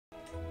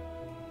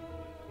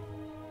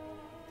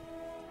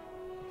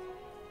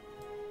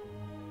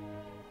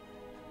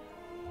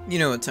You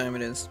know what time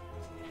it is.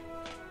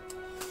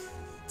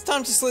 It's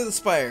time to slay the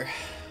Spire.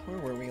 Where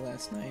were we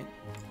last night?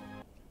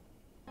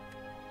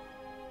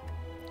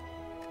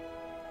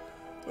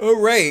 Oh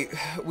right,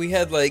 we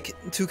had like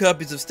 2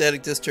 copies of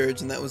Static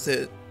Discharge and that was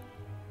it.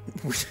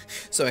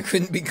 So I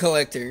couldn't be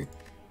Collector.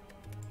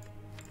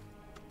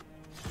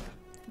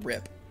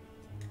 Rip.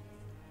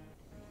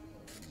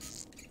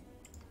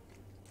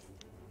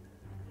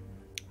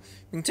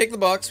 We can take the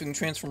box, we can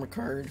transform a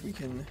card, we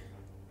can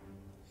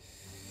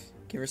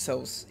give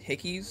ourselves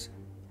hickeys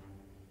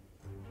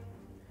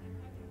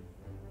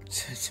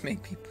to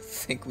make people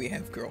think we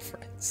have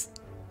girlfriends.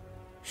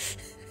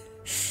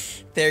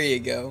 There you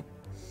go.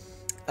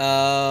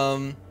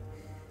 God,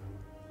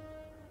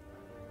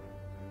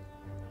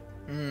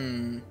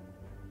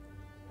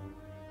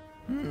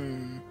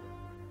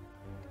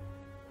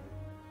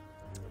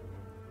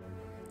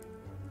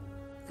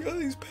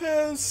 these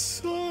paths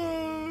suck.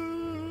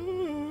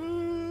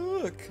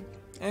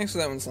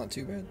 Actually, that one's not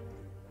too bad.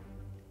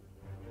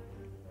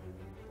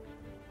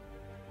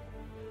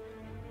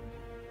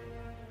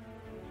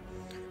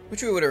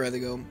 Which way would I rather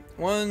go?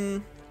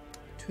 1,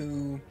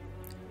 2,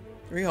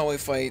 3 hallway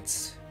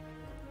fights.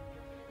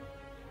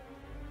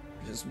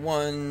 Just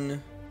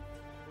 1,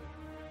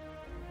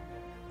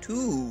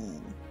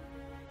 2.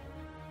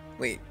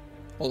 Wait,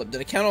 hold up.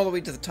 Did I count all the way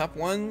to the top?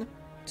 1,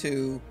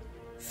 2,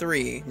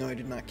 3. No, I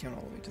did not count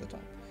all the way to the top.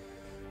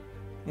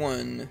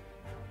 1,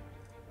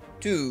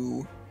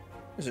 2.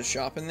 There's a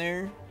shop in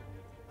there.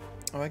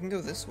 Oh, I can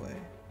go this way.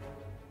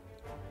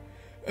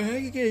 I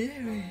can go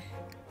that way.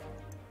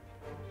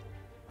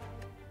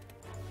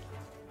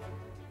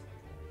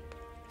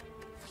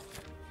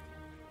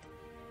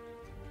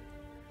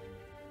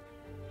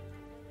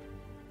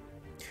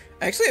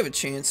 I actually have a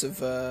chance of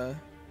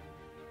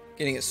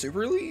getting a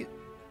Super Elite.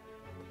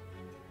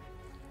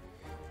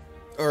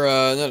 Or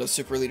not a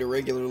Super Elite, a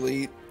regular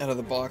Elite out of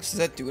the box. Does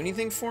that do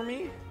anything for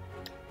me?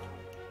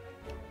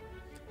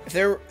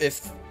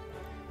 If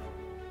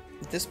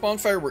this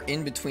bonfire were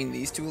in between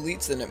these 2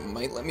 elites, then it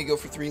might let me go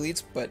for 3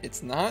 elites, but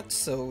it's not,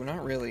 so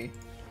not really.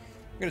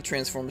 I'm gonna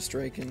transform a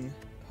strike and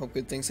hope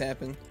good things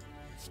happen.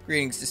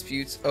 Greetings,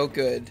 disputes. Oh,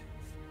 good.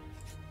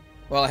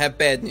 Well, I have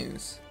bad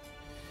news.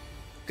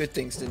 Good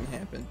things didn't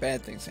happen.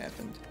 Bad things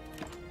happened.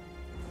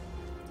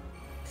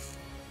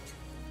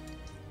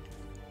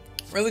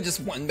 Really just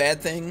one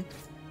bad thing.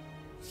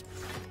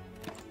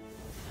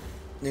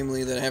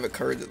 Namely that I have a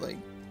card that, like,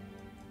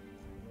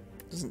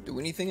 doesn't do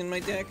anything in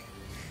my deck.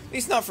 At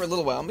least not for a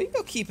little while. Maybe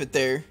I'll keep it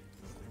there.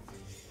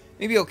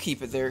 Maybe I'll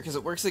keep it there, because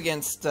it works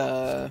against,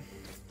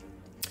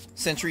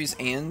 Sentries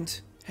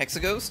and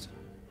Hexaghost.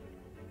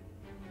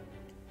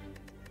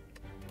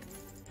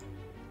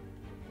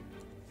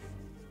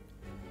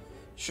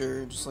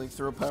 Sure, just like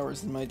throw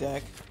powers in my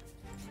deck.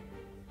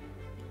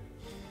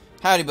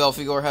 Howdy,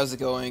 Belphegor, how's it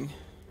going?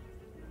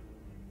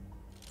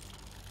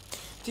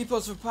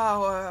 T-plus for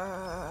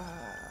power.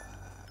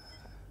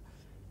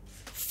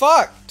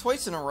 Fuck!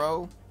 Twice in a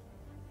row.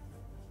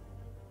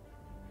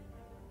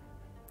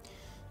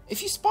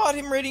 If you spot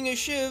him raiding a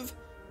Shiv,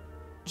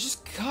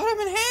 just cut him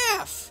in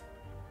half.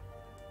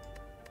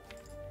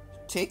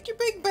 Take your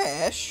big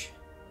bash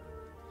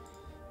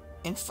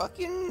and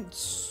fucking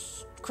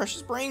crush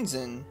his brains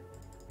in.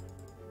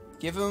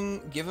 Give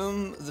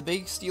him the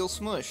big steel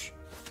smush.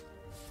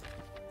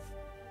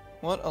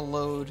 What a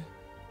load of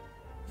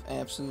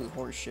absolute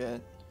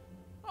horseshit.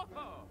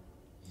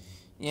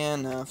 Yeah,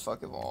 nah,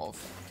 fuck Evolve.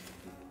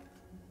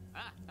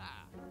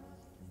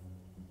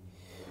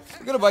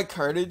 I'm gonna buy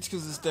Carnage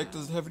because this deck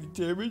doesn't have any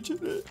damage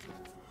in it.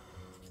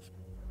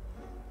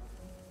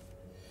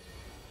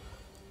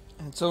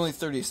 And it's only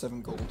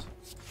 37 gold.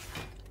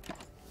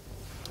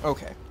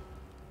 Okay.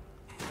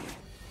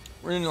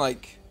 We're in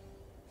like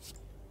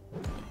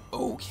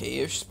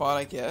okay-ish spot,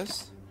 I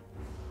guess.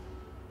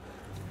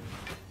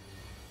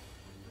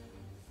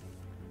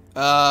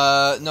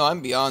 No,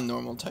 I'm beyond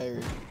normal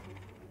tired.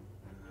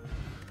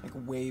 Like,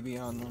 way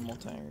beyond normal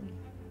tired.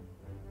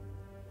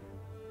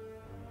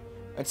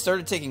 I'd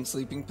started taking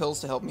sleeping pills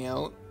to help me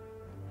out.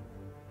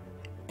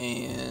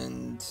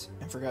 And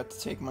I forgot to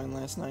take mine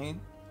last night.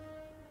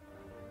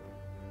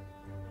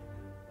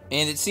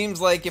 And it seems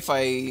like if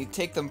I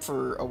take them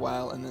for a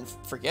while and then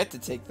forget to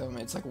take them,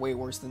 it's like way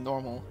worse than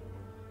normal.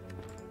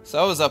 So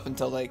I was up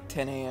until like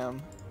 10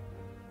 AM.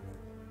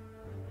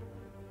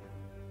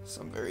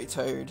 So I'm very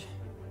tired.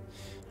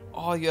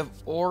 Oh, you have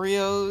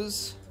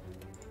Oreos?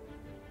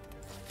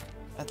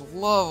 I'd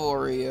love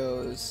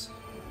Oreos.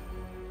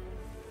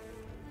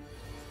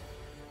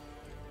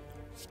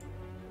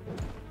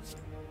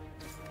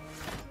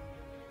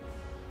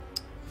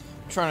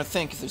 I'm trying to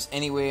think if there's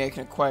any way I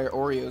can acquire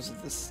Oreos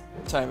at this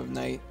time of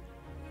night.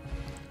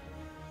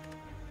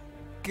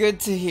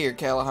 Good to hear,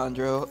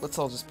 Calahondro. Let's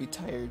all just be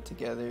tired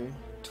together.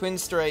 Twin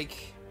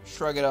Strike,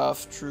 Shrug It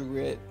Off, True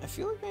Grit. I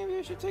feel like maybe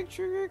I should take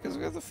True Grit because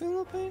I got the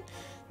Funeral Pain.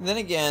 And then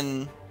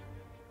again,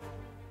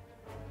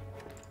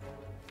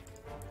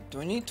 do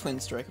I need Twin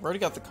Strike? I've already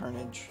got the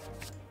Carnage.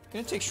 I'm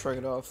gonna take Shrug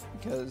It Off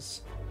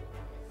because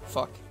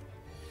fuck.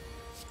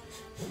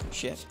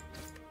 Shit.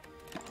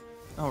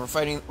 Oh, we're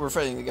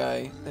fighting the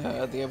guy. They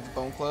have the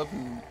Bone Club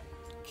who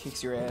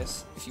kicks your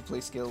ass if you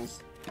play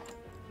skills.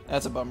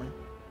 That's a bummer.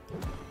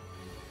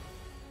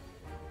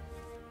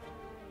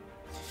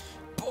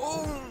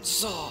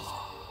 Bonesaw!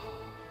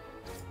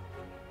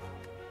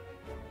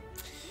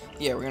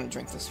 Yeah, we're gonna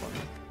drink this one.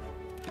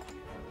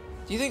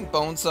 Do you think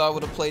Bonesaw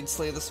would have played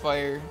Slay the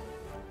Spire?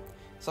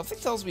 Something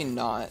tells me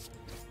not.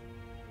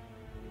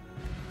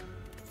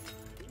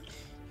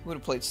 He would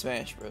have played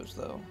Smash Bros,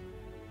 though.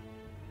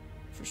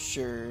 For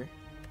sure.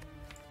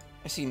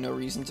 I see no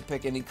reason to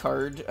pick any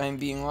card I'm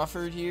being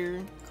offered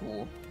here.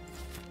 Cool.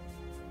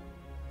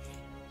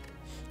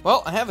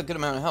 Well, I have a good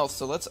amount of health,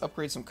 so let's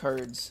upgrade some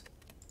cards.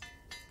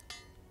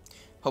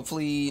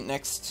 Hopefully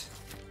next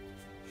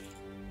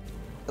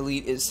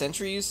elite is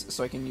Sentries,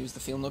 so I can use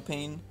the Feel No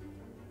Pain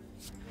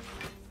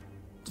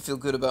to feel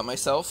good about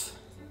myself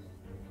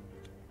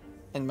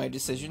and my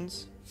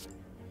decisions.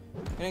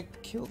 I'm gonna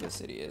kill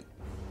this idiot.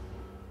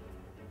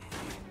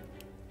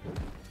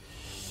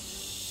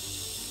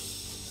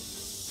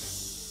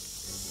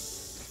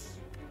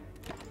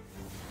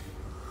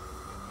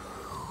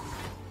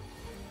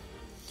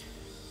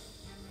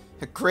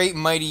 A great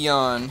mighty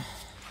yawn.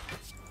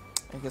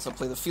 I guess I'll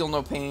play the Feel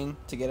No Pain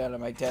to get out of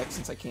my deck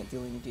since I can't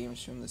deal any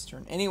damage to him this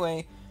turn.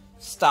 Anyway,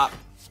 stop.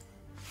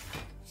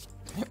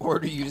 I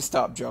order you to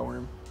stop,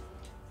 Jawworm.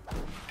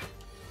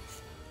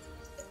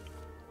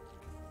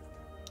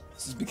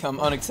 This has become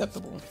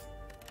unacceptable.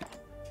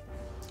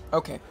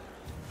 Okay.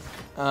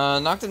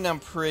 Knocked him down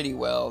pretty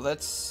well.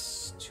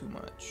 That's too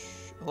much.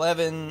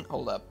 11.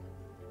 Hold up.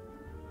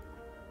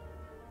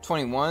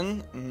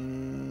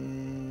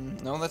 21?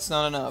 No, that's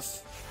not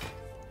enough.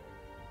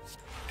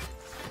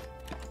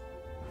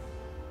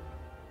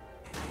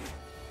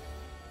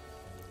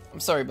 I'm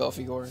sorry,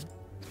 Belphegor.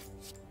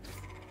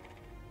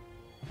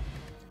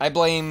 I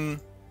blame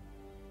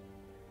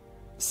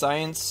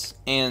science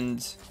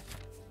and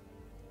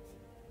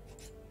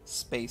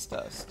space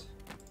dust.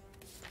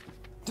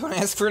 Don't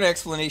ask for an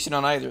explanation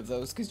on either of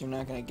those, because you're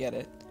not going to get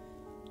it.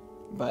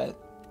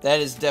 But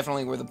that is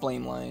definitely where the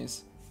blame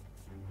lies.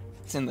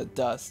 It's in the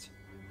dust.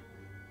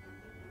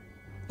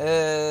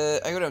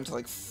 I go down to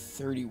like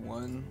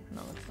 31.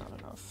 No, that's not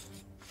enough.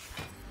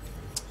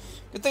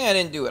 Good thing I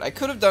didn't do it. I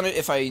could have done it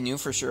if I knew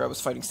for sure I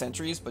was fighting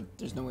sentries, but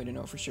there's no way to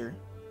know for sure.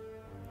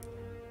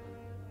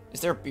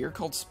 Is there a beer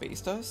called Space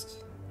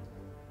Dust?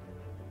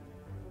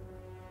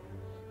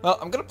 Well,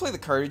 I'm gonna play the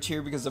cartridge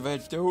here because if I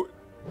don't,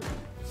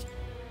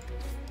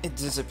 it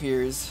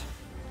disappears.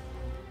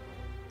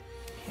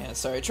 Yeah,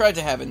 sorry. I tried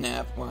to have a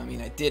nap. Well, I mean,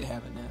 I did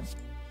have a nap.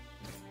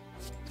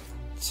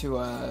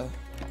 To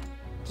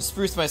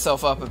spruce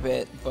myself up a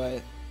bit,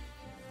 but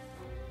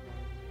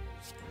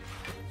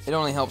it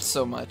only helps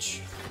so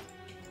much.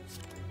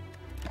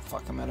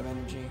 Fuck, I'm out of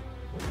energy.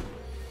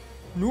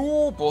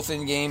 No, both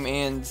in-game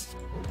and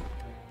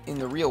in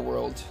the real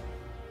world.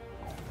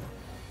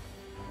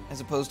 As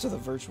opposed to the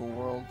virtual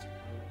world.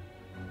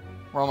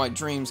 Where all my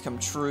dreams come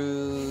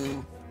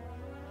true.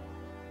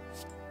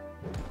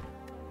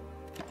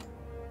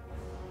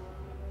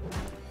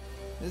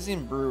 This is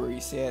in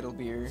Brewery, Seattle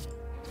beer.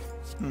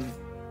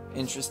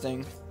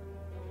 Interesting.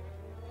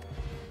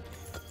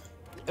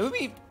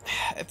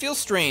 It feels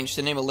strange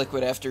to name a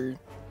liquid after,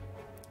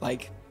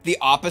 like, the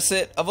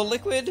opposite of a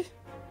liquid.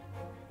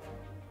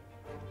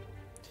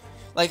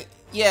 Like,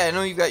 yeah, I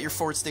know you've got your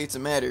 4 states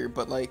of matter,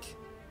 but, like,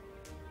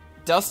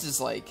 dust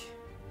is, like,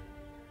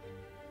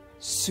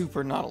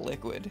 super not a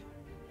liquid.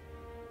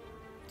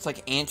 It's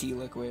like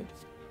anti-liquid.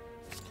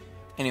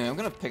 Anyway, I'm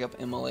gonna pick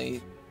up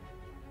Immolate.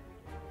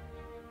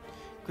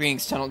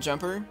 Greetings, Tunnel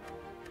Jumper.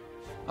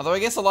 Although I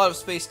guess a lot of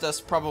space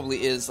dust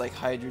probably is, like,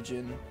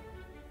 hydrogen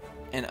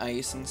and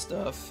ice and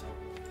stuff.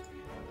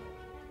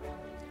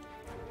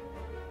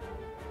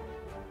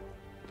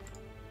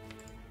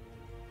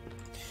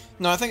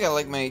 No, I think I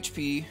like my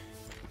HP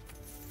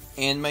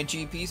and my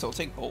GP, so I'll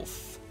take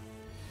both.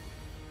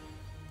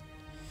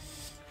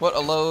 What a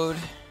load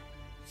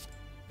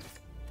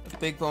of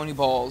big bony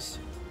balls.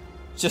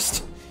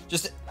 Just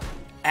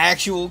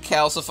actual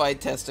calcified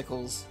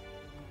testicles.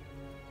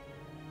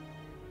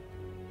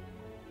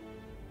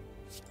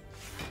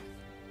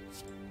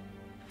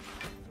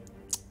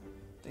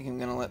 Think I'm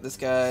gonna let this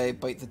guy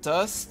bite the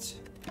dust.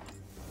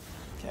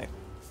 Okay.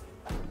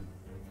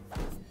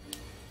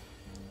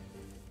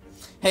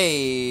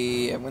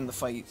 Hey, I win the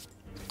fight.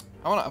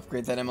 I want to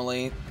upgrade that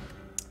Emily,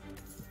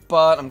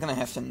 but I'm gonna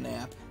have to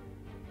nap.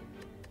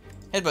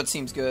 Headbutt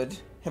seems good.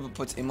 Headbutt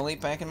puts Immolate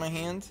back in my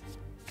hand.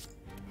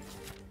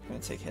 I'm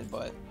gonna take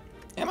Headbutt.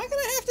 Am I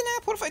gonna have to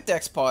nap? What if I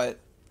Dex Paw it?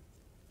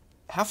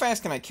 How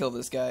fast can I kill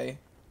this guy?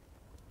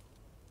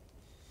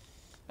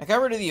 I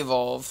got rid of the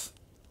Evolve.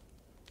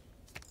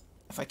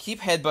 If I keep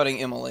Headbutting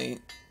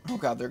Immolate... Oh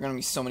god, there are gonna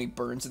be so many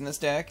burns in this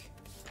deck.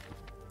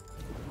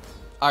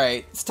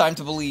 Alright, it's time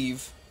to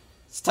believe.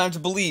 It's time to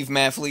believe,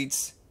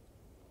 Mathletes.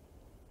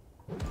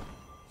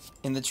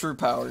 In the true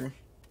power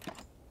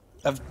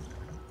of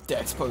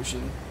Dex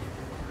Potion.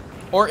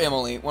 Or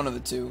Immolate, one of the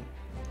two.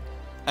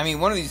 I mean,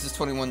 one of these does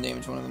 21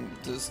 damage, one of them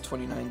does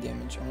 29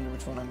 damage. I wonder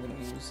which one I'm going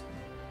to use.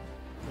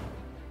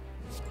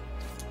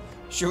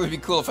 Sure would be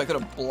cool if I could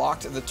have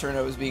blocked the turn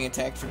I was being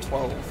attacked for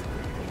 12.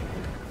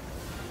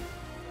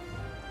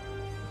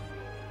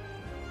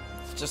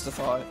 Just a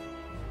thought.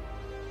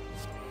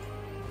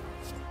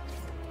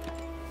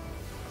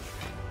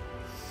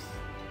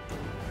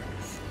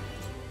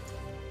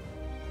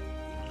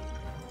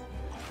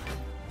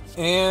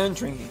 And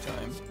drinking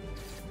time.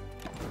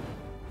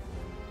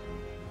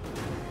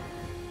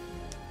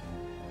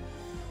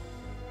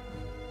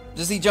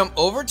 Does he jump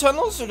over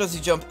tunnels, or does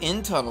he jump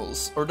in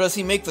tunnels? Or does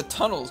he make the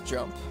tunnels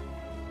jump?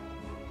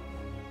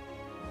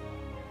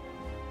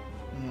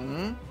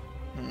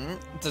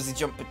 Does he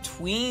jump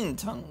between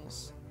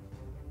tunnels?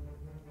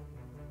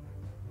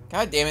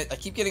 God damn it, I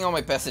keep getting all my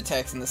best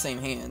attacks in the same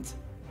hand.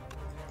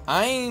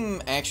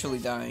 I'm actually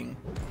dying.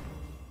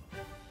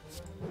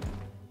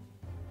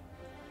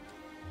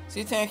 Is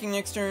he attacking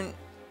next turn?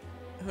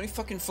 How many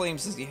fucking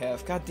flames does he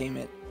have? God damn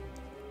it.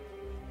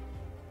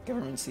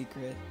 Government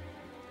secret.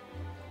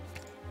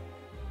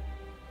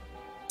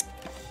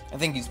 I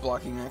think he's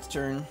blocking next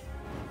turn.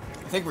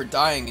 I think we're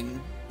dying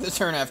in the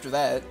turn after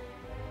that.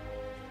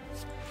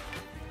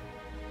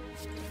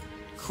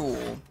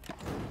 Cool.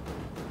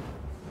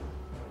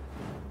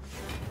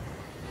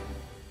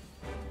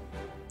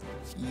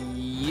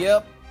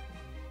 Yep.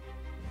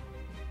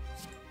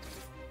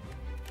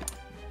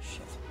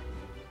 Shit.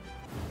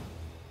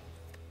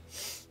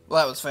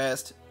 Well, that was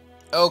fast.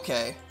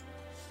 Okay.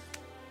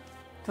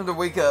 Time to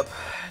wake up.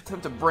 Time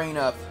to brain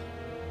up.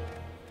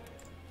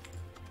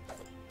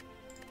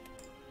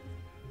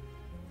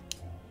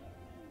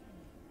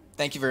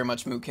 Thank you very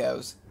much, Moo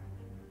Cows.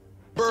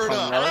 Bird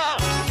up.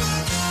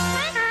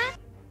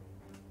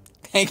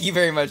 Thank you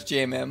very much,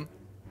 JMM.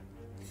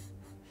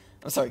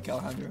 I'm sorry,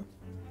 Calhandro.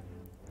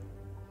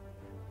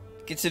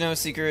 Get to know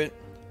secret.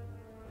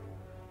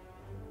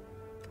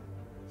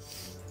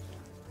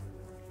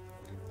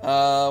 Where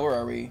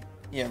are we?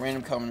 Yeah,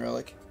 random common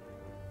relic.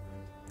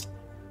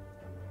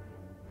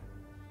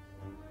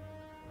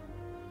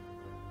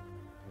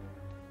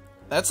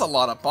 That's a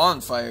lot of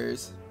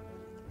bonfires.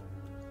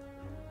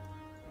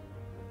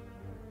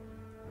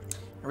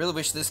 I really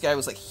wish this guy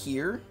was like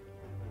here.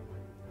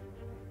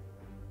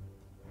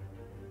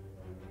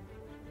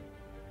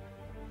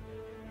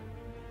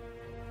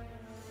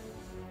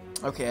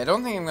 Okay, I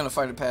don't think I'm gonna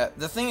find a path.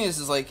 The thing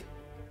is like,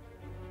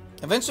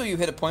 eventually you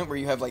hit a point where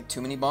you have like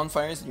too many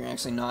bonfires and you're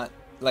actually not,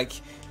 like,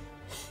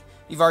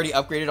 you've already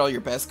upgraded all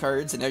your best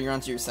cards and now you're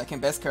onto your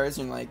second best cards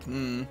and you're like,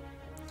 I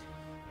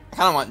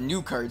kinda want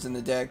new cards in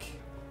the deck.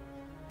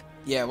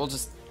 Yeah, we'll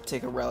just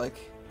take a relic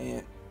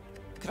and...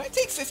 Could I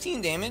take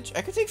 15 damage?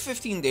 I could take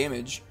 15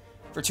 damage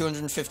for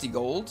 250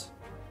 gold?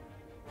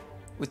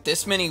 With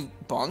this many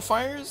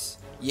bonfires?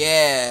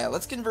 Yeah,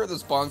 let's convert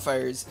those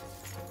bonfires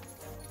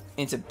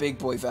into big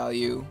boy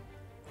value.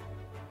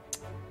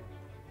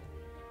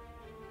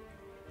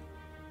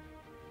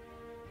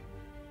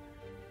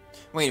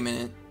 Wait a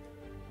minute.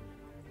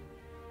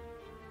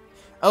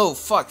 Oh,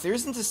 fuck. There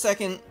isn't a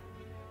second...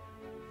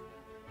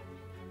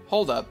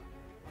 Hold up.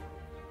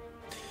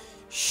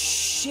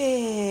 Shit.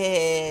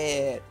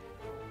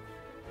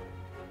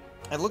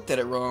 I looked at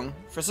it wrong.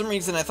 For some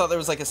reason, I thought there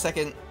was like a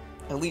second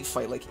elite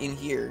fight, like in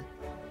here.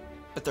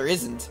 But there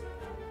isn't.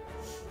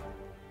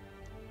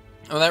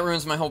 Oh, that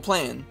ruins my whole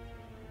plan.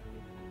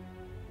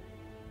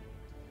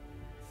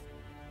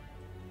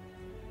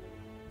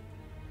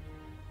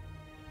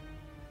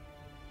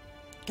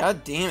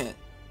 God damn it.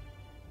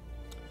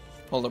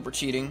 Hold up, we're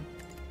cheating.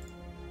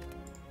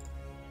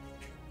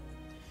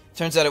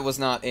 Turns out it was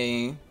not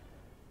a...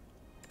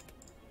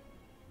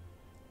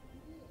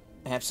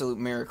 absolute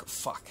miracle.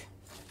 Fuck.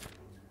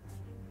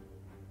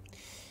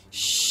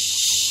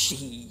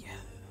 Shit.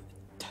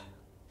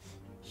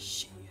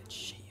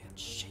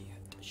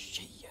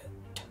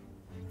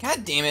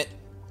 God damn it.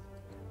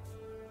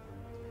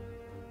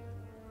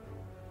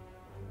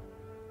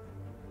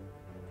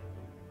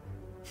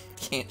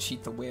 Can't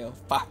cheat the whale.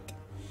 Fuck.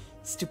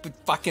 Stupid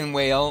fucking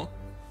whale.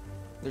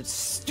 There's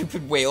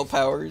stupid whale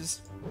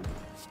powers.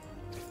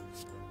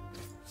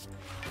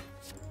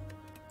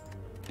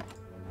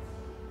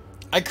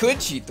 I could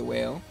cheat the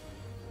whale.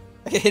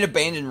 I could hit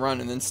abandon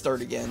run and then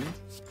start again.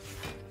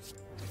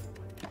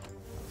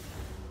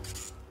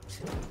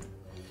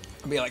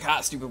 I'll be like, ha,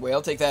 stupid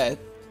whale, take that.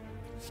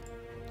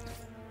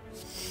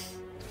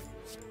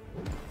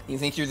 You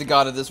think you're the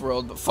god of this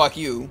world, but fuck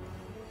you.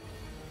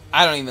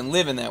 I don't even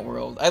live in that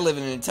world. I live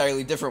in an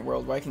entirely different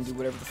world where I can do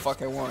whatever the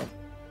fuck I want.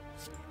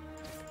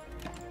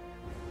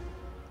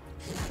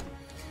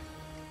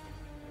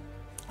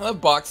 I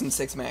love Box and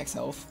 6 max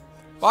health.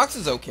 Box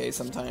is okay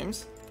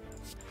sometimes.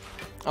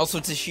 Also,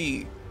 it's a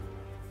she.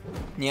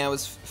 Yeah, it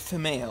was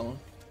female.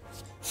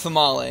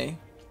 Female.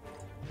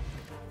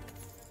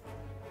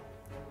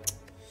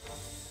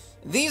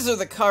 These are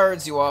the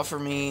cards you offer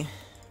me.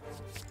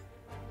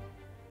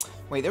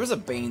 Wait, there was a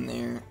Bane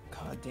there.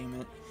 God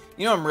damn it.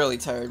 You know I'm really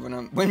tired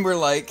when we're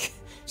like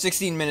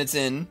 16 minutes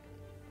in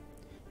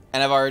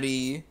and I've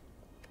already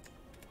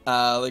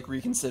like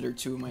reconsidered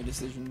 2 of my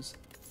decisions.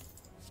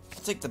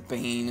 I'll take the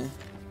Bane.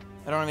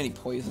 I don't have any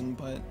poison,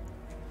 but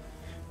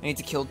I need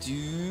to kill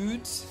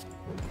dudes.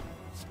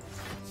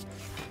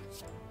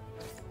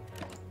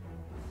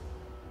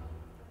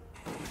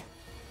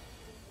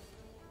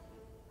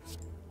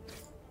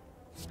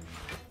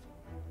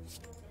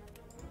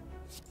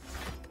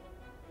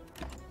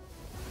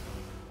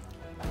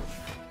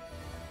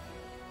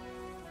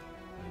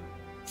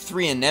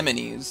 Three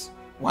anemones.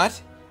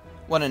 What?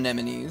 What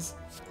anemones?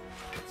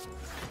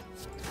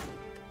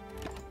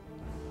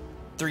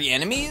 3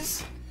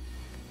 enemies?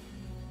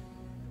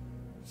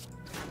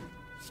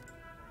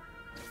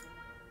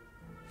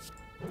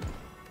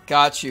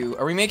 Got you.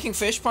 Are we making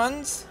fish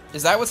puns?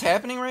 Is that what's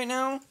happening right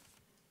now?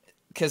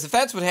 Because if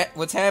that's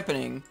what's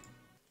happening...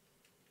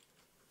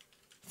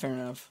 Fair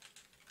enough.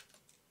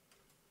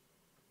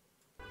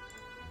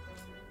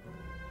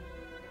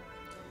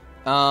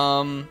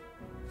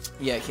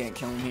 Yeah, I can't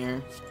kill him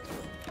here.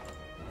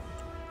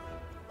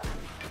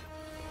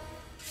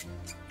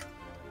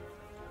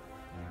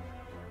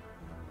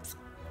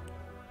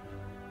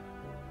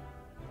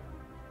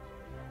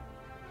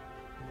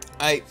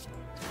 I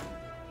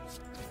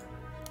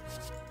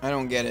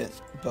don't get it,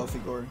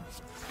 Belphegor.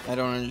 I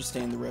don't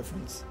understand the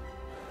reference.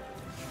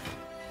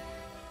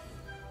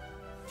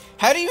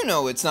 How do you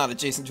know it's not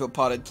adjacent to a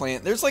potted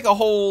plant? There's like a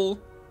whole...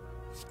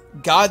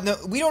 God no,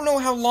 we don't know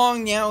how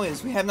long Meow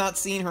is. We have not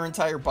seen her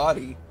entire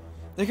body.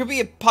 There could be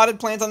a potted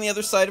plant on the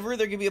other side of her.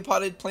 There could be a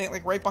potted plant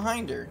like right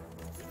behind her.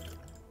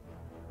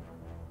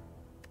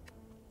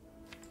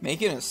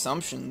 Making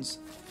assumptions.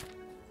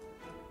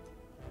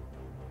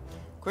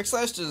 Quick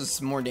Slash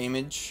does more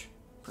damage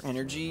for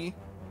energy.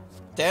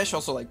 Dash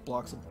also like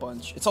blocks a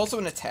bunch. It's also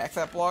an attack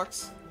that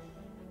blocks.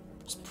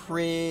 It's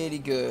pretty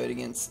good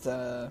against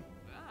Gremlin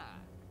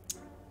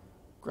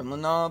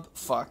Knob.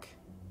 Fuck.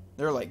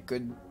 There are like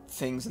good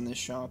things in this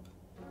shop.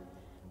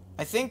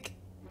 I think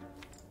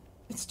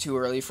it's too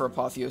early for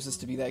Apotheosis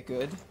to be that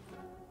good.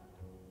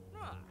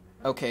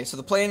 Okay, so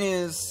the plan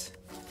is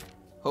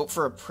hope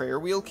for a prayer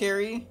wheel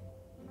carry.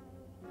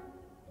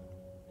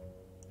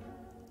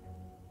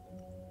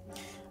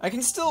 I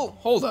can still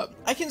hold up.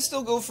 I can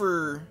still go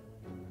for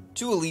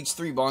 2 elites,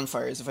 3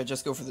 bonfires if I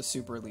just go for the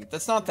super elite.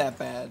 That's not that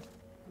bad.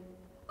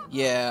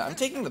 Yeah, I'm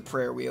taking the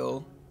prayer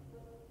wheel.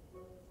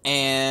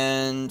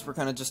 And we're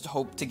gonna just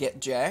hope to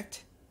get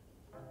jacked.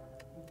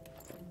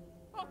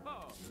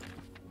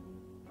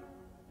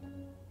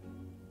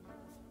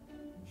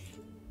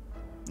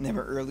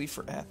 Never early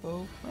for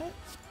Apo? What?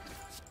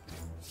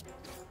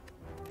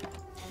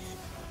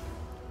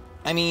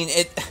 I mean,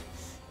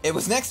 it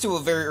was next to a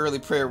very early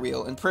prayer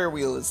wheel, and prayer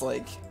wheel is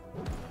like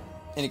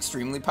an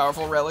extremely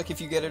powerful relic if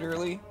you get it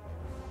early.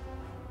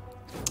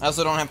 I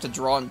also don't have to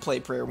draw and play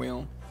prayer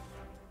wheel.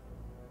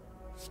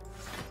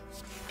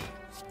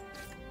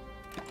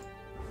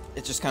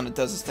 It just kind of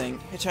does its thing.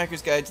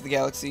 Hitchhiker's Guide to the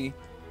Galaxy.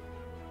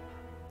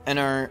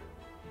 And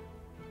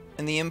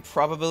the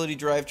improbability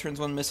drive turns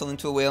one missile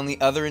into a whale and the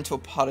other into a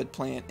potted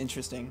plant.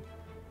 Interesting.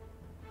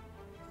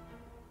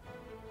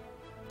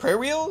 Prayer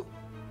wheel?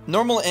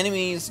 Normal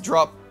enemies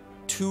drop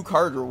 2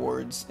 card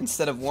rewards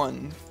instead of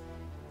 1.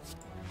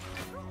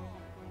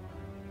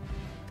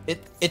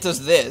 It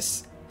does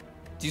this.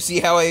 Do you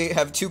see how I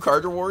have 2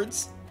 card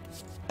rewards?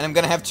 And I'm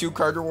gonna have 2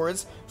 card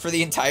rewards for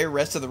the entire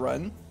rest of the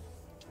run?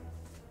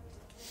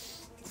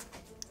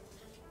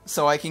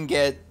 So I can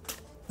get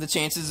the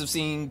chances of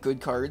seeing good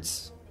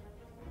cards.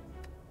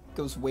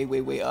 Goes way,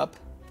 way, way up.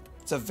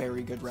 It's a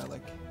very good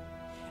relic.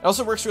 It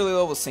also works really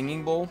well with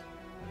Singing Bowl.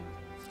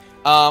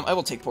 I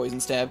will take Poison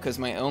Stab because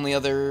my only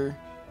other...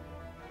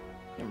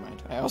 Never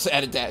mind. I also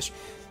added Dash.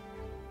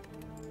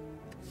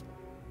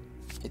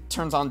 It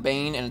turns on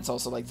Bane, and it's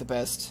also like the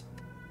best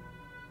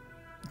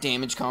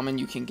damage common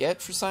you can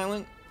get for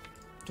Silent.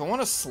 Do I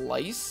want to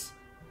Slice?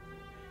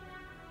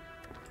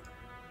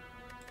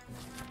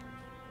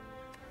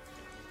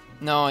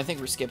 No, I think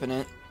we're skipping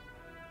it.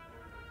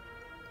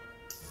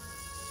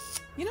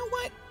 You know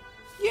what?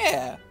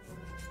 Yeah.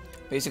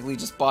 Basically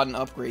just bought an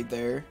upgrade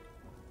there.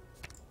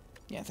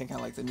 Yeah, I think I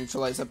like the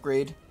Neutralize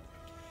upgrade.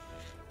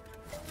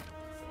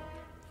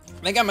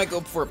 I think I might go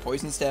for a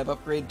Poison Stab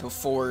upgrade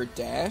before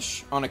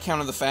Dash, on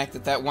account of the fact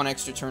that that 1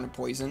 extra turn of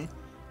Poison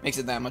makes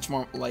it that much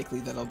more likely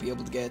that I'll be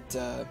able to get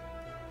the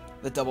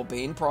double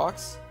Bane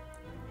procs.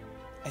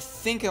 I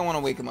think I want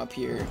to wake him up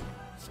here.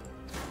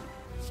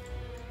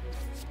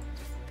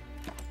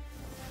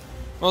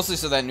 Mostly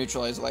so that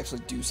Neutralize will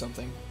actually do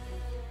something.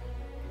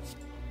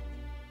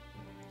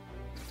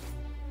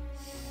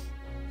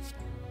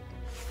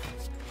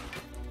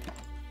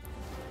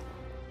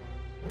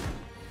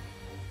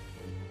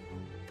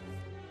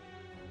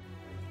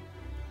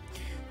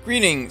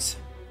 Greetings,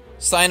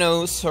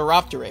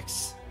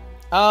 Sinosauropteryx.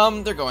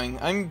 They're going.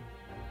 I'm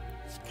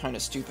kind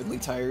of stupidly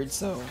tired,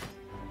 so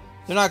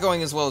they're not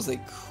going as well as they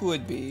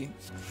could be.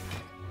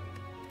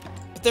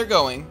 But they're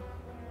going.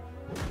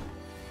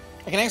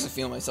 I can actually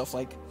feel myself,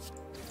 like,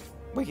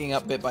 waking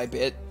up bit by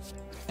bit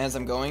as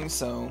I'm going,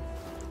 so...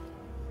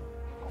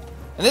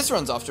 And this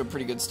run's off to a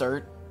pretty good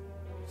start.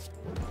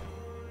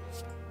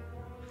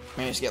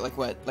 Managed to get, like,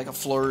 what? Like a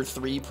floor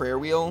 3 prayer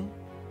wheel?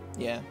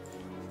 Yeah.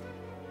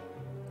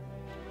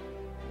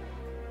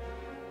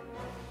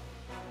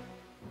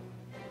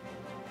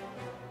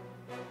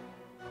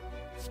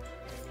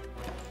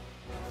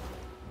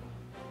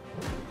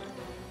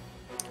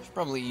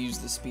 Probably use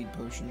the speed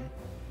potion.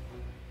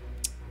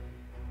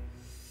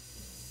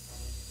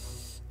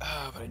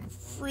 But I'd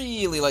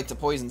really like to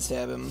poison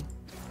stab him.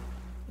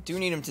 I do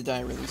need him to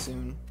die really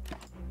soon.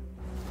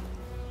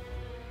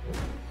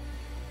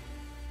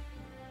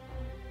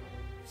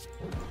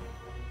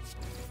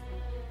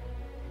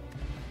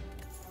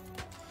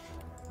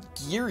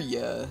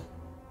 Girya.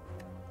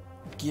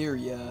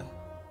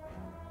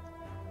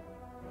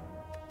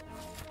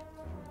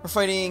 We're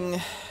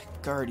fighting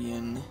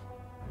Guardian.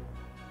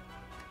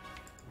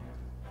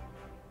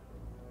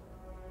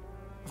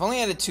 I've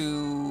only added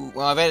 2...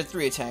 Well, I've added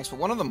 3 attacks, but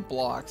one of them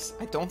blocks.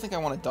 I don't think I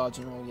want to dodge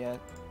and roll yet.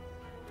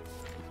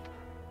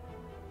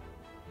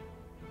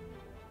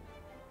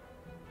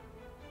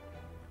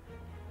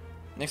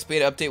 Next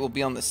beta update will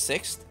be on the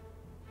 6th.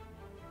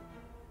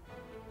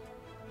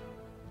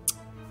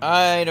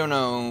 I don't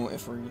know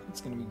if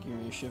it's going to be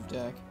Girya Shiv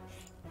deck.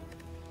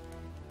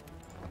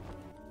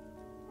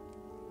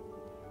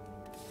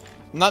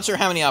 I'm not sure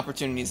how many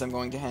opportunities I'm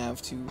going to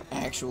have to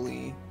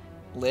actually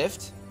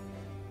lift.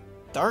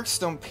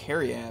 Darkstone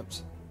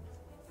Periapt.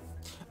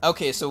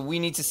 Okay, so we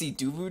need to see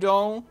Duvu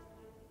Doll.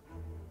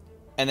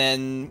 And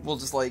then we'll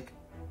just, like,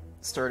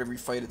 start every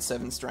fight at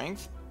 7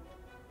 strength.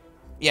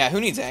 Yeah, who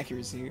needs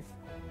accuracy?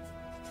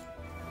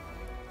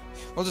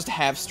 We'll just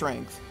have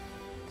strength.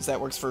 Because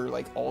that works for,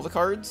 like, all the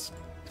cards.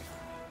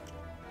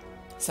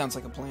 Sounds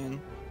like a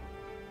plan.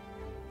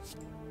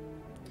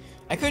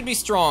 I could be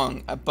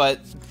strong,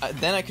 but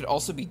then I could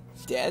also be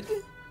dead?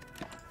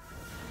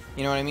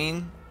 You know what I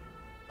mean?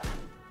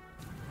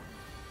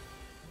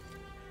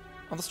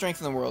 All the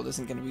strength in the world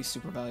isn't going to be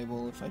super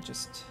valuable if I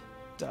just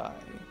die.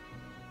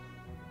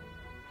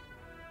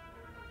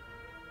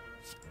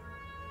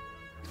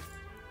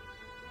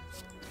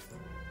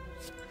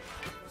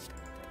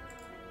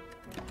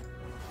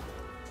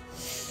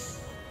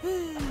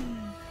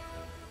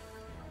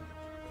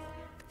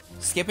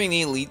 Skipping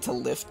the elite to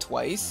lift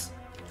twice?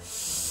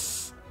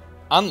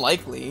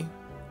 Unlikely.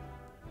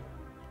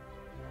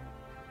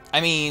 I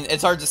mean,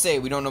 it's hard to say.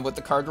 We don't know what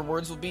the card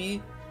rewards will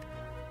be.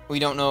 We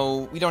don't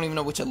even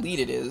know which elite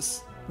it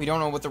is. We don't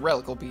know what the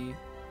relic will be.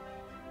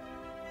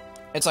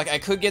 It's like, I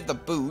could get the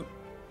boot,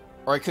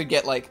 or I could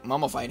get, like,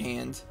 Mummified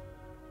Hand.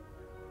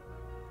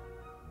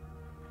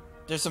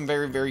 There's some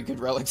very, very good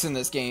relics in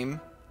this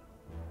game.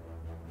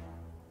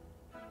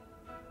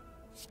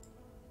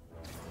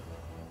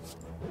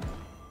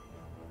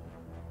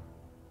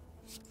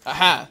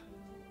 Aha!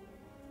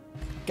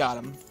 Got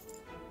him.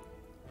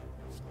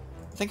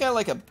 I think I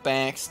like a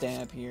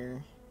backstab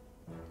here.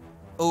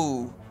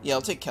 Oh, yeah,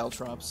 I'll take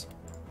Caltrops.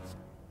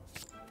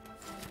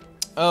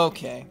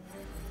 Okay.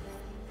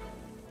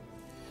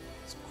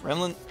 It's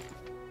Gremlin.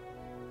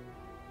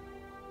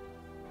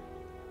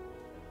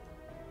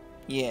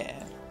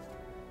 Yeah.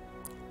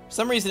 For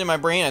some reason in my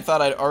brain I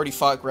thought I'd already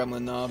fought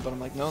Gremlin Knob, but I'm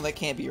like, no, that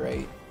can't be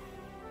right.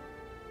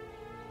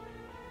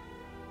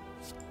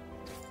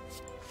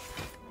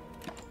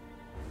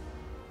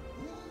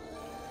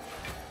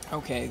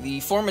 Okay, the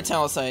 4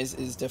 Metallicize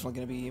is definitely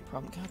going to be a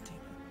problem. God damn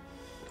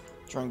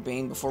it. Drawing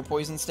Bane before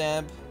Poison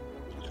Stab.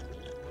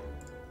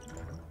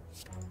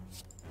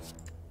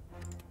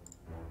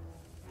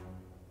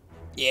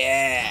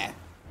 Yeah!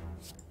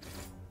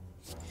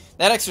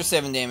 That extra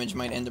 7 damage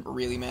might end up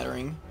really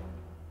mattering.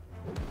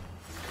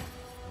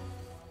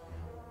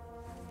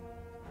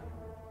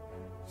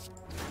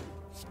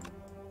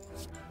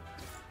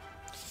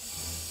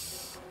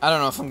 I don't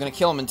know if I'm going to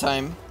kill him in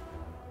time.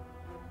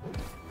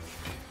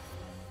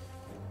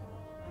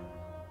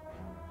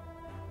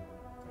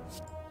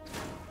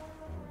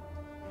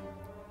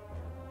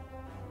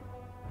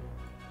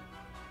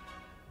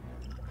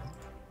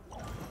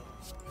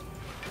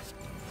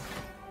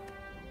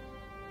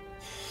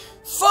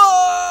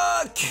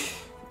 Fuck!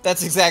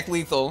 That's exact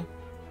lethal.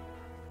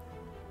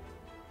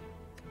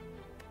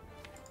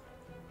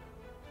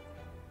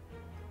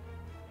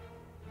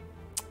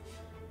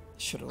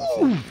 Should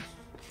have.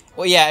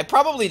 Well, yeah, it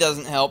probably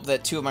doesn't help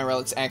that 2 of my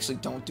relics actually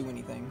don't do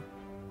anything.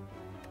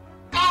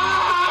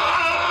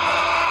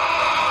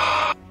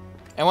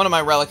 And one of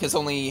my relic has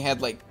only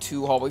had like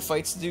 2 hallway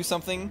fights to do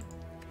something.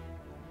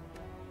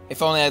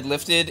 If only I'd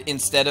lifted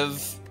instead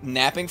of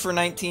napping for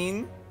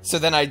 19, so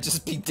then I'd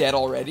just be dead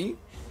already.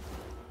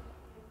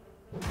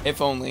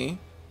 If only.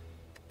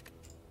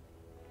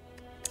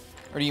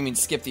 Or do you mean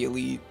skip the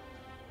elite?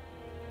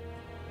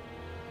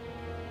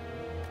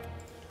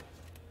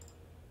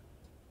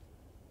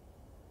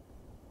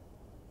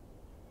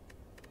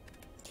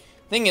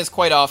 Thing is,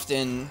 quite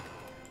often,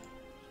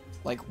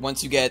 like,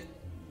 once you get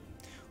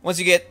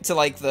to,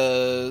 like,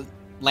 the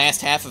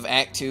last half of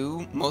Act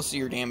 2, most of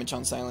your damage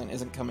on Silent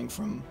isn't coming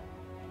from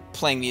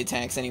playing the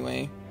attacks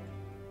anyway.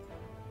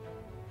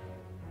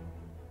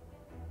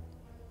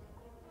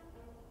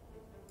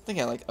 I think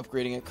I like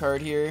upgrading a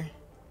card here.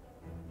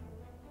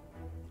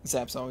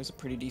 Zap's always a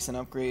pretty decent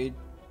upgrade.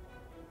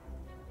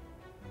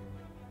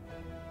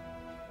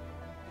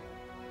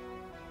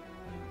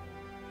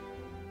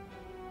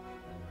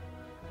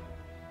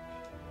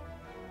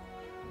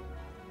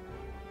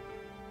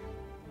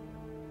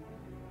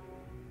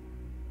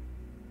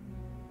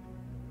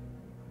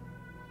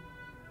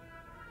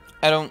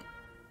 I don't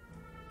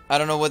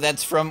know what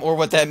that's from or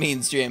what that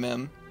means,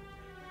 JMM.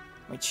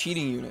 My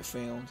cheating unit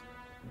failed.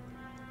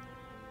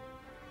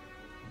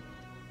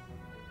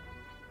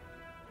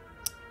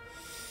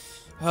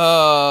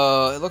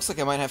 It looks like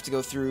I might have to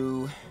go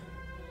through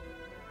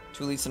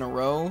 2 elites in a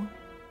row.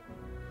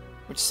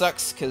 Which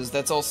sucks, because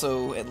that's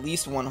also at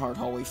least 1 hard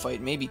hallway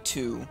fight, maybe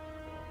 2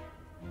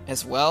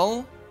 as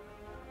well.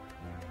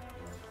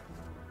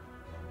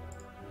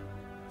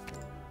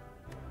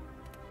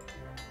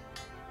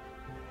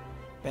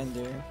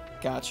 Bender,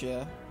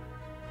 gotcha.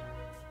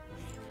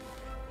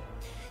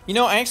 You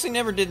know, I actually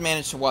never did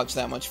manage to watch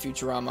that much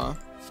Futurama.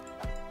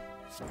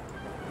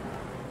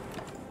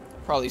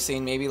 Probably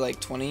seen maybe like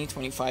 20,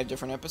 25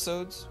 different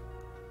episodes.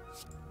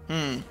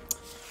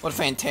 What a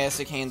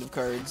fantastic hand of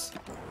cards.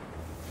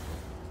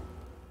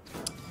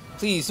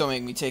 Please don't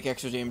make me take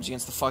extra damage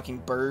against the fucking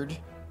bird.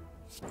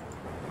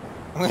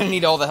 I'm gonna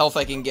need all the health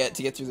I can get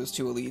to get through those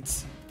 2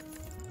 elites.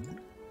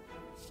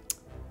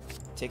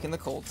 Taking the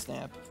cold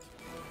snap.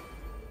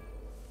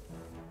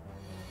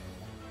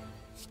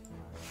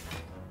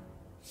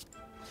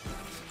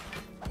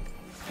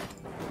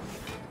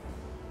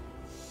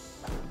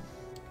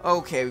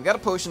 Okay, we've got a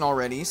potion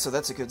already, so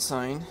that's a good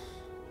sign.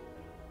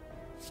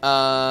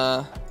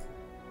 Die.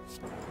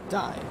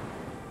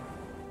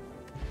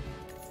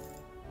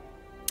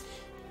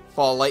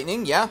 Ball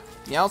lightning, yeah.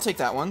 Yeah, I'll take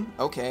that one.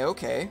 Okay,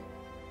 okay.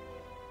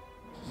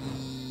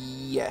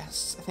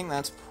 Yes, I think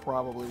that's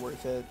probably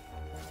worth it.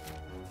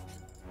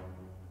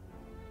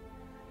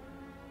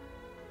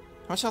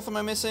 How much health am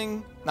I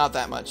missing? Not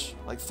that much.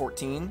 Like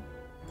 14?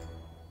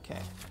 Okay.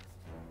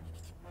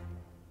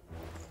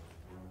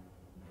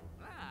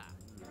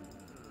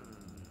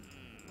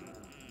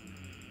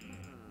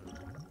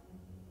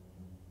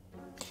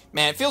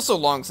 Man, it feels so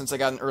long since I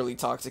got an early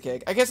Toxic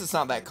Egg. I guess it's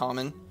not that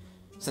common,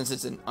 since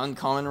it's an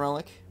uncommon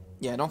relic.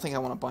 Yeah, I don't think I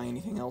want to buy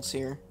anything else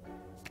here.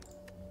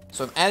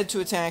 So I've added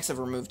 2 attacks, I've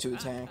removed 2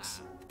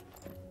 attacks.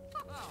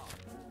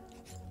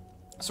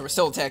 So we're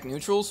still attack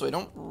neutral, so I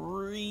don't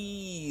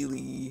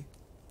really...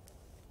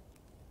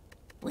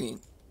 Wait.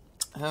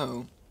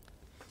 Oh.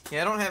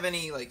 Yeah, I don't have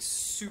any, like,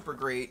 super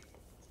great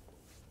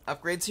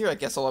upgrades here. I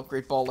guess I'll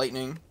upgrade Ball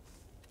Lightning.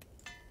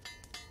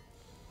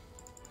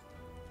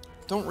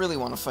 Don't really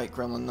want to fight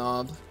Gremlin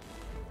Knob.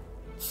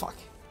 Fuck.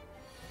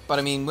 But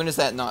I mean, when is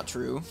that not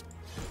true?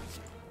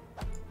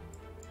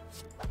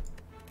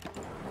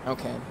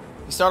 Okay.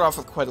 You start off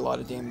with quite a lot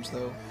of damage,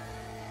 though.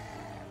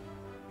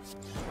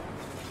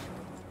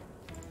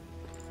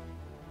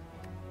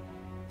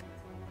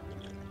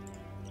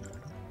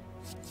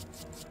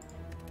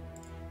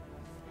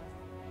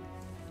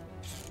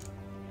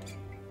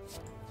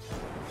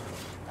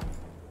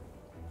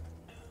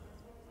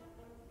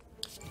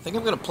 I think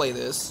I'm gonna play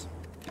this.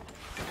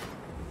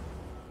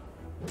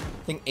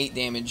 I think 8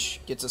 damage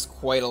gets us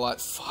quite a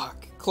lot.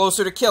 Fuck.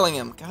 Closer to killing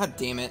him. God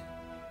damn it.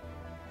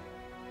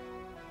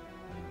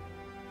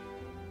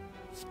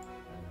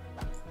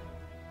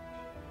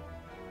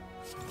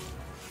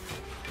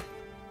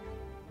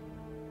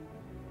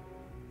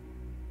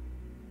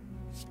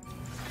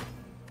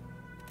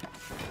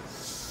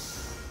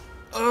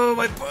 Oh,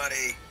 my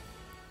buddy.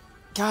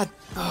 God.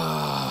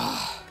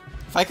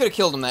 If I could have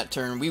killed him that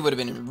turn, we would have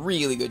been in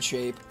really good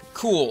shape.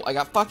 Cool. I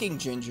got fucking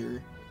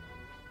Ginger.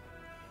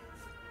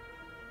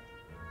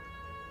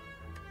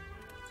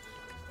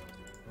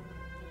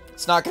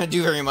 It's not going to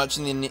do very much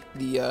in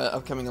the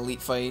upcoming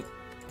elite fight.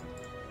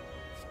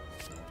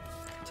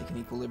 Take an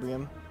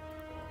equilibrium.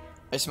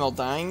 I smell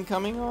dying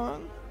coming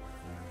on.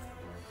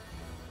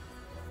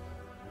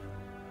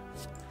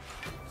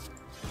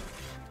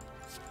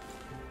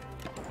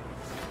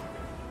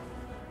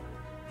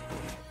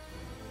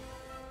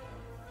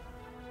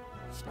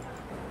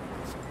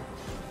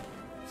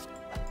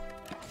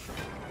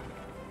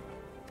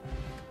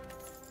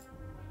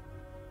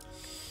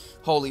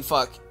 Holy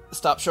fuck.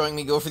 Stop showing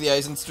me go for the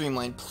eyes and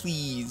streamline,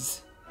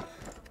 please.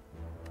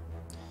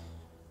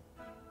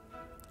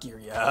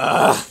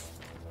 Giria.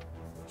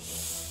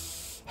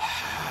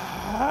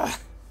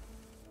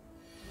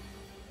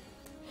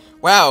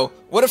 Wow,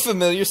 what a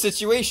familiar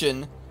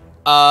situation.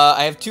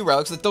 I have 2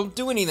 relics that don't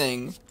do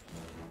anything.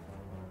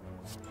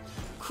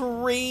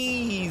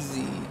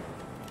 Crazy.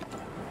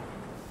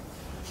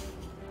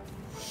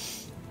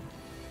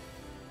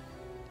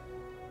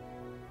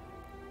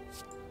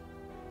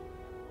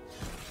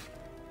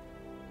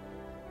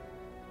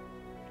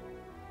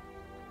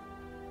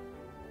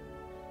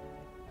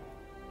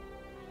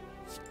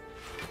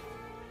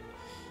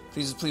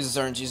 Please, please,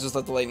 Orange Jesus,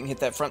 let the lightning hit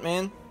that front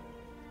man.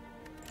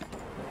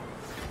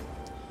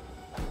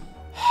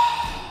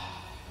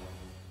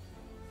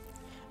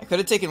 I could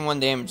have taken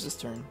 1 damage this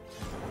turn.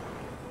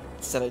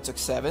 Instead I took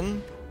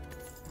 7.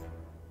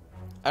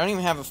 I don't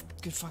even have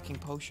a good fucking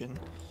potion.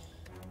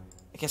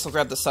 I guess I'll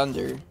grab the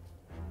Sunder.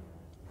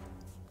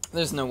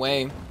 There's no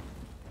way.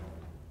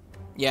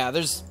 Yeah,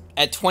 there's...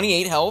 At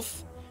 28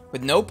 health,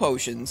 with no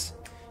potions,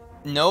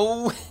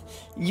 no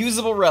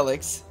usable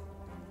relics.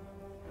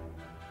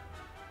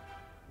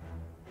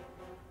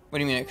 What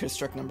do you mean I could have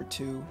struck number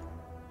 2?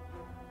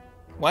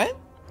 What?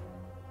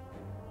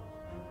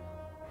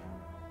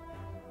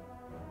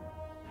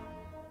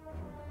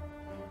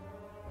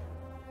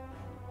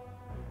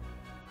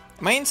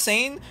 Am I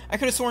insane? I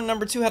could have sworn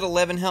number 2 had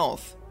 11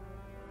 health.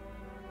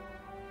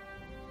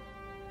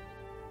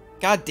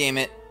 God damn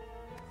it.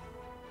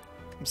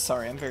 I'm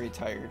sorry, I'm very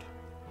tired.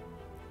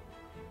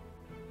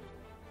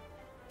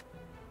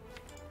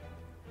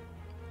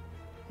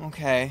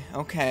 Okay,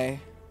 okay.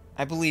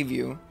 I believe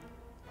you.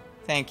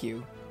 Thank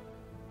you.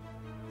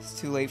 It's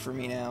too late for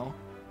me now.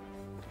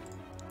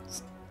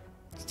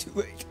 It's too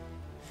late.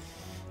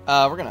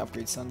 We're gonna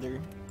upgrade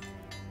Sunder.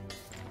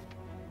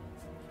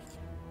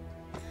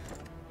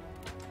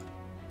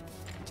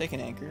 Take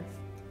an anchor.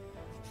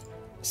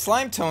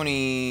 Slime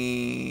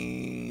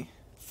Tony.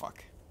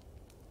 Fuck.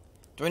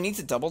 Do I need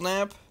to double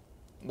nap?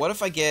 What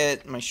if I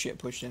get my shit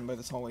pushed in by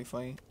this hallway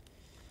fight?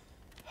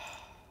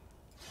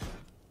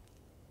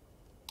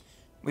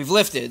 We've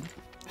lifted.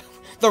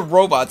 The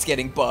robot's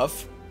getting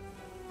buff.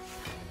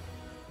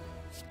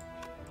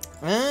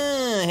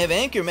 Ah, I have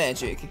anchor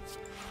magic.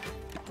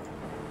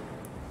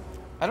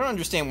 I don't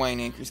understand why an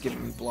anchor's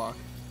giving me block.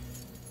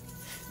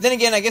 Then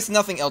again, I guess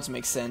nothing else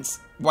makes sense.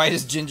 Why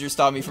does Ginger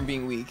stop me from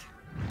being weak?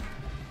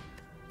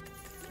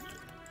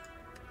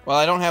 Well,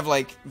 I don't have,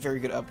 like, very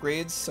good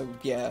upgrades, so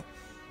yeah.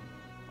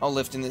 I'll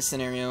lift in this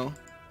scenario.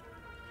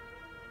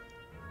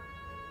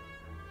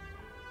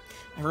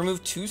 I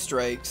removed 2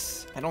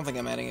 strikes. I don't think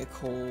I'm adding a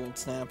cold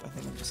snap. I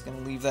think I'm just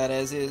gonna leave that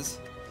as is.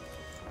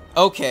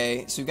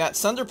 Okay, so we've got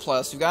Sunder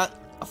Plus. We've got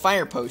a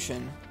Fire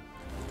Potion.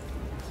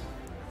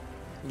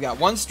 We've got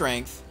 1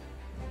 strength.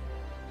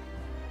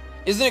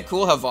 Isn't it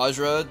cool how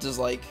Vajra does,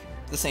 like,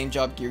 the same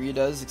job Girya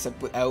does,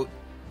 except without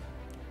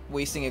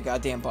wasting a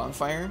goddamn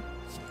bonfire?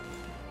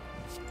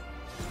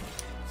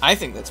 I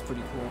think that's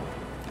pretty cool.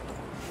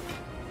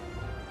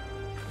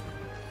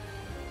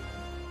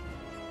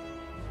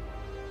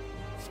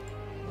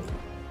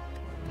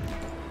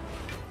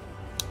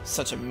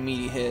 Such a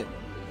meaty hit.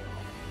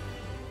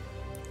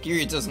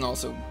 Girya doesn't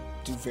also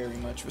do very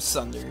much with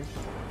Sunder.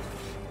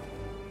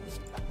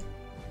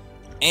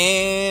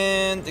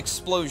 And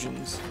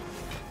explosions.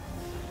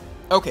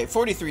 Okay,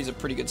 43 is a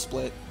pretty good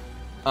split.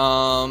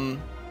 I'm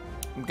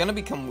gonna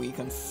become weak,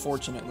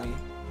 unfortunately.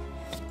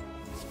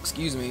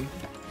 Excuse me.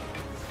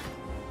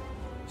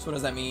 So what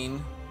does that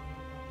mean?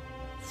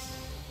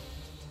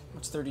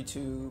 What's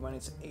 32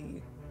 minus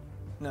 8?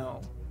 No.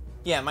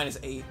 Yeah, minus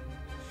 8.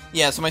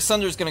 Yeah, so my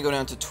Sunder's gonna go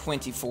down to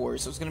 24,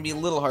 so it's gonna be a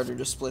little harder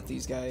to split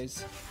these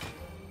guys.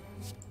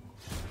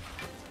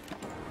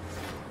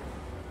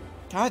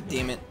 God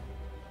damn it.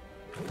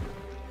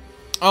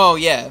 Oh,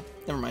 yeah.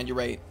 Never mind, you're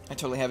right. I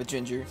totally have a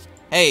Ginger.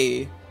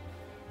 Hey!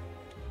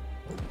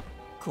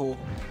 Cool.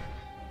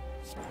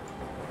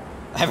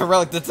 I have a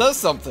relic that does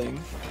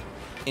something!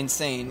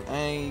 Insane.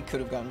 I could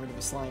have gotten rid of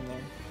a slime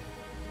there.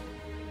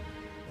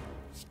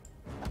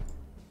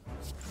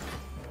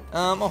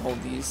 I'll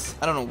hold these.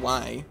 I don't know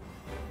why.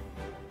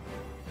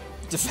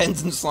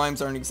 Defense and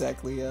slimes aren't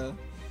exactly,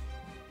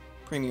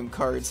 premium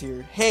cards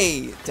here.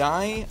 Hey!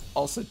 Die?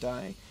 Also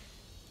die.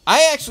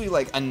 I actually,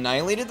 like,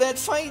 annihilated that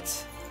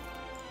fight?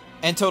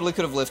 And totally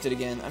could have lifted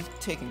again. I'm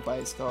taking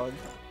Bias Cog.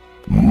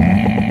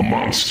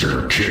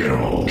 Monster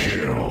kill.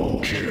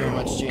 Thank you very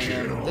much,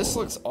 JM. This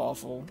looks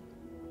awful.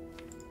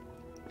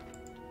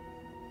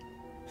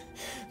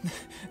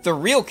 The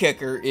real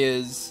kicker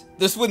is,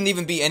 this wouldn't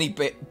even be any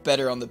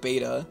better on the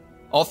beta.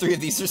 All 3 of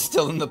these are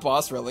still in the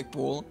boss relic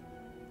pool.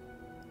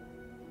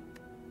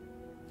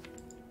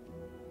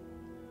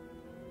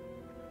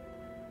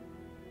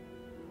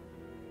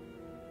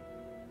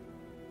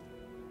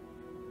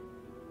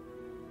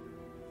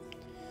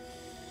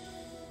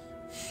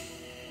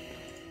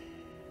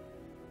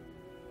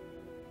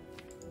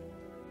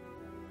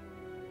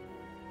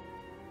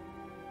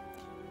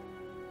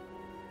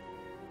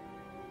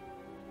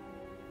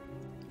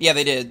 Yeah,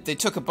 they did. They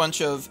took a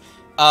bunch of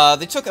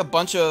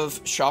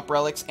shop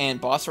relics and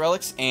boss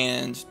relics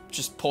and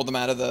just pulled them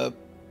out of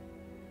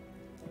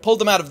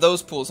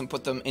those pools and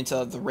put them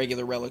into the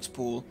regular relics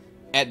pool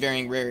at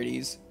varying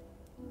rarities.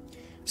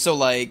 So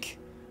like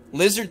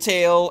Lizard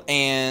Tail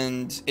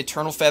and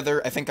Eternal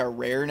Feather I think are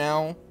rare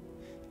now.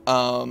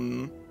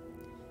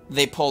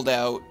 They pulled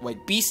out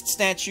White Beast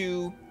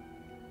Statue.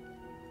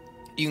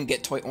 You can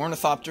get Toy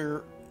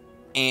Ornithopter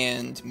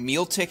and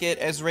Meal Ticket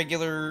as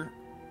regular,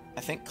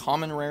 I think,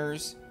 common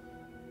relics.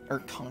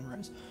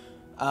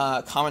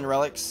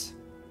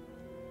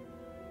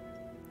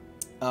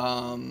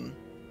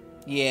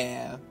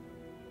 Yeah.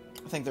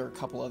 I think there are a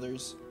couple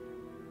others.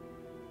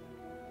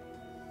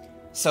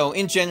 So,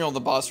 in general, the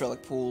boss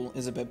relic pool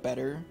is a bit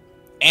better.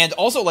 And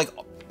also, like,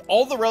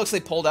 all the relics they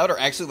pulled out are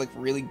actually, like,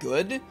 really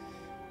good.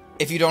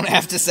 If you don't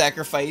have to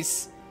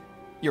sacrifice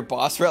your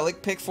boss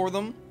relic pick for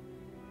them.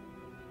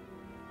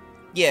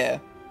 Yeah.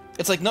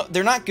 It's like, no,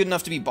 they're not good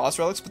enough to be boss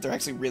relics, but they're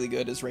actually really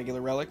good as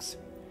regular relics.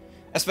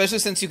 Especially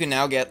since you can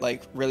now get,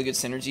 like, really good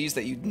synergies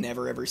that you'd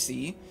never ever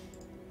see.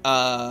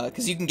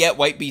 Because you can get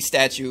White Beast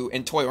Statue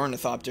and Toy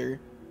Ornithopter.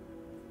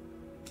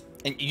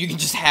 And you can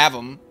just have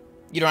them.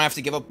 You don't have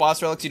to give up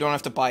boss relics, you don't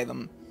have to buy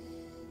them.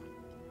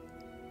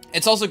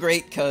 It's also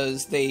great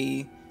because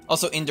they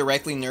also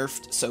indirectly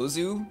nerfed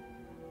Sozu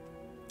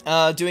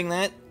doing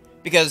that.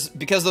 Because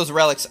those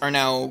relics are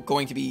now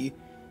going to be,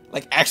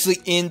 like, actually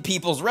in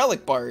people's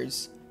relic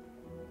bars.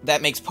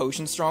 That makes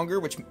potions stronger,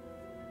 which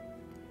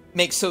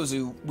makes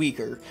Sozu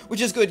weaker.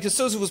 Which is good, because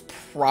Sozu was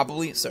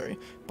probably... Sorry,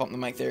 bumped the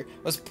mic there.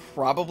 Was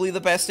probably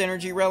the best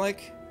energy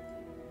relic.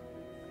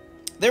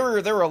 There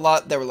were a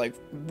lot that were, like,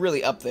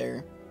 really up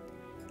there.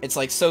 It's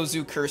like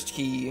Sozu, Cursed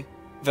Key,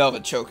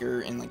 Velvet Choker,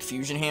 and, like,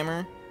 Fusion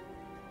Hammer.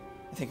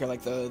 I think are,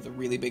 like, the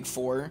really big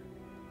four.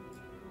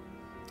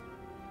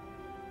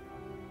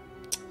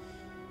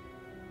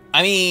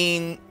 I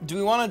mean, do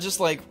we want to just,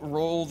 like,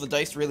 roll the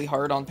dice really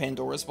hard on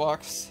Pandora's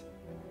Box?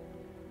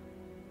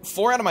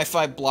 4 out of my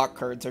 5 block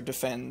cards are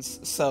defense,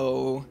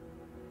 so...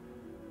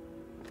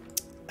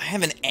 I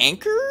have an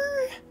anchor?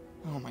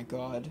 Oh my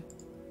god.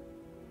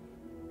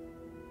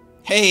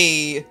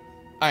 Hey!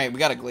 Alright, we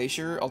got a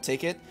Glacier. I'll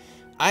take it.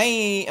 I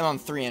am on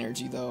 3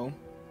 energy, though.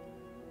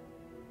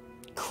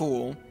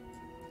 Cool.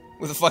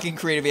 With a fucking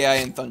Creative AI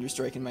and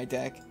Thunderstrike in my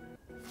deck.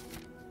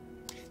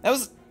 That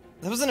was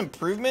an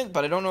improvement,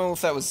 but I don't know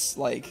if that was,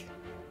 like...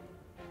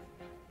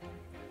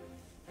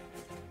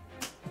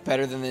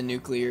 better than the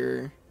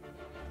Nuclear...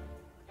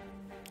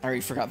 I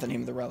already forgot the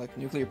name of the relic.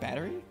 Nuclear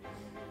Battery?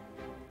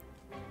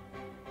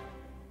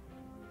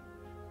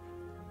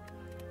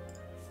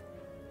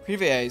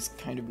 Creative AI is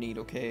kind of neat,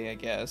 okay, I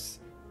guess.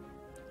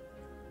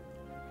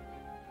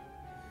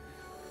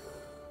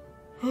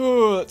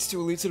 Oh, that's 2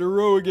 elites in a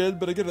row again,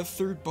 but I get a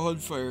 3rd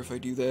bonfire if I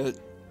do that.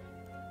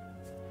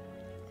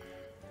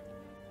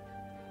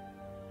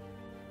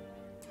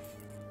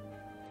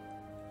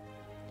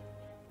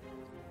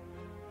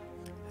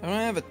 I don't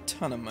have a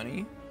ton of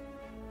money.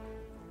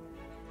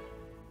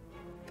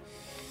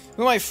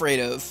 Who am I afraid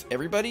of?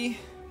 Everybody?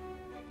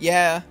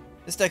 Yeah,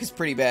 this deck is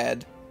pretty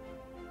bad.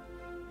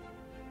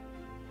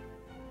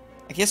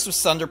 I guess with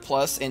Sunder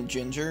Plus and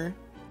Ginger,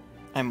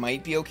 I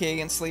might be okay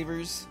against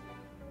Slavers.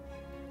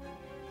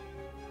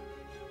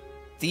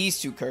 These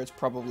 2 cards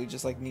probably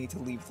just, like, need to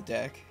leave the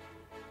deck.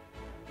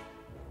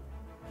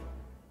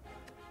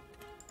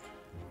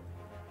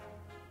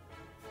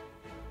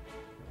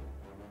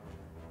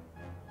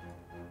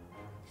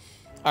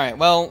 Alright,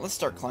 well, let's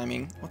start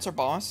climbing. What's our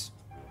boss?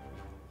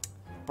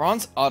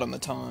 Bronze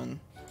Automaton.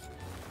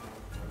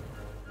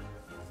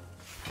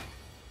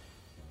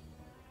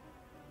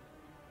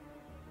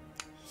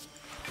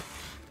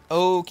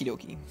 Okie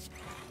dokie.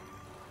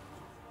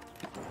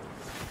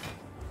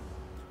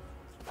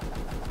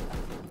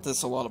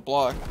 That's a lot of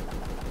block.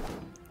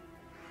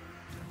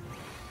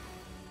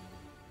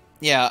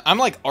 Yeah, I'm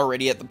like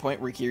already at the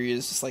point where Kiryu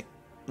is just like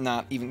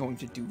not even going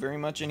to do very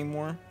much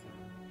anymore.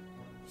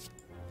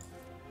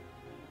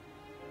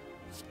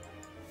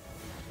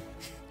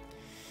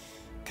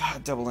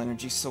 God, double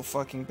energy's so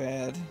fucking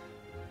bad.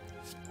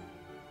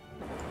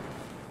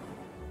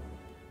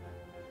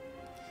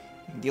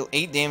 You can deal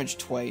 8 damage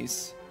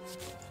twice.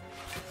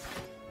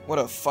 What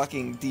a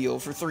fucking deal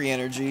for 3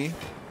 energy.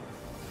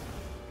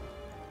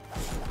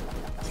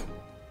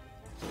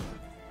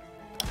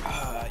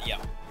 Yeah.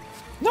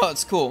 No,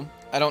 it's cool.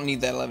 I don't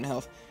need that 11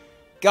 health.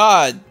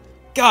 God,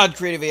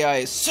 Creative AI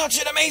is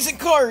such an amazing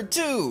card,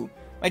 too!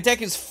 My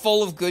deck is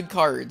full of good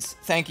cards.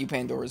 Thank you,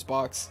 Pandora's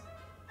Box.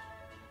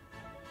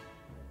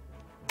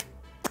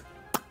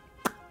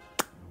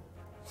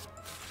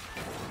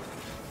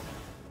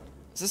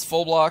 Is this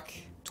full block?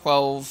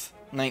 12,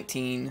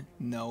 19,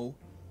 no.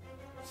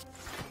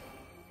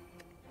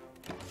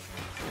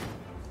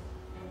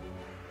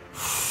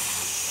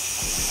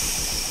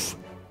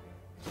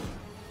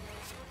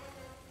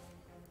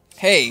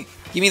 Hey,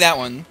 give me that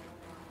one.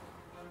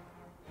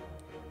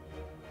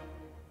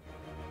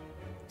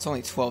 It's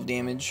only 12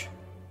 damage.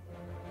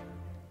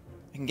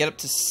 I can get up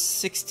to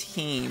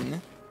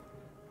 16.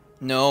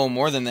 No,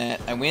 more than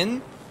that. I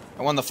win?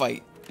 I won the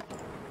fight.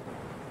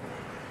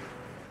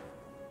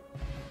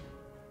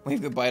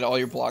 Wave goodbye to all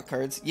your block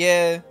cards.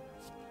 Yeah.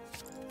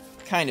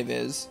 Kind of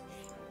is.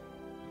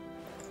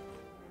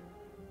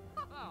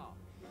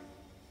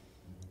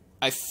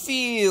 I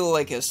feel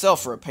like a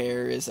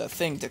self-repair is a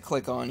thing to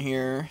click on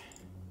here.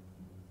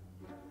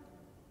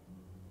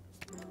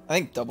 I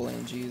think double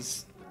energy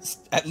is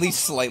at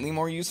least slightly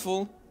more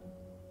useful.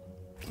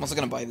 I'm also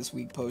gonna buy this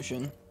weak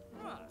potion.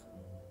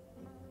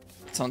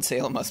 It's on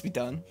sale, it must be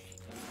done.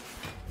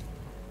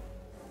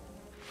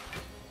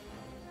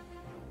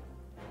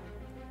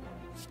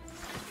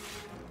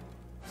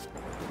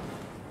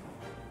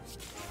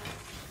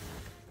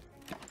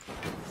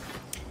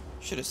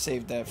 Should have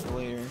saved that for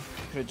later.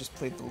 Could have just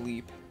played the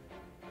leap.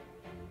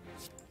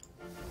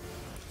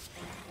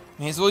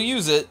 May as well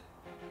use it.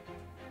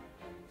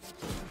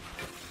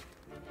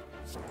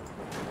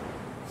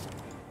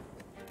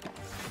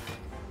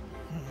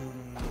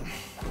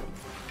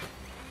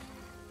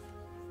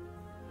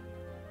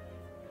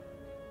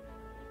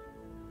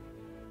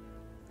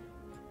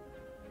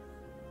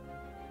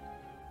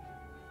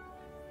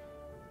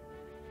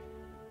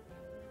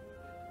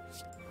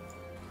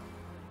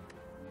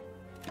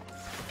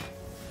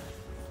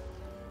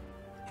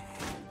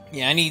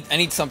 Yeah, I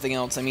need something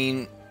else. I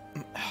mean,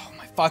 oh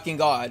my fucking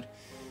god.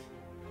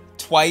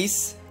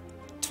 Twice.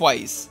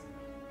 Twice.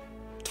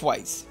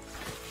 Twice.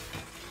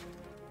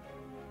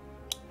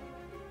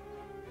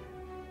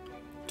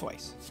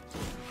 Twice.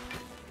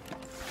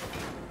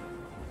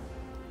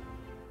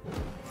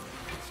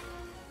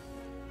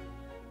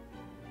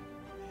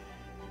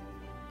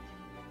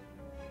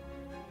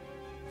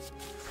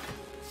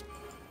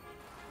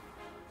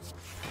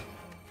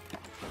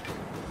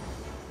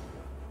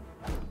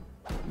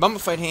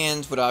 Mummified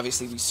Hands would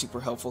obviously be super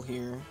helpful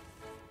here.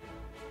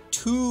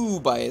 2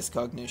 bias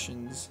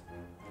cognitions.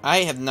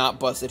 I have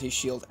not busted his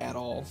shield at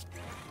all.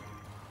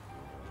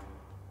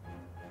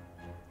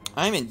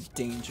 I'm in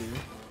danger.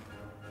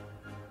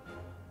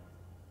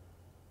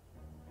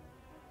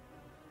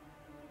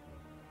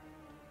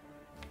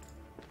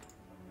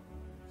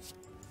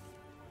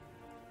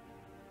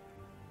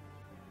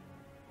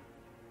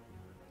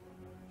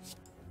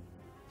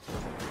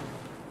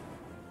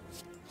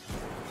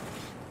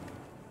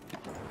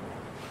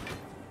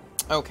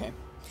 Okay.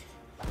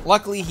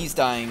 Luckily, he's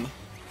dying.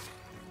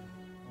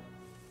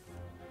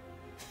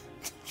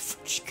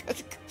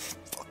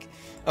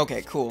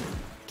 Okay, cool.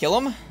 Kill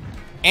him.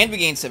 And we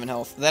gained 7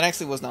 health. That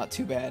actually was not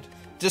too bad.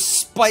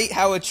 Despite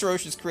how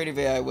atrocious creative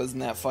AI was in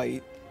that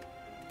fight.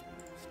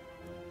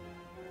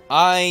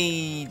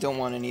 I don't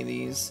want any of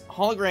these.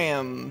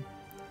 Hologram...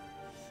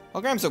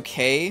 Hologram's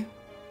okay.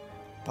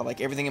 But, like,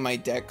 everything in my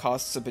deck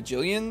costs a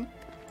bajillion.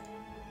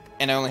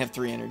 And I only have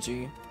 3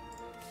 energy.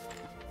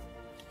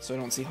 So I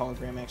don't see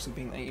Hologram actually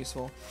being that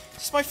useful.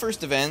 This is my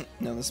first event.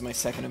 No, this is my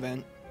second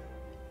event.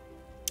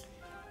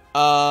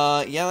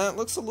 Yeah, that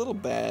looks a little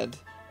bad.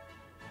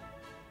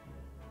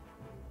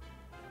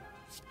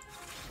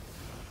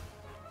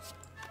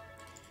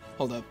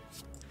 Hold up.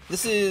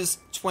 This is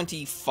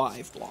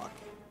 25 block.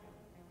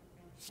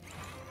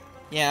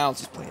 Yeah, I'll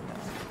just play it now.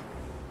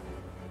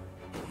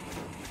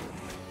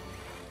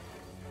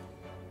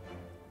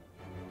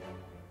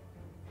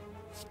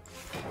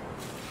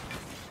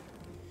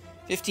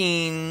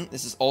 $15.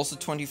 This is also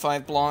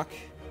 25 block.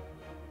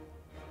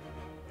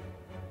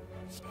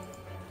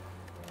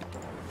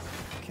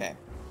 Okay.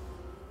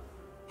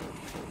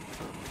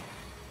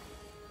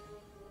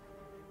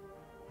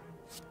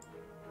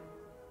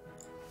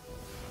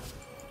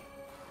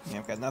 Yeah,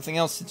 I've got nothing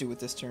else to do with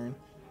this turn.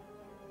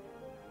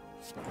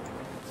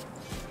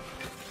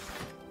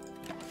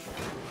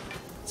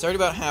 It's already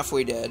about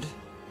halfway dead.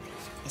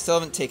 I still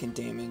haven't taken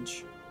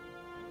damage.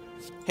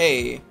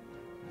 Hey.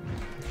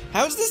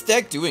 How is this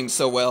deck doing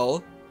so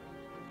well?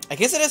 I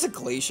guess it has a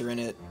Glacier in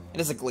it. It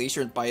has a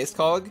Glacier and Bias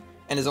Cog,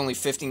 and is only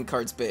 15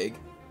 cards big.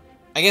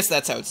 I guess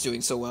that's how it's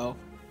doing so well.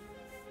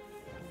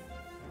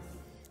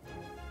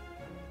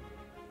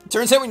 It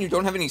turns out when you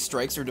don't have any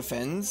strikes or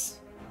defends,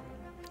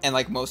 and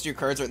like most of your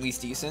cards are at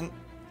least decent,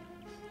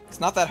 it's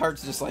not that hard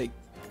to just like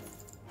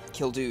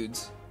kill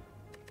dudes.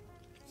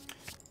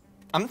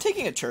 I'm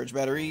taking a charge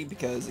battery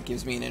because it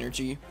gives me an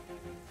energy.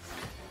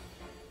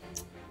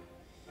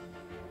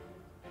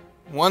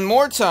 One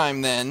more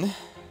time, then.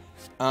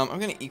 I'm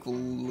gonna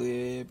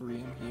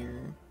equilibrium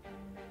here.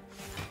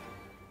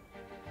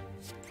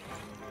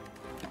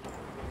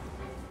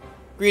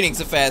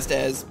 Greetings, a fast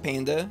as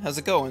Panda. How's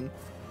it going?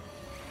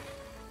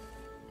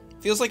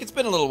 Feels like it's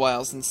been a little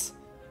while since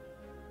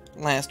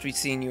last we've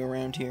seen you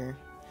around here.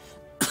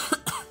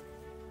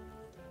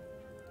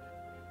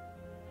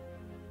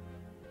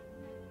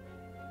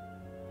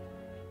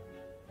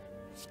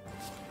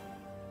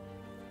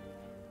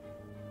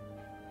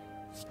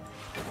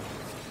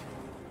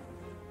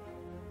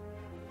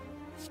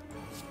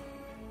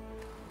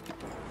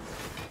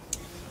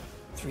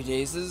 3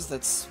 dazes?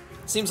 That's...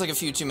 seems like a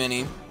few too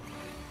many.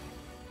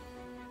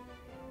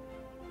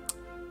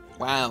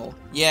 Wow.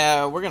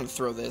 Yeah, we're gonna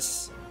throw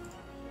this.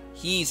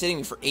 He's hitting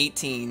me for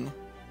 18.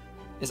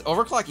 Is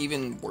Overclock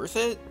even worth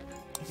it?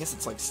 I guess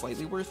it's, like,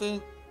 slightly worth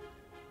it.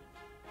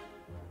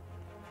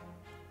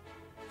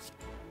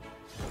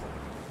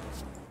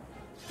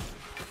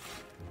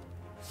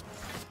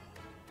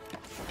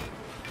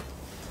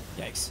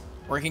 Yikes.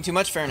 Working too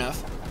much? Fair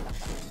enough.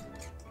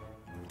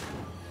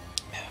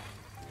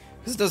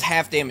 This does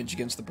half damage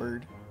against the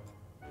bird.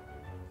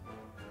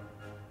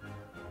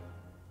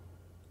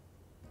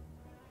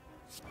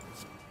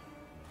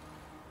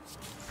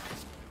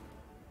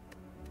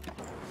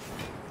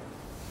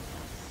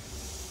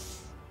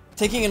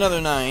 Taking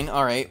another 9.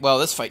 Alright, well,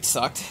 this fight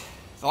sucked.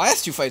 The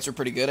last 2 fights were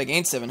pretty good. I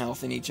gained 7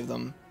 health in each of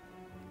them.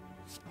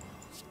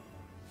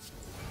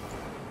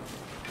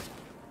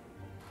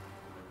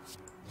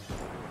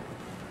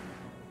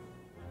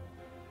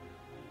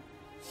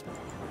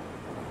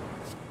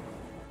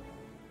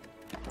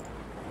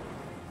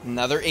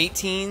 Another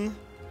 18.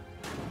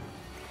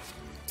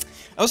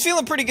 I was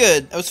feeling pretty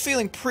good. I was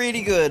feeling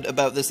pretty good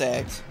about this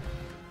act.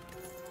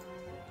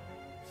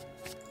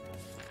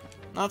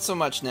 Not so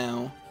much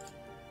now.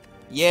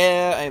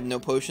 Yeah, I have no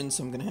potions,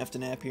 so I'm gonna have to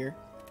nap here.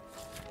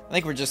 I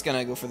think we're just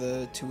gonna go for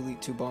the 2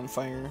 elite 2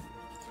 bonfire.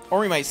 Or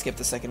we might skip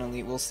the second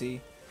elite, we'll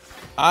see.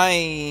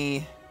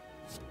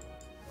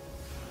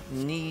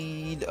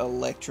 Need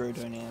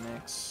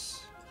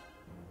electrodynamics.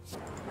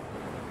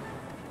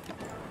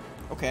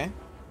 Okay.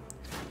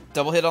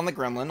 Double hit on the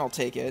gremlin, I'll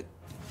take it.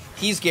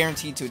 He's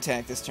guaranteed to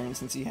attack this turn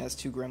since he has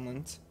 2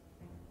 gremlins.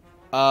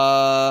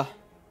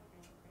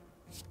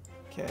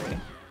 Okay.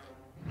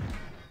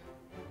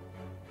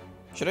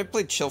 Should I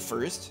play chill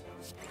first?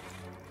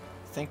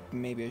 I think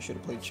maybe I should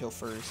have played chill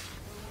first.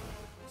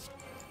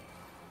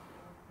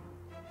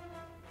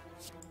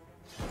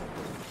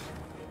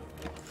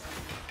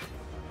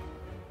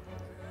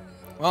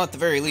 Well, at the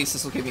very least,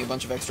 this will give me a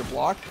bunch of extra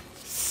block.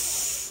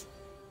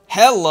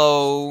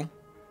 Hello!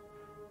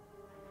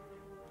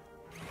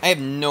 I have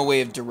no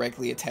way of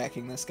directly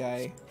attacking this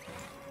guy.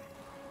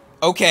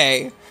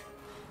 Okay.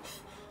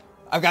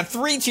 I've got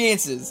 3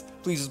 chances.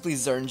 Please,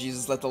 please, Czar and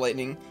Jesus, let the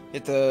lightning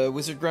hit the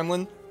wizard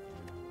gremlin.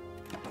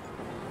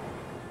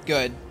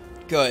 Good.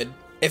 Good.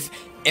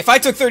 If I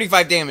took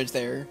 35 damage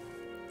there,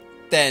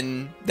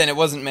 then it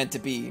wasn't meant to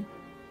be.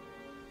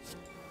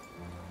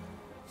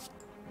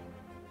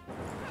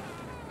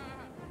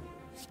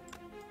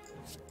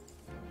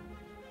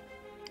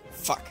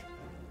 Fuck.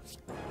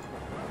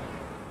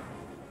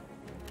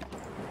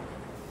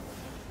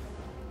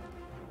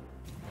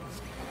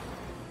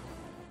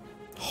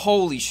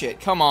 Holy shit,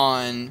 come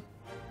on.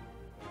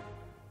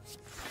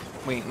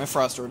 Wait, my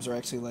frost orbs are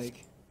actually,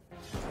 like,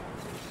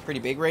 pretty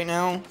big right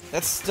now.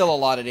 That's still a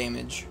lot of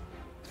damage.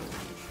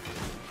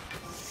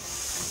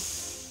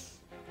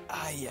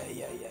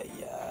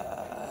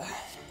 Yeah.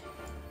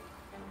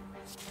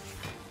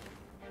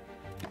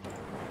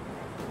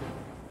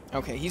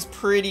 Okay, he's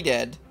pretty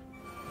dead.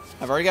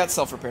 I've already got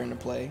self-repair into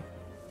play.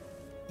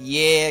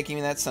 Yeah, give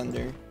me that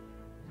Sunder.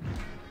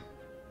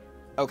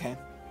 Okay.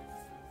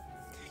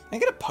 Can I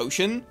get a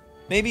potion?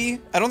 Maybe?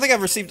 I don't think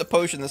I've received a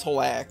potion this whole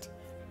act.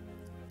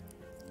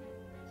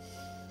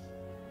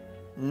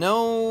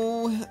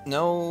 No,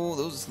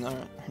 those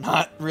are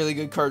not really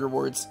good card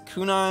rewards.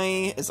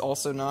 Kunai is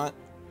also not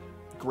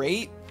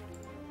great.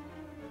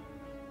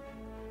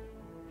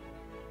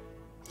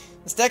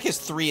 This deck has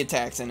 3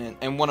 attacks in it,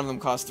 and one of them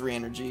costs 3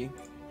 energy.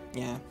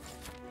 Yeah.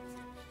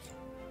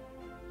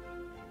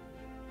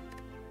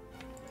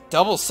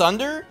 Double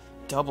Sunder?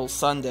 Double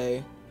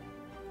Sunday.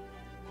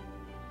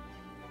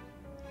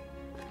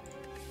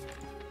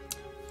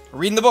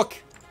 Reading the book.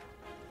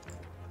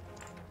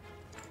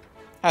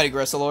 Howdy,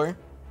 Gressalor.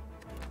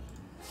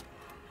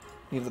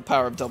 You have the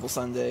power of Double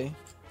Sunday.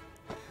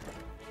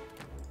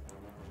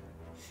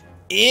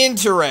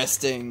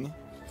 Interesting.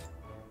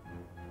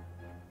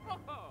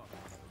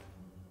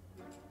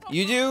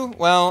 You do?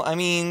 Well, I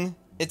mean,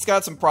 it's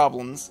got some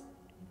problems.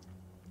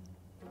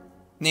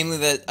 Namely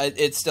that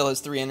it still has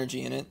 3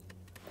 energy in it.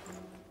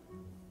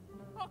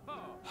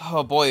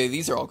 Oh boy,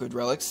 these are all good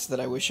relics that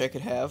I wish I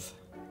could have.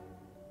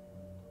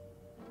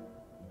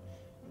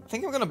 I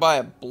think I'm gonna buy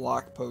a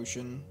block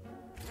potion.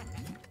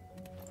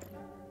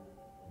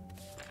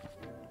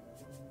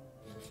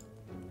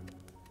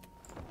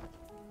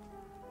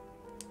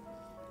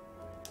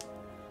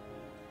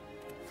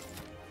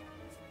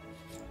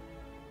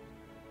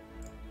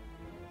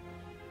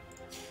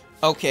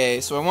 Okay,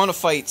 so I want to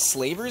fight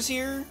slavers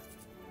here.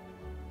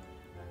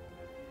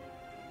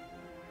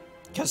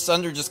 Because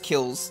Sunder just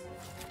kills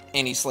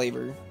any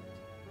slaver.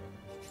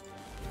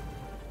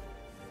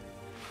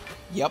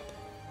 Yep.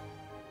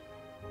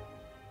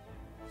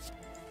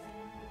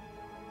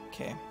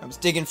 Okay, I was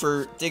digging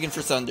for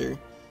Sunder.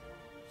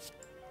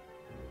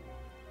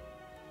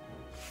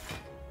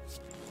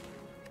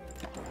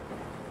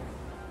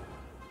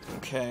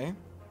 Okay.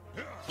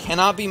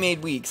 Cannot be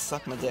made weak.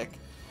 Suck my dick.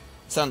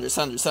 Sunder.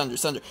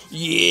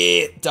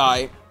 Yeah!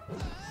 Die.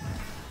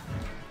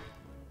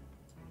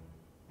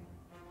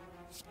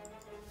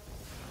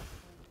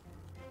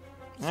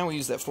 Now we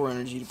use that 4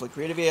 energy to play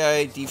Creative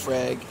AI,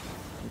 Defrag,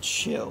 and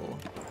Chill.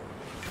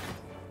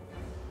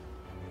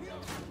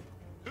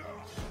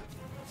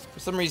 For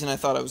some reason I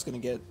thought I was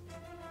going to get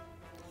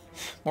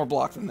more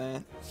block than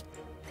that.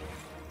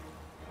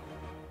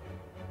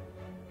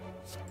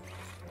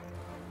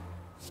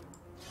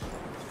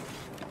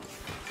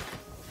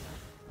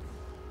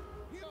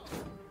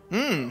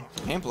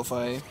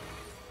 Amplify.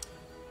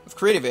 With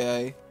Creative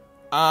AI.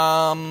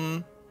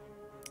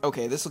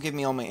 Okay, this will give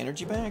me all my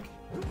energy back.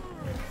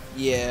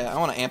 Yeah, I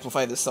want to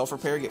amplify this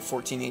self-repair, get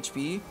 14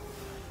 HP.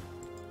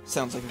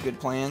 Sounds like a good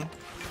plan.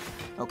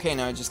 Okay,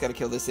 now I just gotta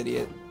kill this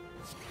idiot.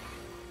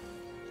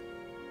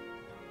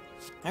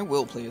 I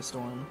will play a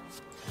Storm.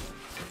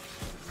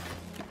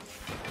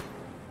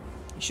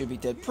 He should be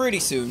dead pretty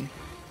soon.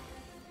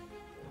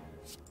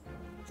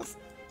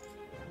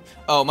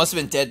 Oh, it must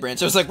have been Dead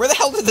Branch. I was like, where the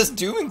hell did this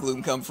Doom and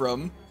Gloom come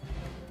from?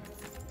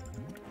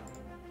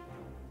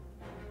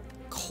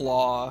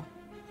 Claw.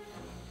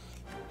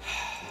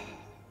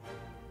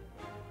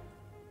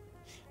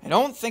 I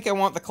don't think I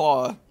want the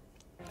Claw.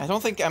 I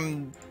don't think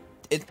I'm...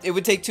 It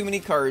would take too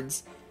many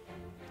cards.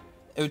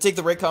 It would take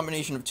the right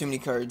combination of too many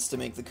cards to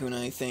make the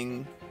Kunai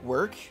thing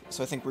work,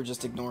 so I think we're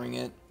just ignoring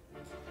it.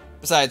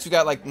 Besides, we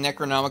got, like,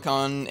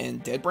 Necronomicon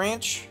and Dead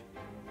Branch.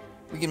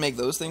 We can make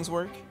those things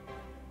work.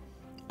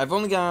 I've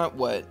only got,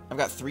 what? I've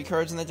got 3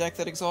 cards in the deck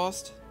that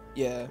exhaust?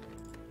 Yeah.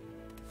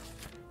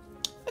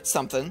 That's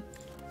something.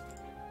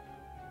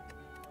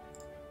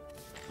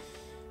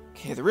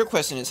 Okay, the real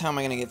question is how am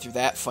I going to get through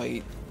that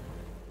fight?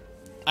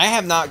 I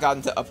have not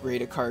gotten to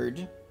upgrade a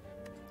card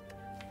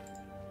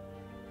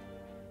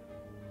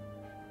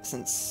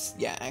since,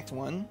 yeah, Act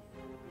 1.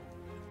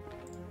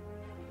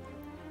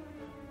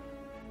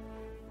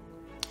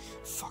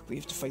 Fuck, we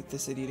have to fight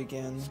this idiot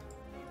again.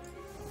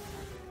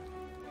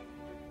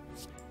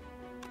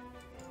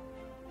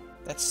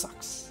 That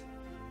sucks.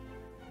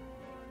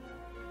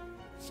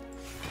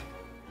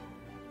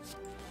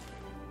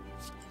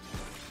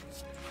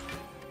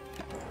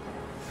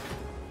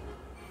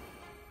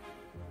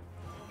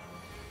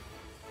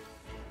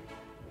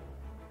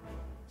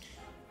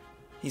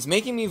 He's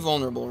making me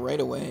vulnerable right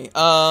away.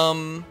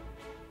 Okay.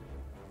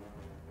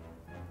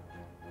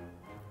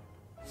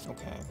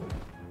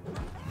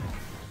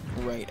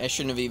 Right, I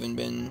shouldn't have even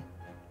been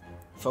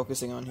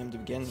focusing on him to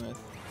begin with.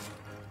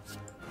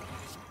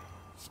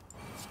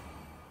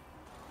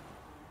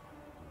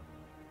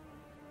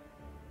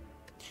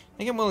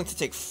 I think I'm willing to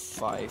take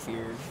 5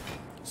 here,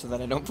 so that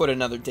I don't put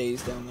another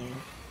daze down there.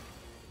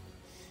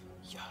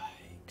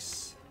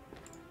 Yikes.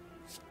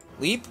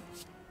 Leap?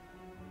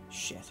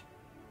 Shit.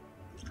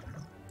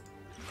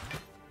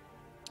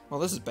 Well,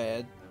 this is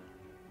bad.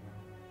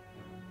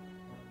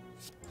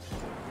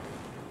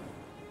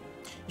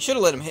 I should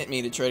have let him hit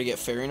me to try to get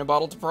Fairy in a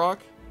Bottle to proc.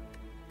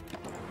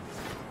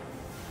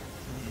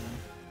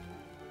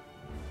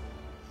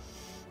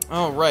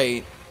 Oh,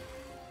 right.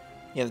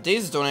 Yeah, the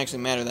dazes don't actually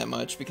matter that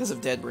much because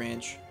of Dead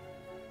Branch.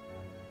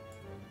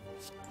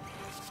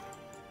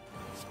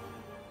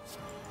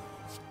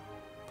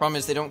 Problem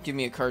is they don't give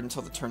me a card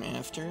until the turn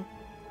after.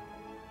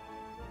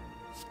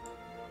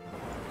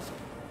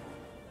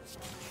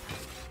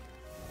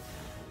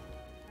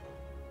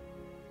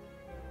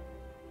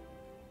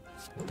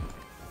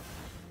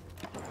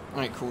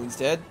 Alright, cool, he's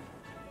dead.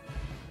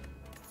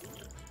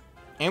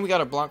 And we got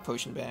our block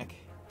potion back.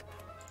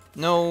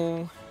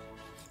 No.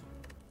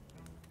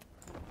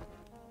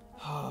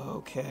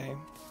 Okay.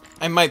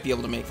 I might be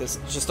able to make this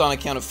just on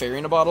account of Fairy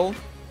in a Bottle.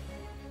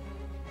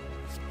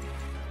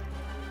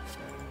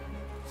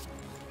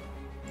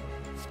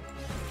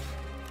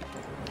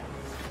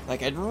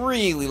 Like, I'd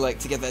really like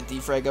to get that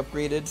defrag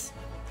upgraded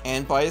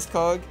and bias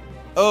cog.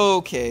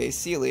 Okay,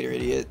 see you later,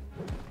 idiot.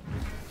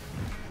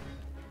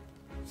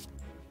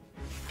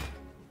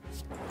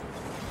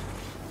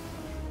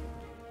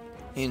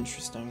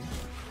 Interesting.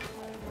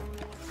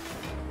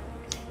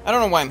 I don't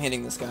know why I'm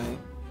hitting this guy.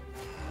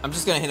 I'm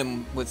just gonna hit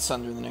him with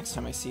Sunder the next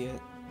time I see it.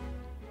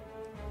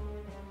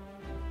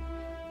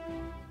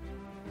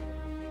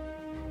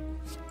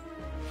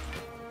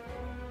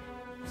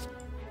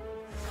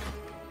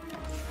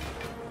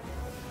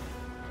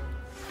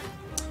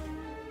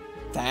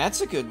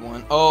 That's a good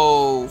one.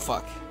 Oh,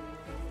 fuck.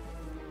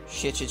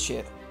 Shit, shit,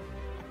 shit.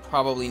 I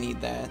probably need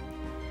that.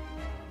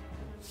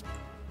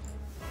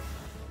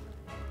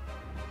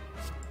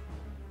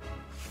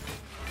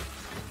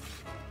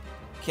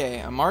 Okay,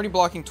 I'm already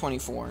blocking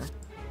 24.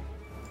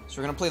 So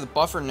we're gonna play the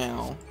buffer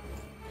now.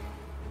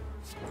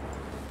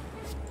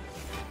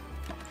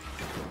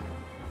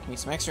 Give me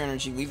some extra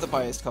energy, leave the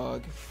biased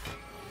cog.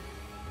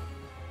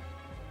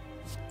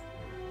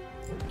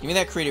 Give me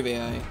that creative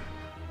AI.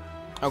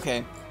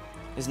 Okay.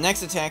 His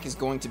next attack is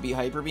going to be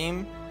Hyper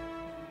Beam.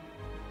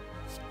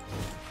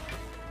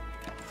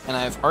 And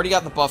I've already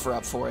got the buffer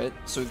up for it,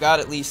 so we've got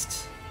at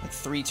least like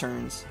 3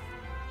 turns.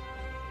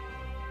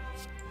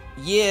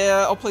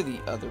 Yeah, I'll play the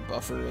other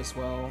buffer as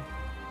well.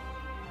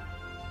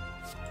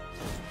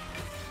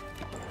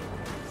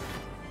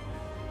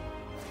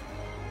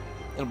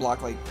 It'll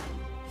block like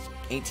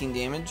 18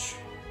 damage.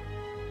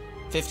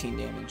 15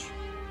 damage.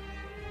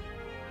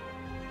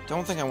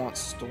 Don't think I want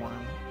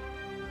Storm.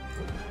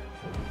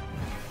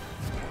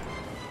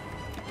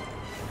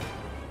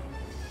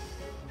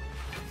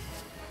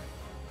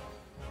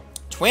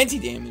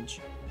 $20 damage.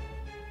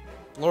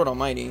 Lord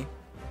almighty.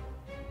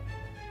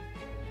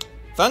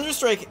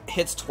 Thunderstrike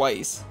hits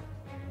twice.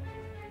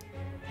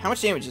 How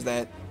much damage is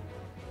that?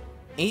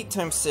 8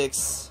 times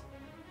 6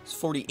 is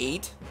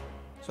 48.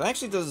 So it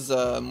actually does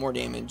more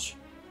damage.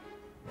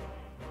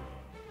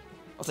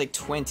 I'll take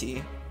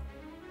 20.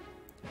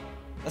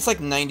 That's like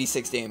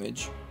 96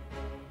 damage.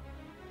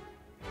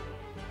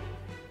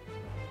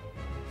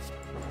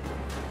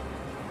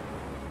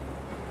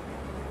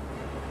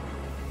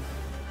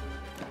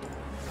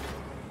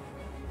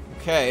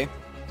 Okay.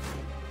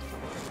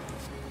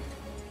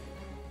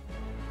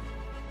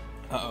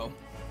 Uh-oh.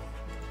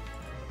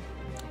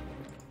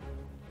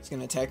 He's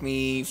gonna attack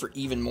me for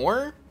even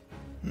more?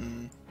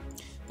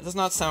 That does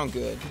not sound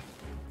good.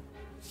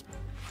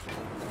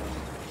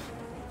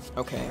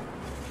 Okay.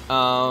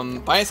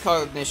 Bias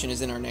Cognition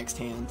is in our next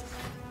hand.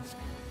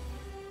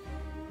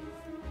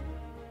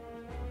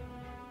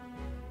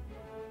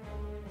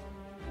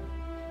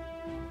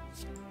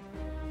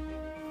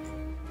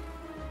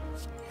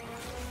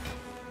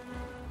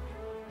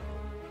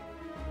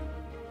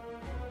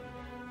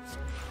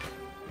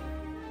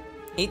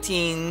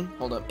 18,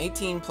 hold up,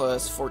 18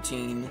 plus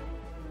 14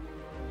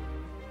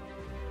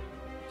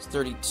 is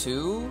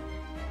 32.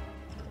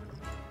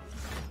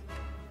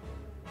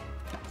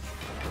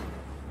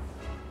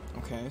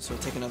 Okay, so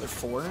we'll take another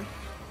 4.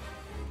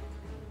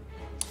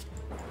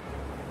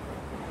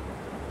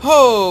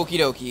 Okie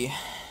dokie.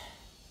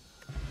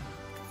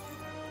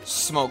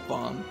 Smoke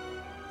bomb.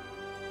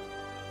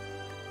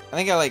 I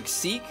think I like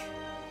Seek.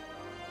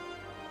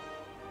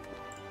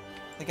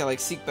 I think I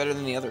like Seek better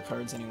than the other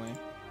cards anyway.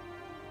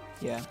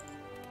 Yeah.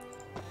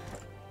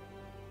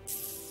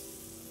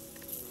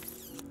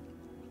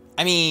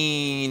 I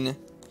mean...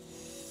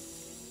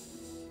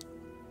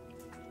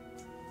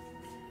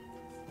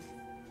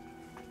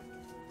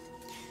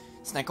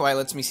 Snake Eye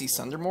lets me see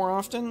Sunder more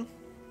often.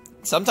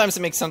 Sometimes it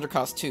makes Sunder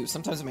cost 2.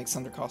 Sometimes it makes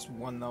Sunder cost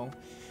 1, though.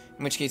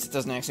 In which case it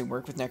doesn't actually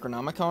work with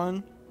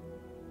Necronomicon.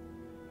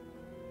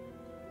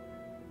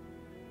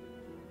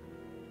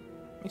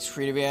 Makes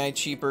Creative AI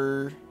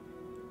cheaper.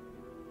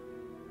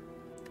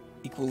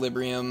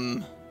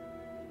 Equilibrium.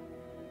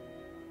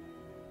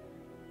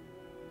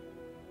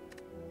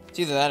 It's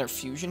either that or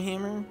Fusion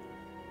Hammer.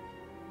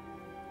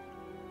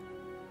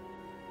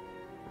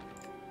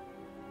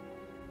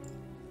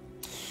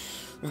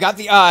 We've got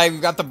the Eye,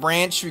 we've got the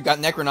Branch, we've got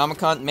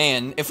Necronomicon.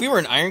 Man, if we were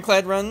an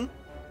Ironclad run,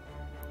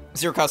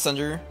 0 cost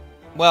Sunder.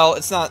 Well,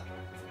 it's not...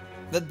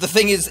 The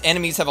thing is,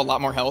 enemies have a lot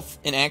more health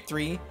in Act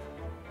 3.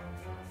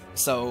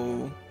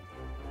 So...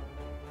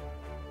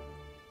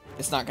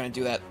 It's not going to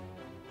do that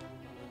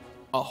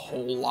a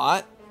whole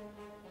lot.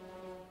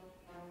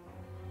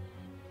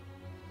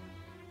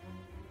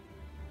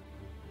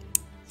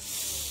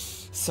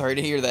 Sorry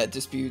to hear that,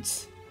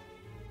 Disputes.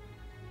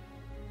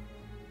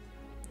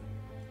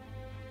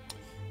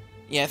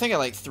 Yeah, I think I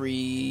like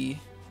 3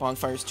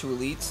 Bonfires, 2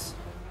 Elites.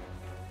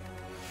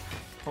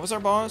 What was our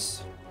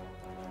boss?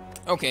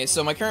 Okay,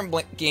 so my current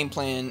game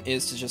plan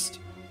is to just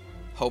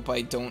hope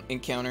I don't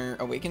encounter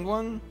Awakened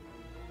One.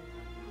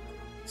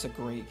 It's a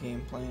great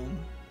game plan.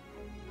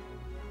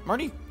 I'm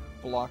already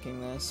blocking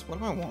this. What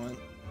do I want?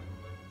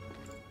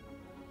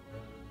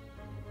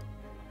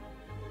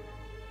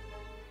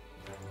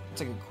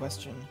 That's a good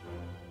question.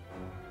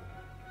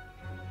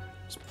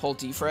 Just pull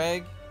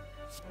defrag.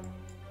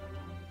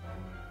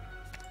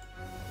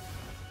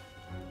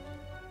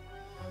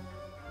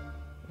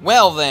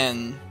 Well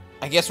then,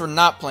 I guess we're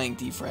not playing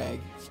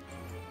defrag.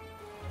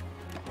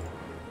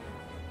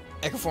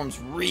 Echo Form's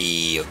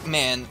real...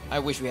 Man, I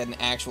wish we had an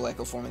actual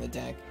Echo Form in the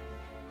deck.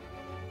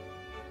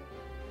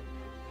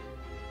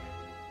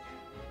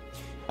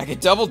 I could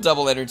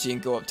double energy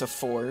and go up to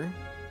 4.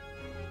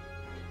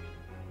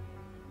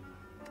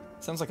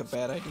 Sounds like a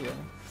bad idea.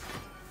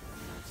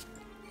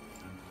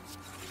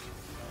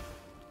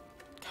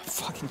 God,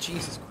 fucking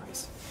Jesus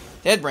Christ.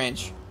 Dead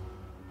Branch.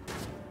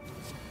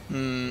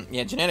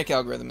 Yeah, Genetic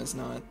Algorithm is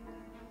not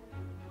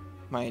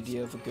my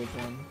idea of a good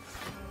one.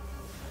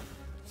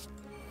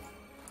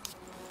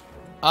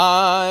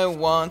 I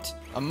want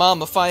a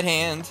mummified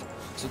hand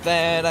so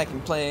that I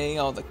can play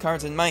all the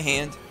cards in my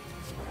hand.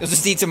 You'll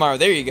just eat tomorrow.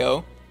 There you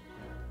go.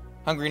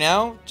 Hungry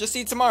now? Just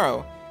eat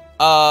tomorrow.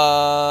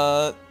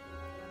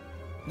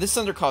 This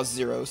Sunder costs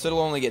 0, so it'll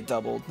only get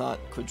doubled, not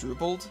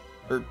quadrupled.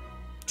 Or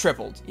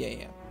tripled.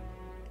 Yeah.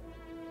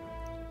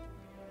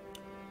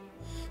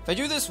 If I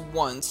do this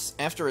once,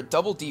 after a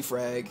double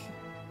defrag,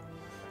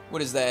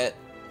 what is that?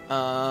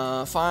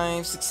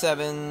 5, 6,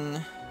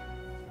 7,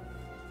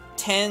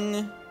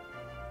 10...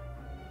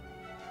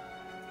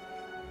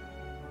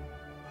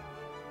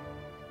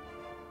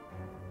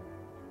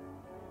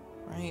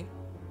 Right?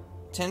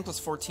 10 plus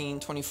 14,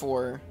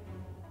 24.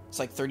 It's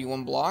like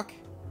 31 block?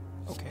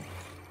 Okay.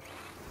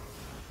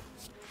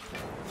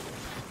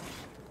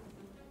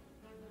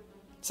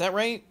 Is that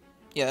right?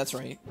 Yeah, that's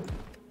right.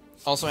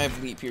 Also, I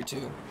have Leap here,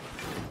 too.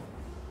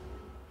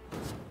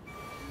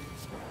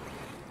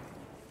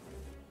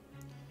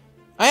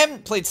 I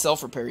haven't played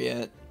Self-Repair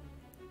yet.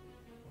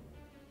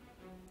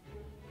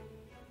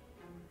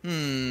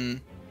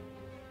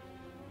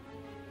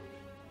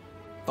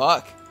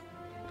 Fuck.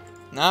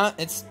 Nah,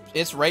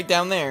 it's right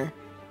down there.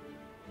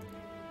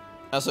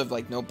 I also have,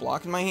 like, no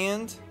block in my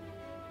hand.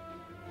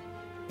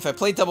 If I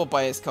play double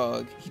Bias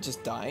Cog, he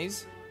just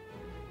dies.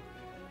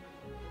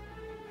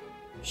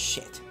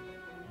 Shit.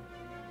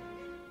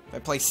 If I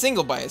play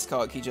single Bias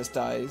Cog, he just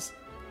dies.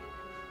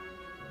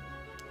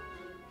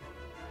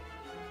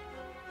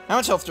 How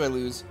much health do I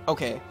lose?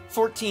 Okay,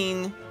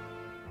 14.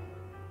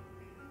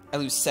 I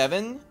lose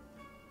 7.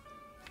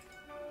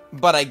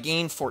 But I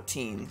gain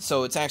 14,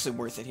 so it's actually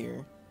worth it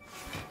here.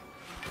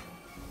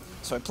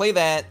 So I play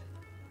that.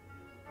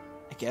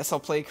 I guess I'll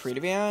play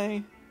Creative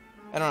AI.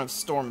 I don't have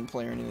Storm in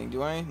play or anything,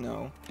 do I?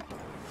 No.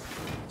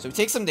 So we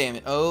take some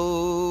damage.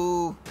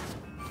 Oh,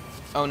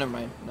 never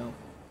mind. No.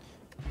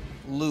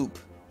 Loop.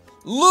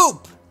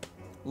 Loop!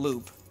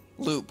 Loop.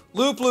 Loop.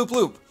 Loop, loop,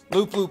 loop.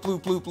 Loop, loop,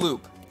 loop, loop,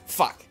 loop.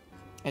 Fuck.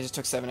 I just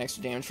took 7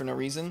 extra damage for no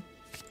reason.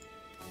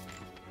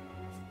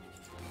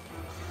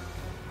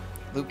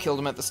 Loop killed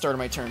him at the start of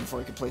my turn before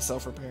I could play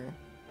Self-Repair.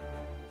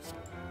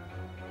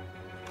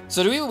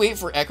 So do we wait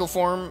for Echo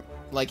Form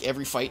like,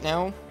 every fight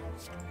now?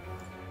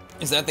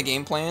 Is that the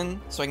game plan?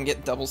 So I can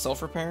get double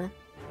self-repair?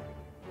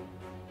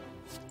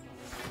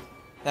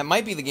 That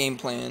might be the game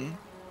plan.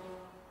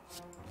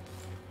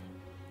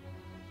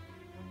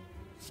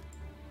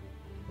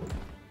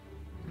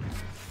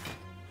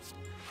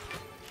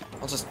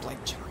 I'll just,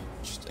 like, generate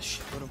just a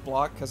shitload of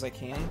block, because I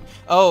can.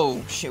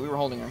 Oh, shit, we were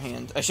holding our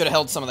hand. I should have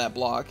held some of that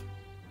block.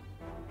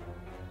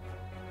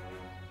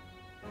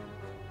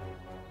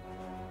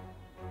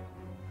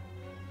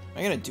 Am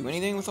I gonna do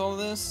anything with all of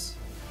this?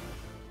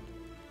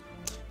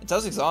 It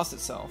does exhaust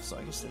itself, so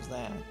I guess there's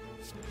that.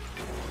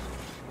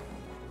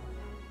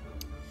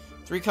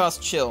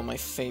 3-cost chill, my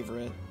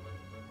favorite.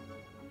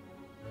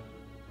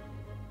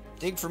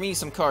 Dig for me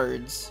some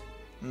cards.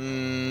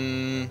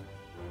 No,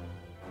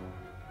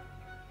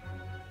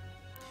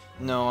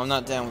 I'm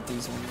not down with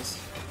these ones.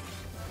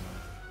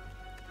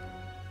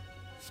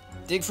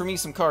 Dig for me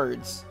some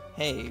cards.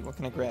 Hey, what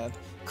can I grab?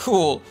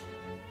 Cool.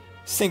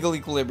 Single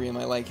equilibrium,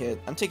 I like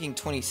it. I'm taking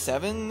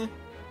 27?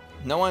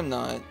 No, I'm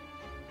not.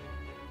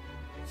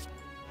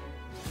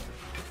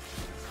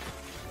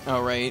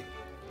 Alright.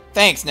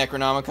 Thanks,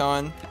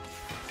 Necronomicon.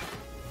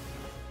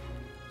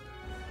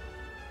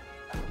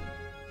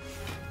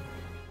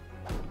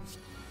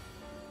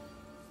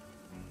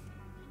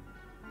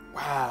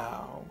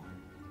 Wow.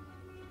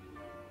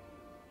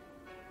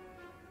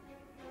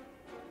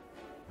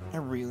 I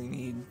really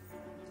need...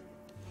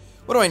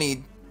 What do I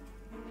need?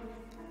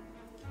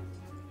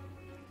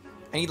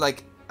 I need,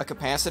 like, a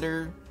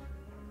capacitor,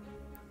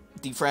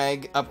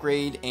 defrag,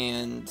 upgrade,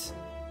 and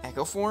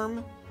echo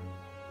form.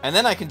 And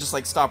then I can just,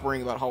 like, stop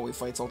worrying about hallway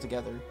fights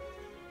altogether.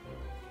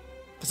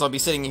 Because I'll be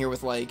sitting here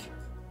with, like,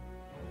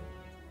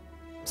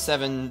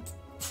 7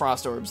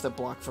 frost orbs that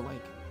block for,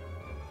 like,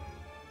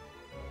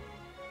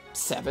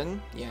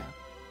 7? Yeah.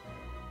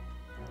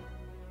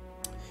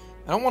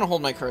 I don't want to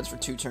hold my cards for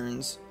 2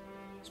 turns.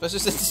 Especially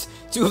since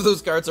 2 of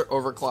those cards are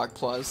overclock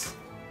plus.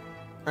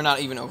 Or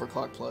not even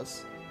overclock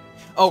plus.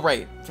 Oh,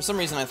 right. For some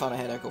reason I thought I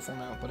had Echo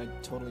Form out, but I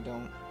totally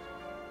don't.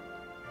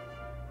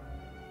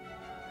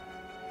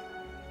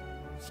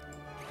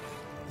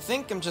 I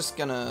think I'm just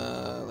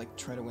gonna, like,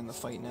 try to win the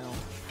fight now.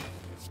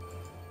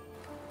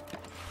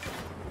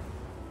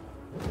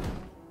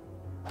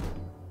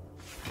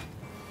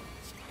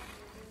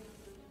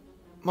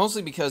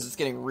 Mostly because it's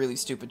getting really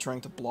stupid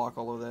trying to block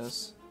all of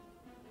this.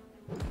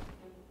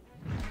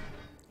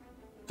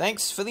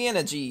 Thanks for the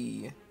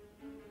energy!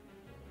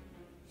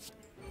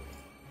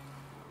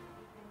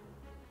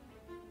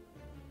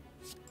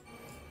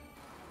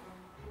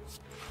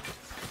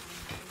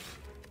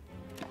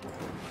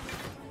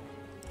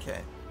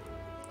 Okay.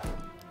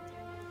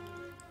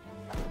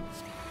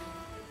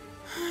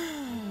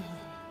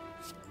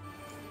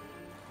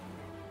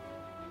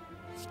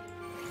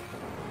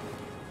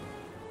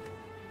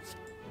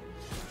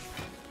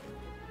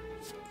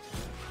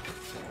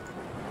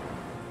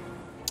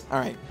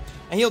 Alright.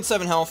 I healed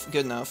 7 health,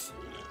 good enough.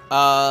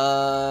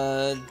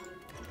 That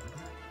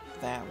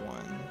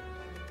one.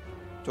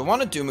 Do I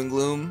want a Doom and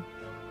Gloom?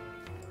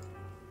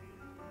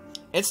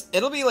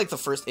 It'll be like the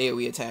first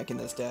AoE attack in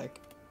this deck.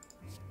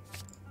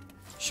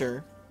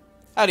 Sure.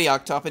 Howdy,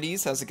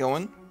 Octopodes, how's it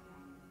going?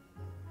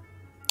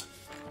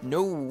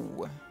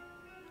 No.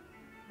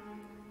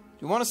 Do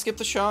you want to skip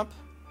the shop?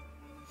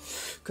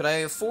 Could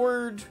I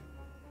afford...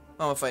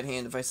 Oh, if I'd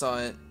hand, if I saw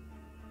it.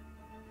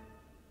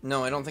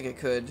 No, I don't think I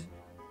could.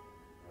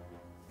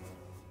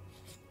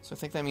 So I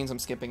think that means I'm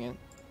skipping it.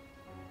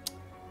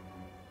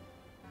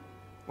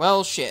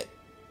 Well, shit.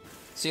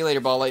 See you later,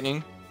 Ball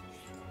Lightning.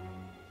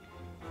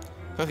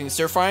 Cooking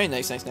stir fry?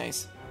 Nice, nice,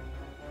 nice.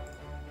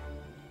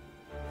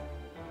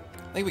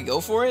 I think we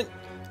go for it.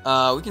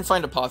 We can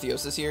find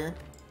Apotheosis here,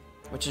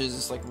 which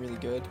is, like, really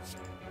good.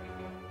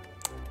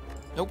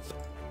 Nope.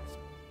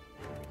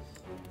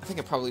 I think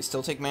I probably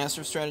still take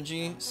Master of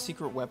Strategy.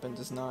 Secret Weapon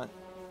does not...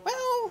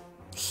 Well...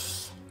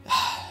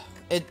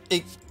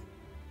 It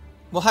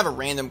will have a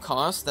random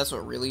cost. That's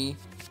what really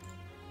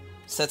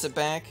sets it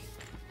back.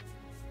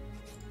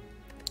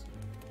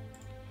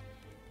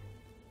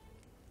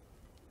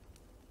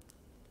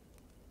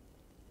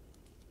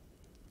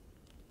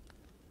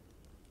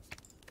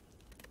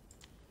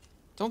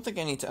 Don't think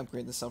I need to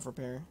upgrade the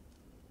self-repair.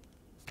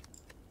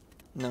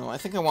 No, I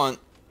think I want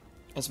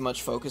as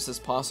much focus as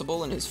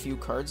possible and as few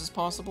cards as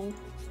possible.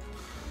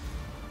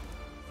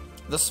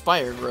 The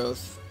Spire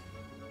growth.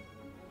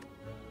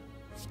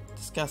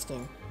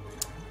 Disgusting.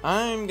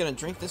 I'm gonna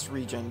drink this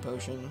regen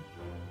potion.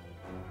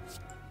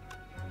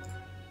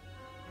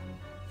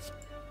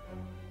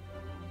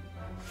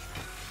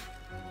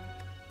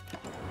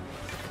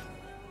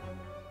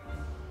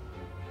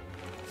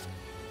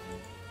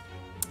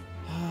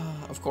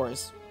 Of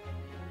course.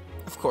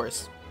 Of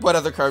course. What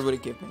other card would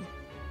it give me?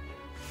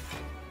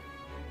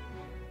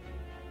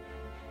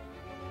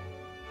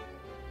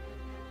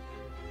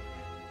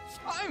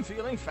 I'm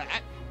feeling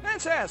fat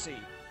and sassy.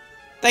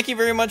 Thank you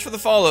very much for the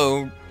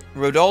follow,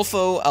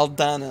 Rodolfo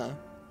Aldana.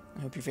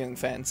 I hope you're feeling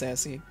fat and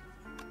sassy.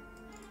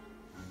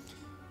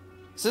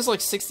 This is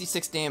like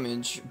 66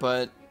 damage,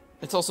 but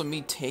It's also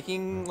me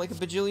taking like a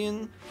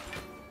bajillion.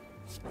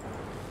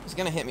 He's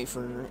gonna hit me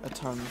for a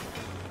ton.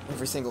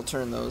 Every single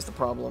turn, though, is the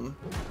problem.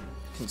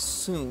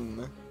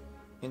 Consume.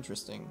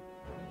 Interesting.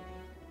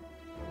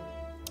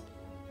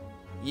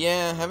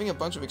 Yeah, having a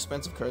bunch of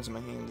expensive cards in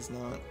my hand is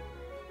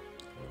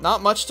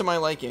not much to my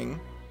liking.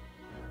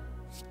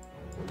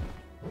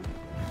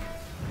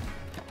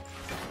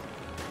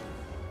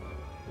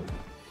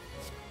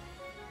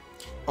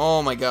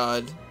 Oh my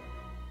god.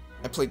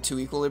 I played 2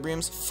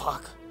 equilibriums?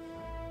 Fuck.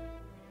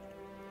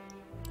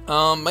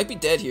 Might be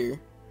dead here.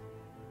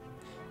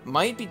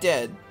 Might be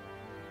dead.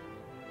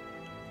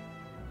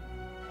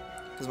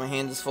 Because my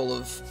hand is full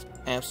of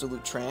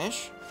absolute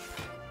trash.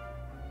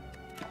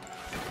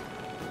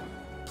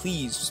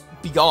 Please,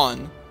 just be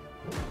gone.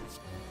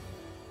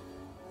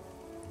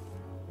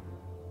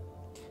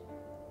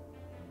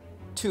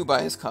 Two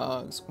bias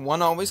cogs.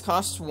 One always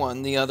costs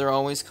 1, the other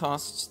always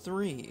costs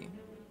 3.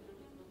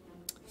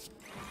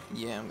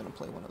 Yeah, I'm gonna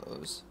play one of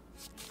those.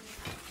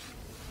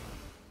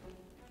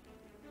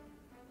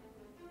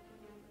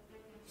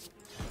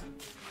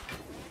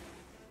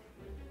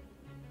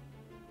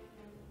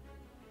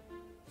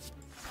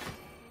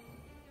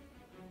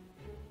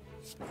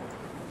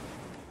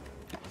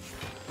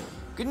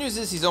 Good news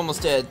is he's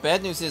almost dead.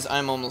 Bad news is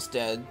I'm almost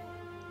dead.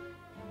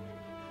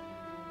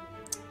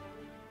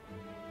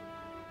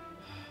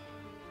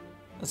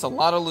 That's a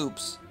lot of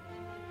loops.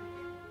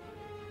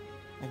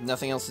 I have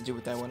nothing else to do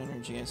with that one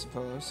energy, I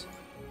suppose.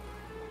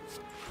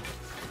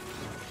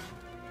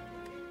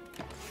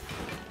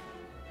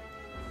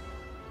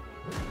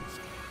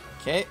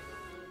 Okay.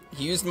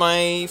 He used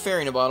my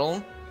fairy in a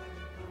bottle.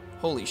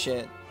 Holy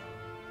shit.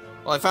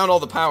 Well, I found all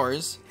the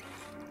powers.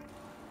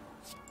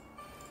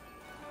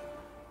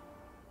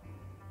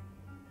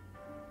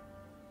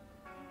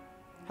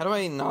 How do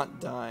I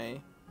not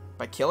die?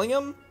 By killing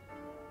him?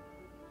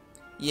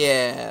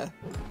 Yeah.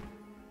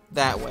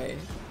 That way.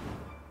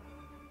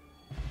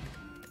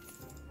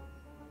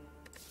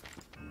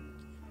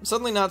 I'm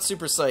suddenly not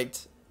super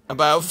psyched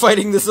about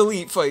fighting this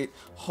elite fight.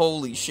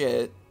 Holy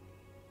shit.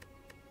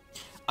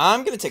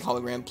 I'm gonna take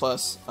Hologram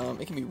Plus.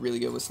 It can be really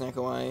good with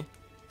Snacko Eye.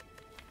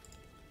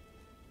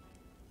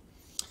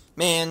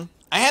 Man,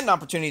 I had an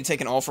opportunity to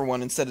take an All for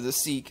One instead of the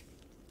Seek.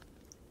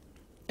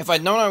 If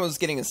I'd known I was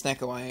getting a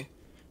Snacko Eye,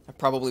 I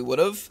probably would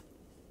have.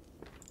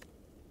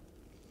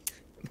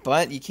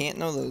 But you can't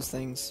know those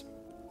things.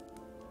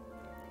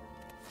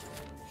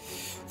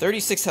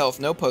 36 health,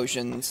 no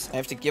potions. I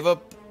have to give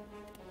up...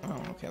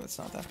 Oh, okay, that's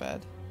not that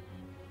bad.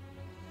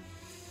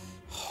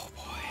 Oh,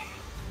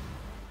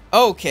 boy.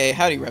 Okay,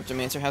 howdy,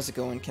 Reptomancer. How's it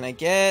going? Can I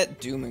get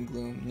Doom and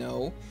Gloom?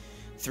 No.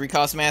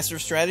 3-cost Master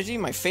of Strategy,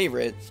 my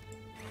favorite.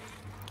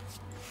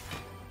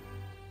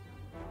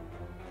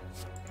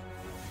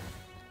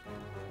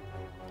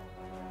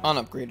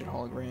 Unupgraded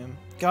hologram.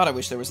 God, I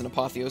wish there was an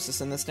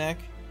Apotheosis in this deck.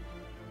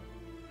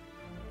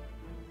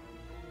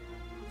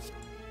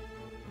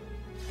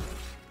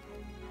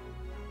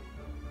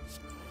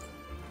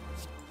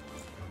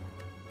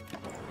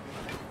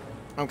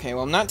 Okay,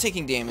 well, I'm not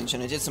taking damage,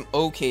 and I did some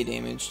okay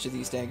damage to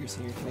these daggers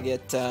here. Can I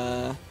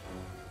get,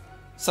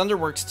 Sunder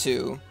works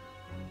too.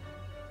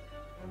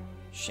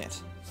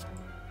 Shit.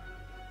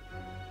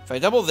 If I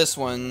double this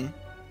one...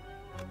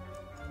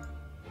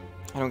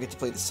 I don't get to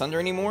play the Sunder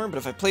anymore, but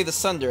if I play the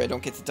Sunder, I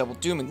don't get to double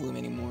Doom and Gloom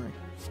anymore.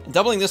 And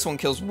doubling this one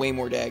kills way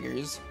more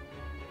daggers.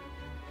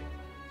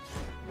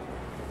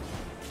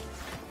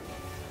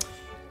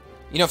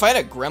 You know, if I had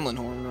a Gremlin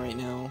Horn right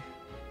now,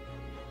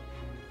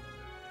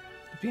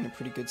 I'd be in a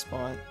pretty good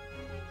spot.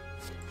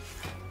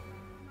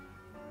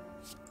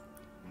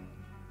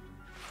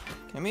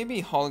 Can I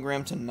maybe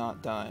hologram to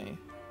not die?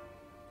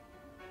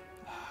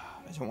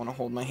 I don't want to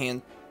hold my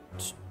hand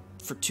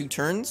for 2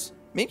 turns.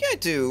 Maybe I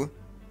do.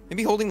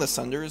 Maybe holding the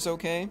Sunder is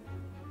okay.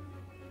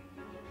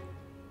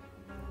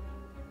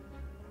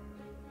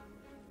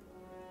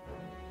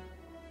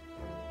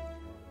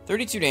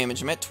 $32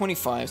 damage. I'm at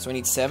 25, so I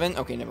need 7.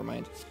 Okay, never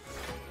mind.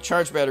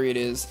 Charge battery it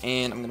is,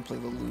 and I'm gonna play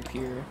the loop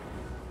here.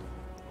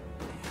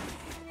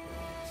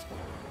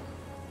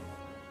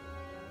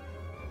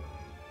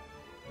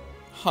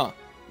 Huh.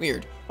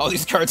 Weird. All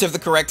these cards have the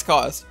correct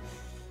cost.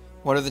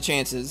 What are the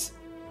chances?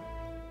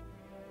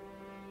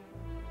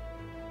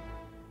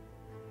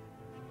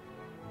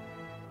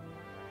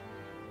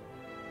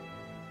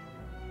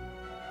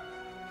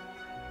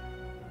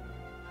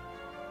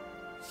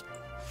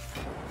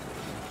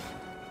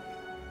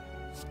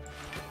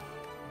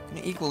 I'm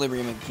gonna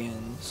Equilibrium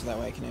again, so that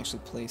way I can actually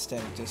play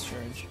Static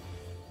Discharge.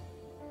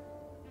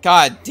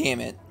 God damn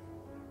it.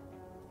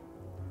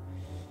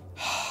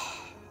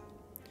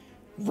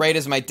 Right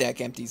as my deck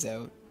empties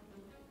out.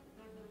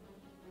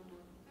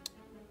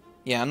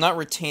 Yeah, I'm not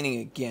retaining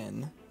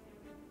again.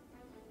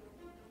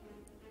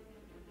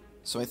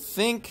 So I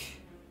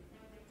think...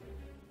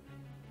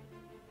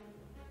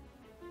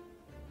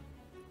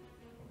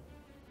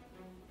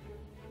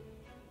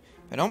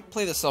 if I don't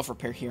play the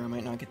Self-Repair here, I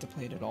might not get to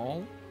play it at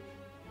all.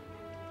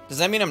 Does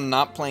that mean I'm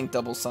not playing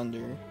Double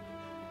Sunder?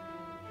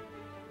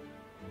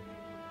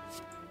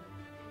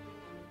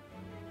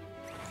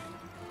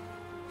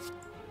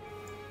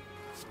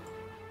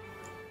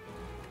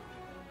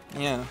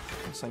 Yeah,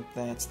 looks like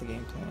that's the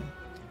game plan.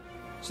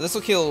 So this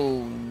will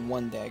kill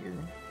one dagger.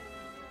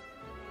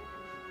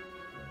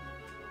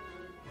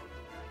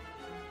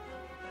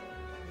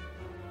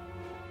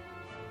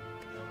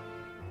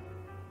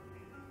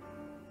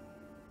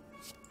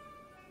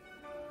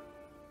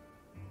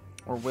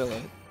 Or will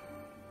it?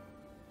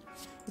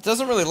 It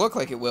doesn't really look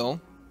like it will.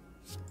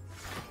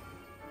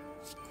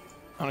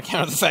 On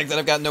account of the fact that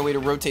I've got no way to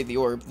rotate the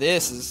orb.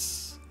 This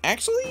is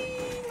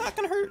actually not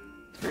gonna hurt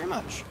very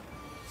much.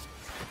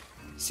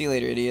 See you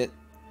later, idiot.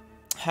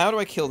 How do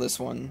I kill this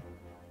one?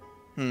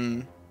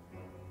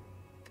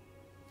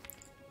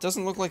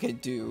 Doesn't look like I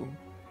do.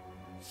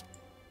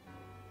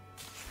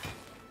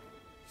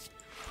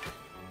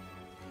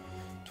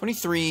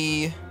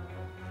 $23.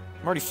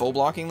 I'm already full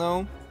blocking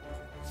though.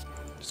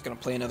 Just gonna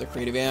play another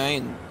creative AI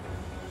and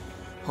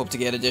hope to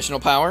get additional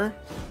power.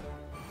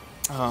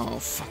 Oh,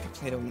 fuck, I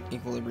played an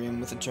equilibrium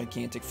with a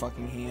gigantic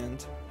fucking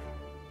hand.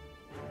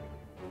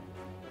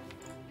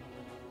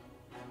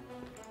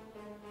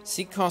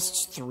 Seek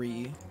costs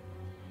 3.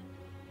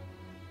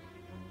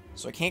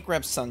 So I can't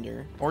grab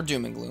Sunder or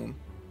Doom and Gloom.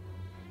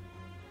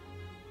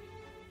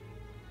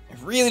 I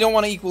really don't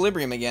want to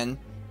equilibrium again.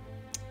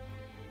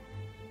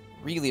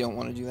 Really don't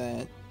want to do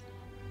that.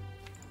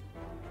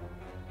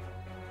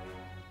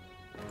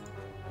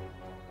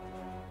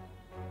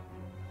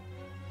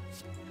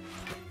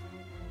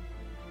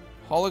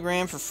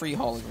 Hologram for free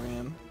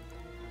hologram.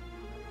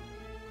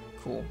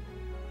 Cool.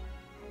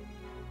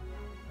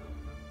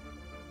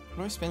 What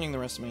am I spending the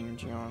rest of my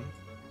energy on?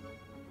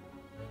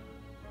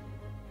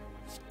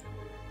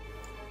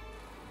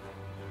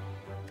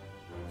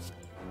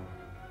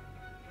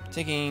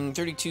 Taking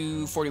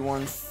 32,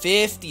 41,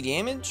 50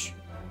 damage?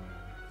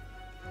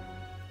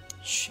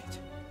 Shit.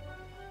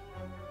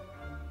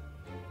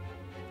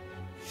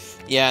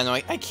 Yeah, no,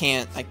 I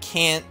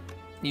can't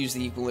use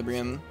the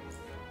equilibrium.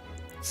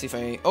 See if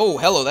I... Oh,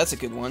 hello, that's a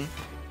good one.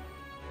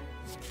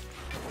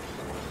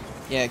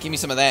 Yeah, give me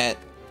some of that.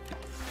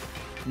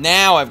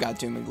 Now I've got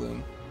Doom and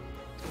Gloom.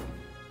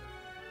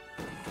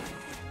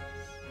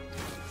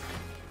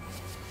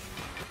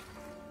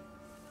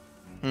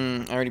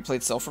 I already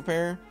played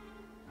Self-Repair.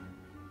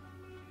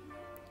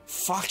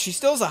 Fuck, she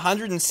still has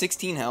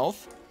 116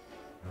 health?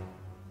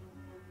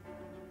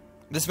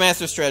 This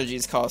Master Strategy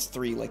has cost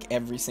 3, like,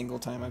 every single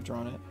time I've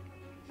drawn it.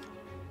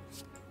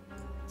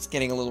 It's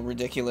getting a little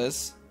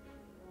ridiculous.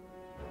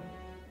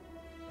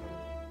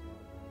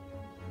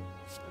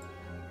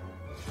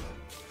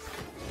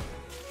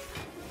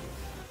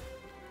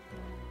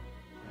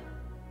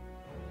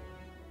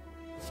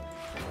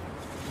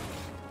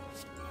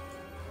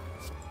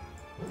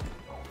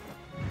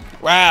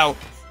 Wow!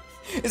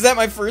 Is that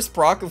my first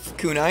proc of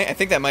Kunai? I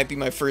think that might be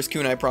my first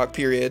Kunai proc,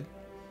 period.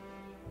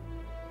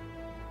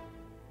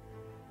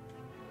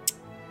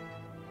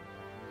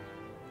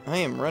 I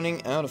am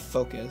running out of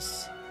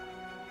focus.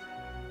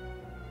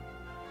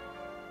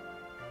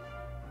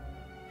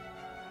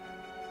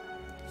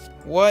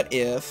 What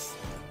if...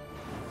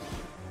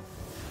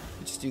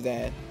 Just do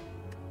that.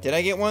 Did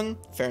I get one?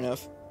 Fair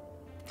enough.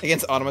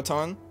 Against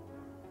Automaton?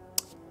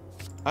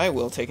 I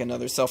will take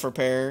another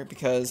self-repair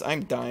because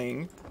I'm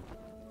dying.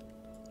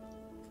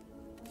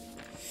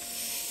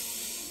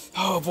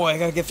 Oh boy, I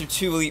gotta get through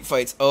 2 elite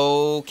fights.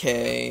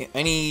 Okay.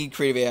 I need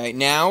creative AI.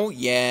 Now?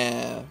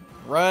 Yeah.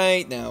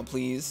 Right now,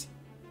 please.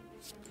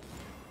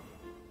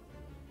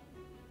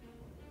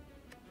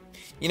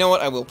 You know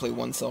what? I will play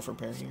 1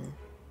 self-repair here.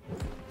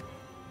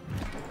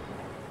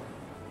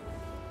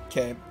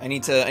 Okay, I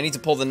need to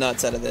pull the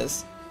nuts out of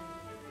this.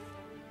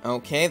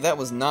 Okay, that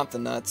was not the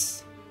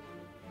nuts.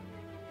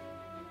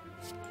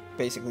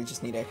 Basically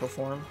just need Echo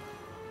Form.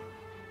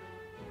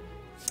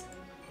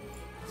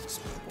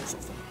 Both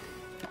of them.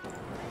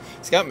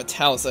 He's got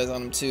Metallicize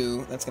on him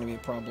too. That's gonna be a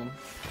problem.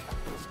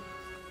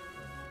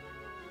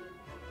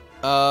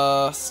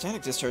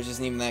 Static Discharge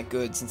isn't even that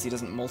good since he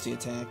doesn't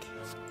multi-attack.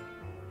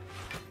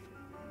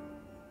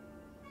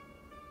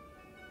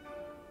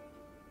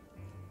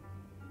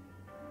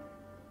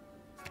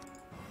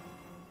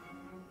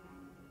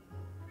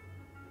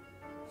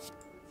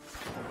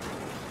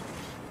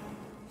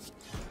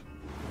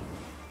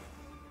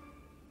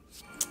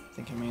 I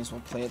think I may as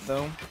well play it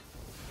though.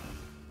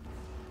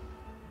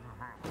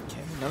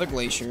 Okay, another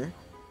Glacier.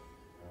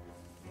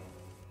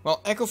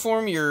 Well, Echo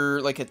Form,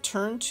 you're like a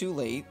turn too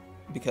late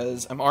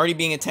because I'm already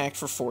being attacked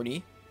for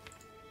 40.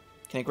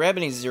 Can I grab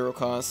any 0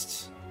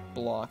 cost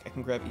block? I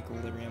can grab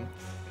Equilibrium.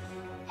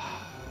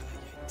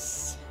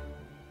 Yikes.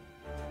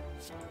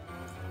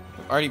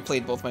 I've already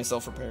played both my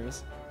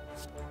self-repairs.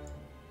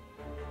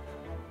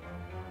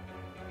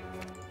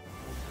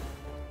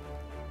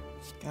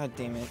 God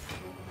damn it.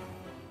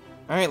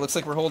 Alright, looks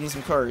like we're holding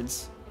some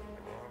cards.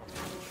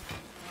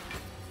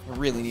 I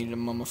really needed a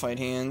mummified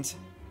hand.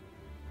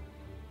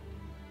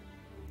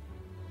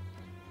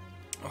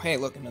 Oh hey,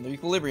 look, another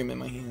Equilibrium in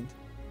my hand.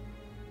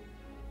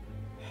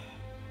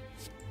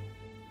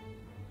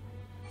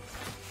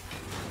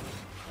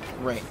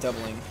 Right,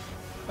 doubling.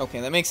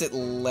 Okay, that makes it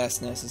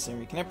less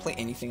necessary. Can I play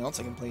anything else?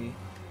 I can play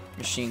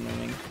Machine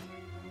Learning.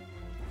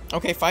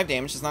 Okay, 5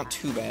 damage is not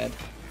too bad.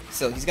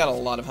 Still, he's got a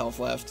lot of health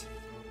left.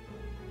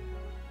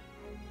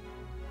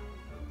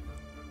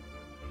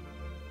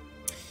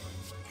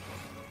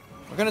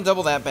 We're gonna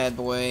double that bad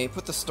boy.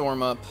 Put the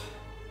storm up.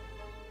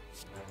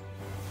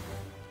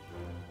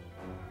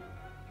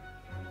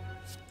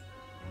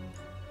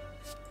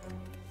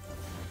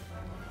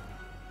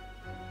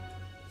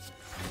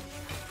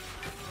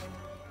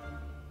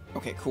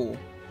 Okay, cool.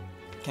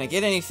 Can I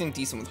get anything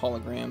decent with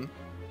hologram?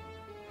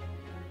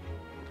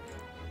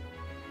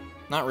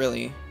 Not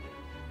really.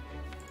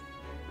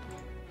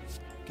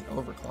 I can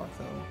overclock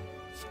though.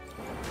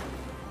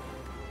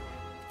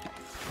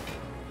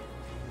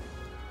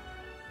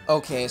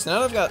 Okay, so now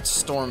that I've got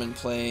Storm in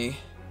play,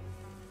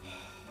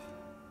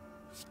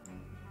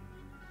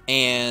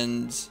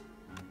 and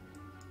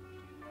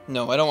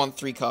no, I don't want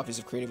 3 copies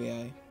of Creative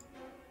AI.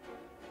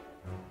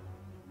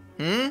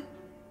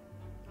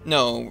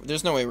 No,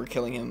 there's no way we're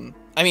killing him.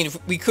 I mean, if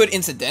we could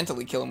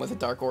incidentally kill him with a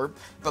Dark Orb,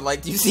 but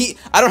like, do you see?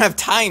 I don't have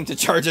time to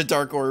charge a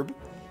Dark Orb.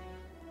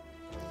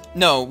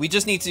 No, we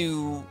just need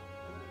to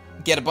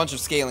get a bunch of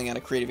scaling out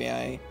of Creative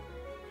AI,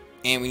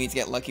 and we need to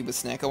get lucky with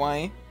Snack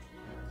AI.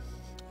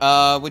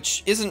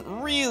 Which isn't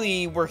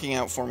really working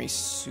out for me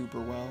super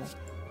well.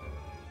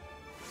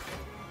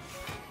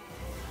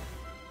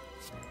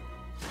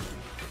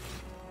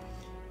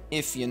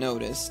 If you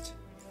noticed.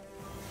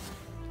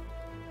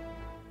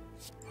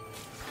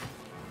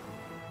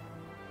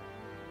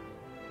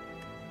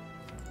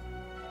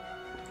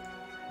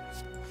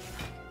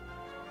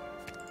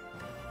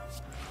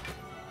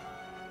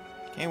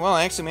 Okay, well,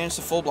 I actually managed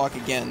to full block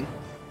again.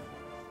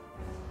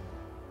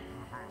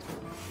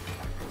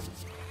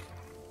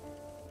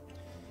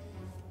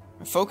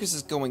 My focus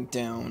is going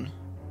down.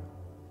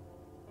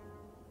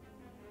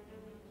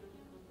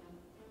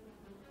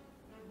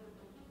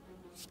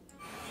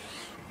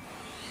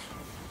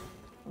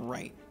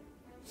 Right.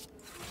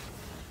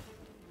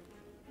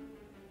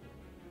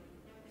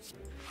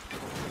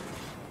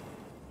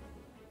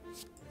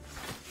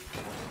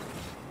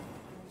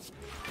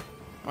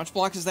 How much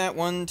block is that?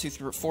 1, 2,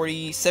 3,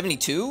 40,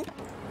 72?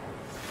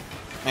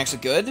 I'm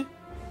actually good.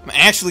 I'm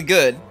actually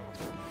good.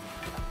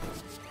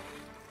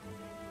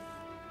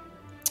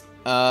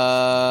 3,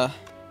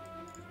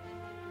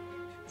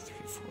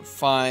 4,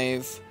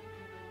 5.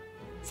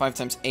 5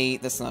 times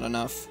 8, that's not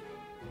enough.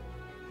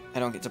 I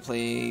don't get to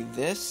play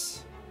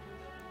this.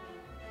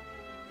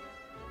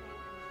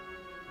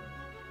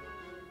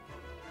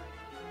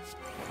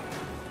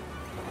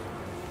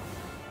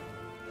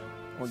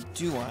 Or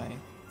do I?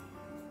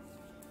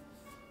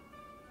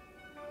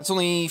 It's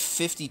only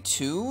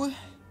 52?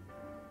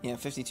 Yeah,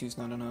 52 is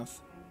not enough.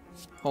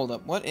 Hold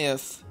up, what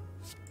if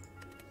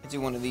I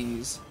do one of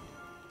these?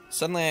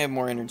 Suddenly I have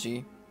more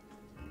energy.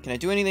 Can I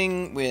do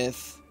anything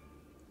with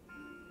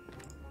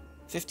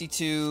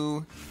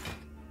 52,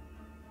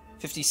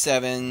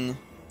 57,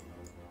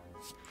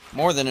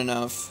 more than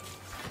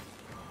enough.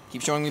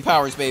 Keep showing me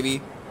powers,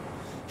 baby.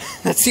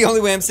 That's the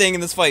only way I'm staying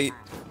in this fight.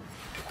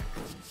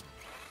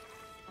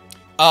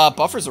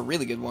 Buffer's a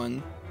really good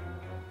one.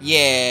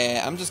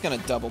 Yeah, I'm just gonna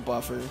double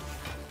buffer.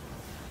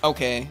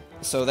 Okay,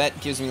 so that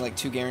gives me like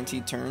 2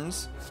 guaranteed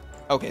turns.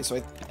 Okay, so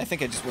I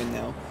think I just win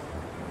now.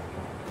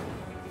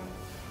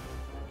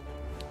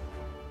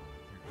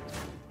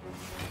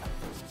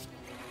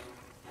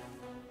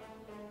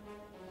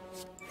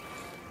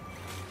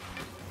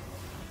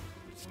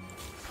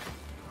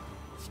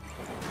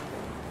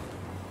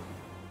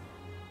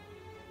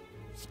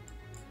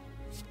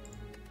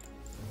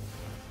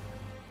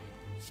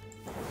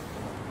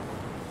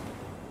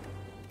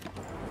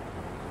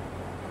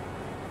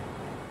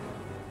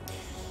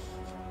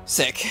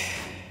 Sick.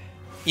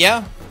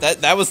 Yeah,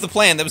 that was the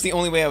plan. That was the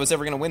only way I was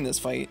ever going to win this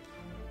fight,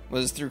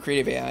 was through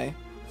Creative AI.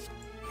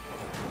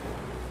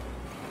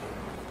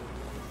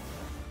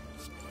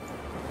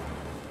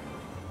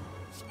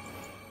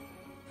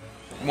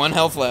 One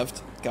health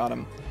left. Got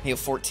him. Heal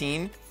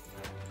 14.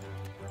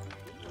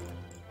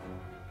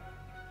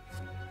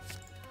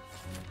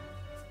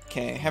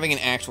 Okay, having an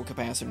actual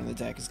capacitor in the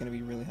deck is going to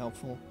be really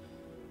helpful.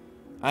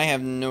 I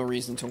have no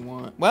reason to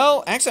want...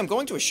 Well, actually, I'm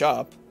going to a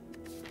shop.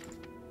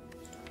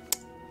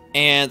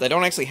 And I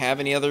don't actually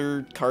have any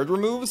other card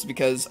removes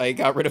because I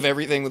got rid of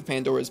everything with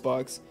Pandora's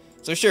Box.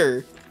 So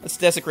sure, let's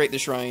desecrate the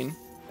shrine.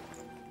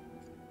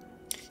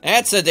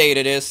 That's a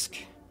data disc.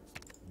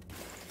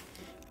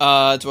 Do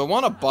I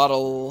want to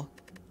bottle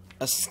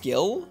a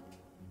skill?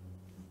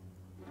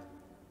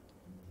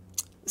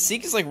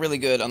 Seek is like really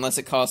good unless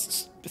it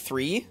costs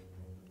 3,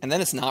 and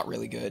then it's not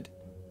really good.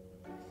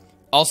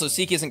 Also,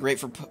 Seek isn't great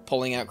for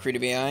pulling out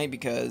Creative AI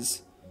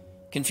because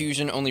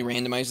Confusion only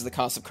randomizes the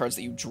cost of cards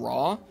that you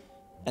draw.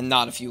 And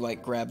not if you,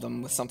 like, grab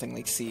them with something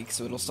like Seek,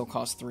 so it'll still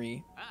cost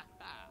 3.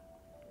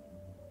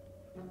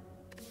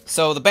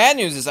 So the bad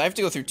news is I have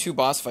to go through 2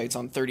 boss fights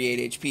on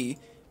 38 HP,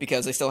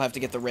 because I still have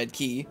to get the red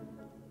key.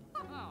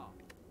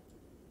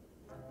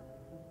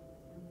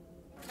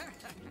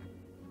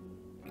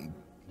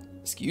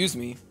 Excuse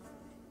me.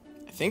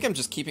 I think I'm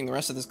just keeping the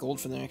rest of this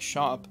gold for the next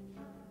shop.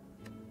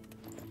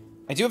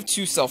 I do have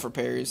 2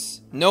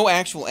 self-repairs. No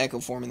actual Echo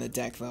Form in the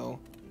deck, though.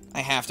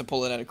 I have to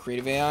pull it out of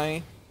Creative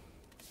AI.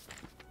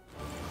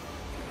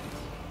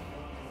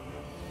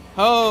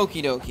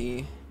 Okie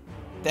dokie.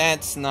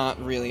 That's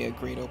not really a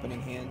great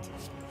opening hand.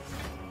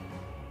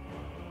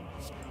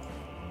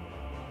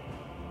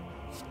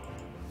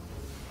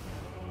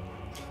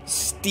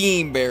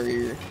 Steam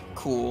Barrier.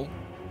 Cool.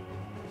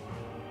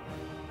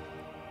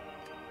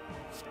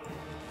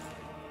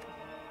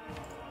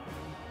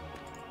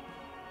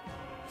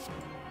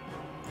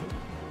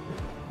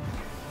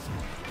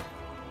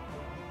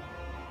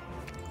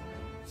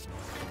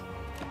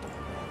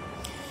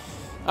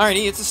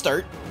 Alrighty, it's a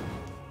start.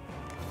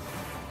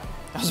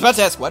 I was about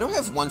to ask, why do I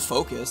have 1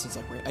 focus? It's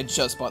like, wait, I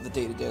just bought the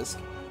data disc.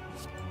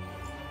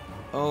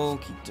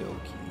 Okie dokie.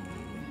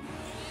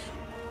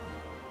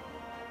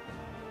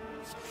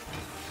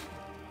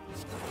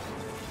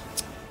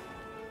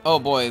 Oh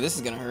boy, this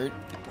is gonna hurt.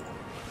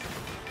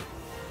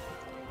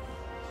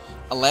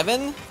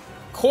 11?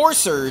 Core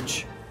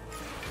Surge!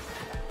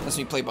 Lets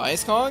me play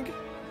Bias Cog?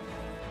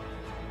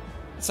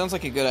 That sounds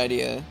like a good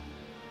idea.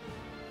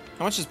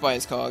 How much is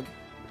Bias Cog?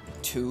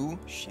 2?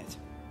 Shit.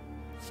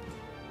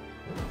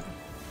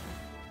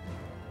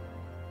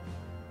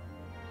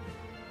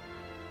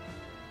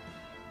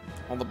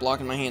 All the block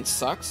in my hand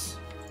sucks.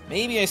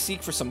 Maybe I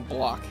seek for some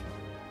block.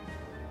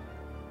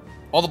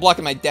 All the block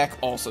in my deck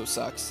also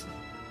sucks.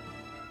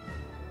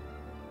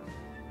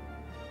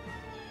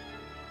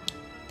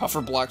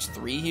 Puffer blocks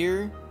 3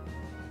 here.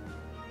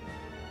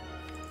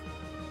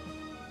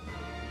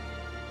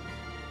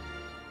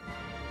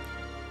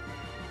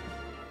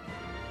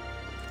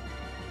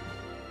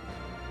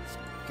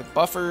 Good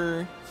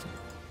buffer.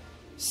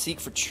 Seek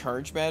for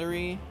charge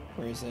battery.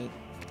 Where is it?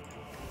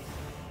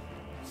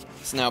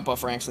 So now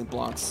buffer actually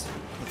blocks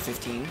like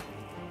 15.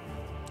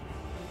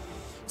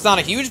 It's not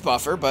a huge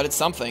buffer, but it's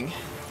something.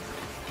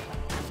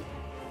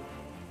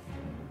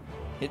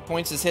 Hit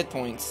points is hit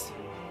points.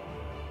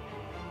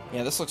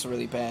 Yeah, this looks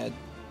really bad.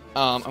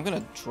 I'm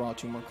gonna draw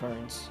 2 more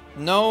cards.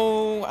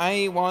 No,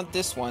 I want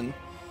this one.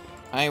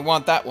 I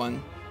want that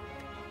one.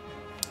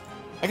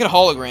 I could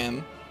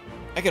hologram.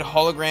 I could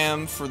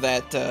hologram for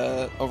that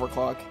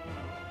overclock.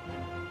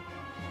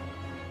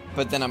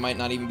 But then I might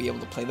not even be able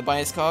to play the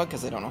Bias Cog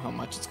because I don't know how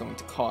much it's going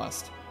to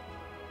cost.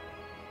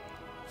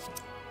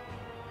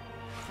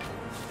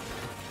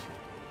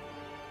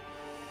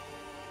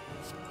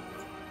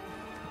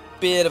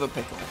 Bit of a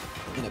pickle.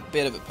 In a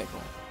bit of a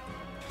pickle.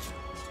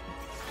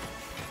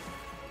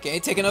 Okay,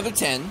 take another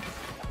 10.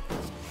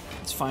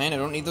 It's fine, I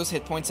don't need those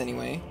hit points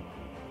anyway.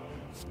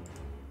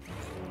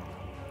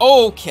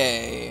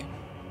 Okay.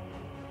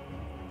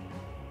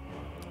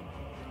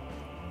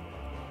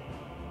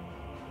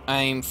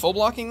 I'm full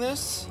blocking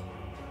this.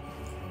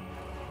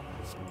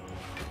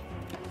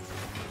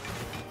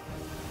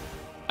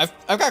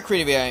 I've got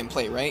Creative AI in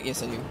play, right?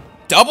 Yes, I do.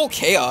 Double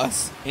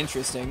Chaos.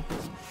 Interesting.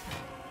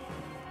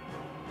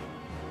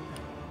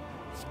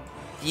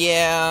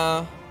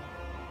 Yeah.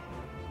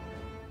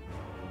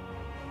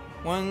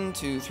 1,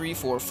 2, 3,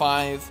 4,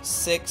 5,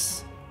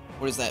 6.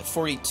 What is that?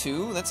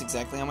 42? That's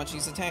exactly how much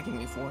he's attacking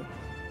me for.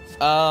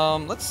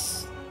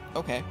 Let's...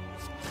 Okay.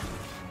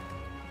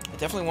 I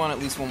definitely want at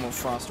least 1 more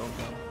Frost Orb,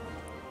 though.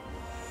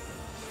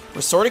 We're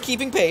sort of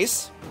keeping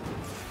pace.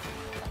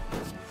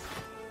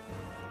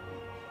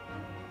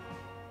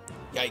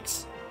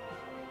 Yikes.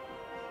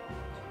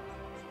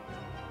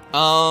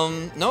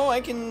 No, I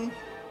can...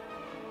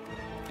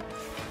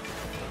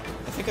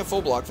 I think I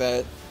full block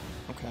that.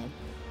 Okay.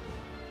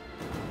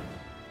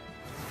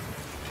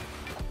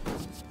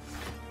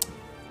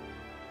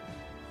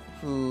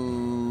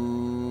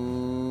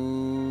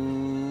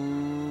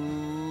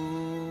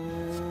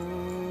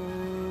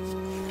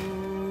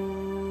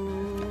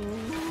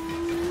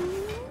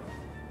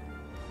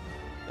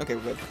 Okay,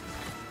 we're good.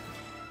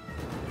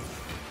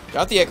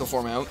 Got the Echo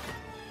Form out.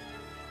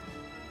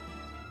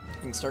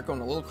 I can start going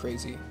a little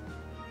crazy.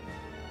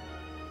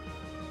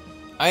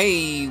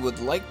 I would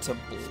like to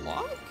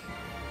block?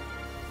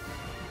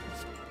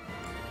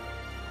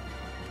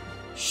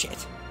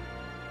 Shit.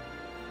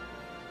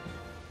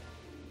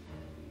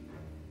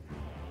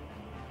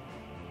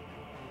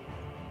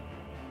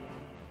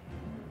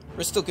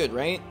 We're still good,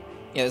 right?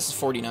 Yeah, this is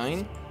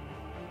 49.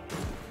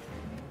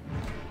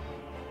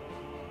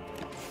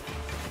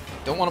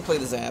 Don't want to play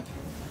the Zap.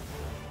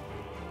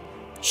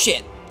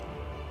 Shit!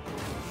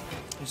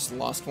 I just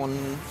lost 1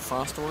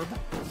 Frost Orb.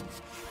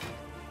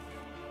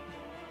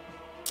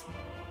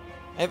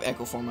 I have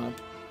Echo Form up.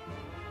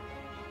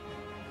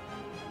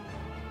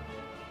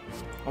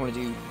 I want to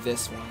do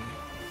this one.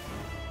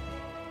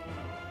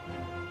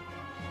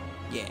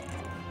 Yeah.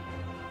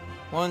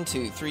 1,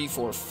 2, 3,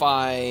 4,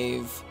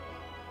 5.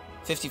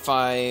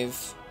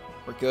 55.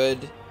 We're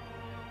good.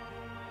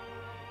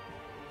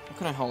 What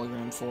can I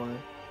hologram for?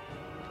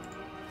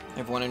 I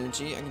have 1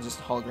 energy. I can just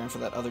hologram for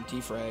that other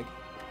defrag.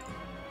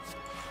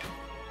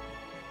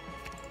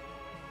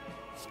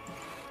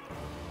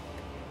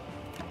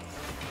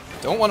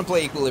 Don't want to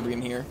play Equilibrium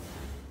here.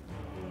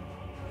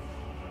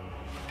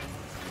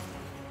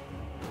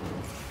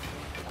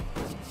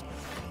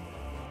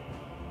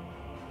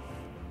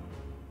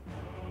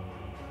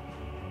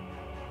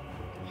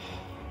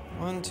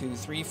 1, 2,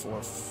 3,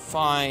 4,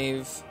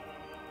 5.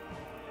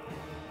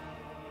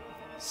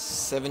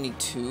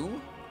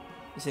 72?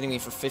 He's hitting me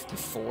for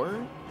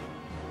 54?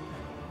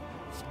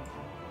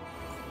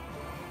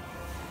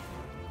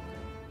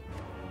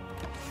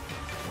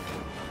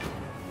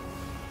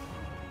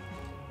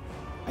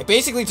 I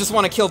basically just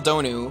want to kill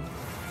Donu.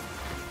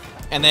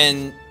 And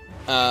then,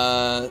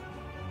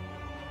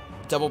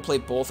 double play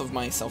both of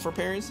my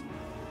self-repairs.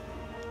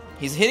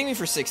 He's hitting me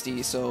for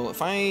 60, so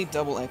if I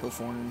double Echo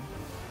Form...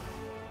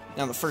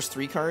 Now the first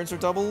 3 cards are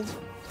doubled.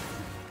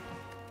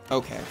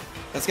 Okay.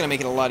 That's gonna make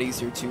it a lot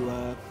easier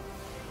to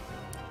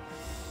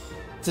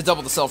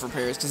double the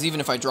self-repairs, because even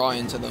if I draw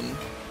into them,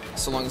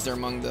 so long as they're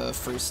among the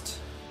first...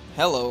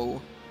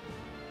 Hello!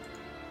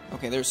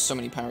 Okay, there's so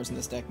many powers in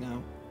this deck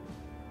now.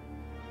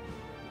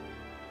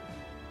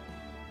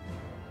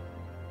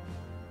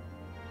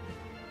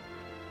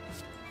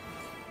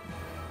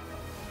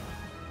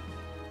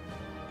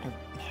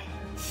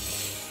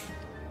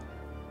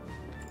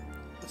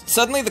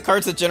 Suddenly, the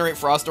cards that generate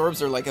Frost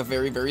Orbs are like a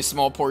very, very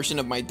small portion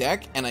of my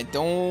deck, and I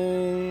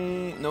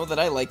don't know that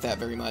I like that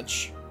very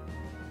much.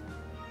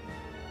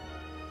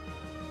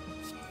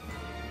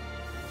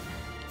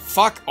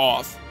 Fuck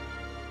off.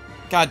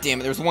 God damn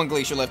it, there was 1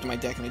 Glacier left in my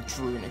deck, and I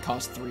drew, and it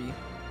cost 3.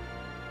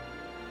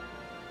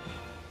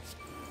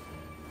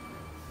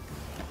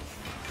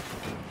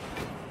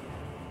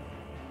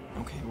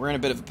 Okay, we're in a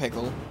bit of a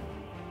pickle.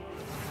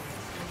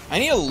 I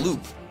need a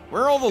loop.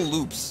 Where are all the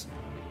loops?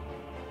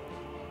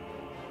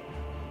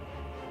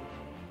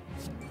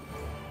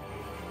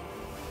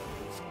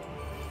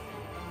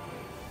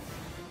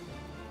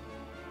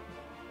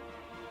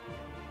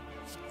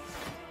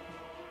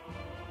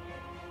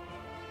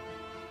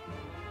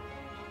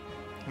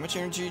 How much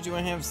energy do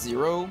I have?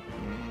 0?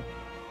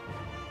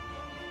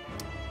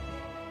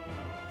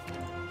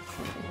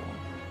 Cool.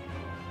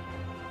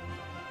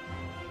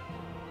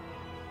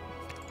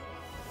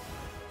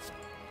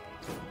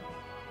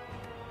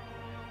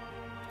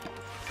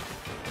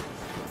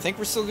 I think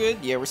we're still good?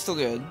 Yeah, we're still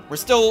good. We're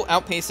still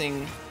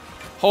outpacing...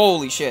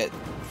 Holy shit.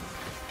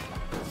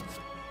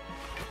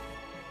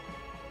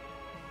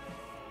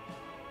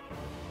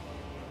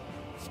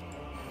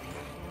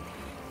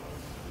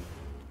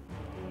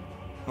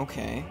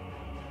 Okay.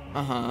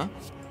 Uh-huh.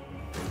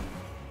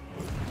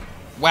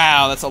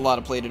 Wow, that's a lot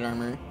of plated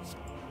armor.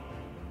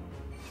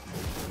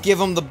 Give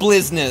him the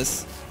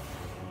blizness.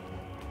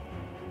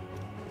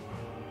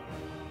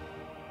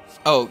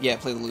 Oh, yeah,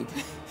 play the loop.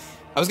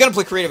 I was gonna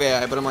play creative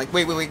AI, but I'm like,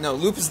 wait, no,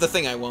 loop is the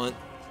thing I want.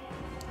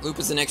 Loop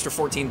is an extra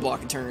 14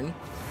 block a turn.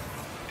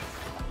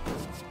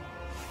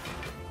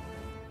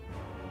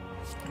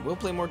 I will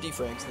play more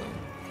defrags, though.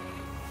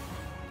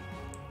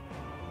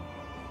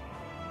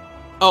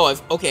 Oh,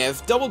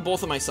 I've doubled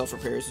both of my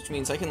self-repairs, which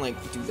means I can, like,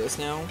 do this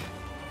now.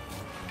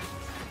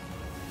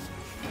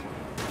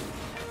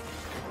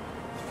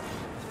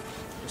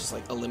 Just,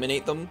 like,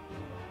 eliminate them.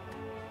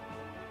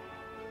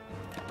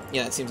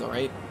 Yeah, that seems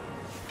alright.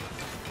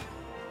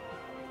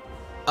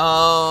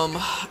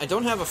 I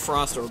don't have a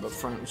Frost Orb up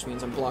front, which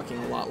means I'm blocking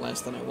a lot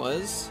less than I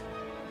was.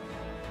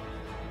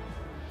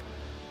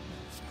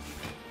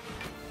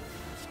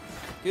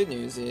 Good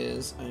news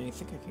is, I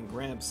think I can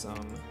grab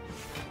some.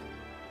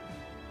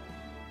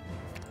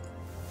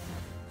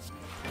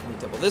 Let me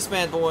double this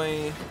bad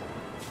boy.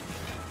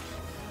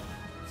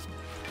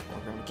 I'll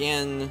grab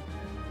again.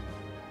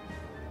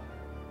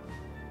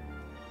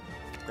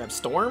 Grab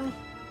Storm.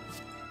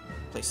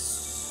 Play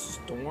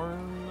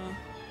Storm.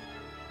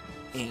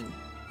 And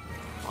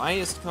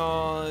Biased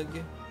Cog.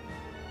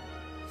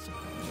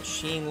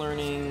 Machine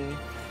Learning.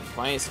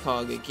 Biased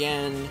Cog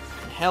again.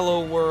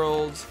 Hello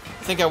World.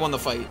 I think I won the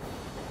fight.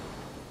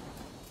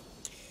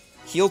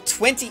 Heal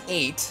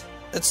 28.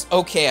 That's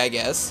okay, I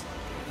guess.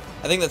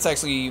 I think that's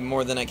actually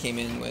more than I came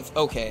in with.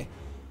 Okay.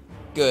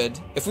 Good.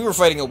 If we were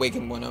fighting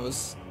Awakened one, I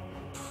was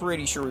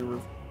pretty sure we were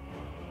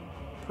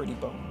pretty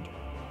boned.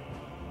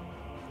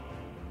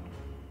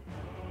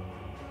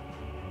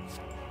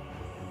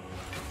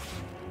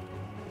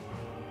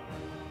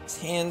 His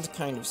hand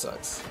kind of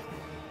sucks.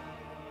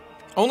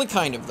 Only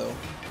kind of, though.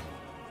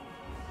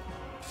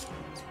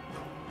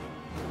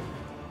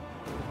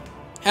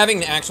 Having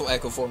an actual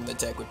Echo Form in the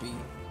deck would be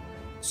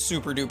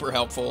super duper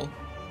helpful.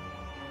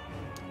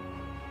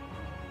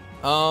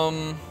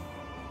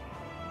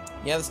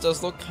 Yeah, this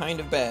does look kind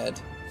of bad.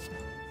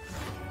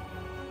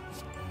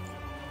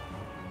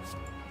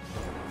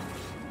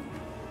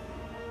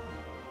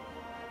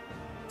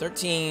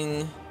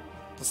 $13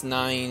 plus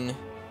 9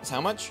 is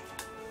how much?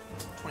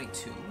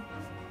 22.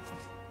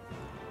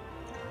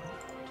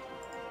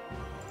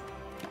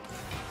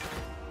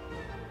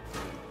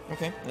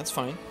 Okay, that's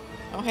fine.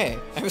 Oh, hey,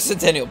 I have a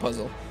Centennial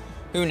puzzle.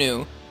 Who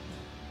knew?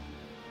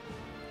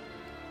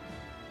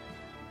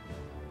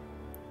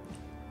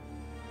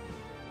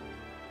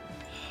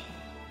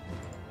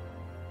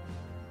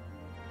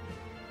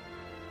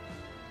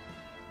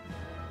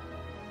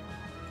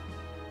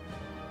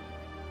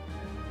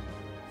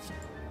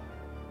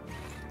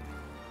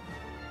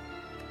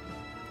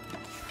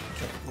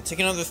 Okay, I'll take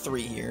another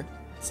 3 here.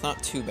 It's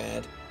not too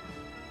bad.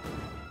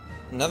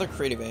 Another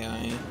creative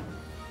AI.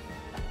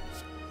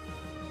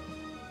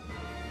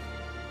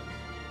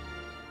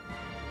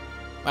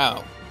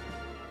 Wow.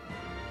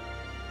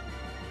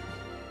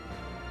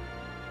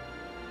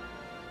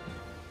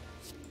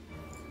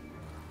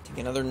 Take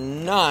another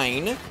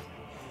 9.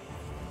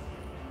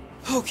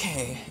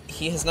 Okay,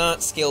 he has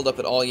not scaled up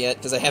at all yet,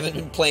 because I haven't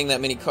been playing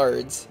that many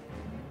cards.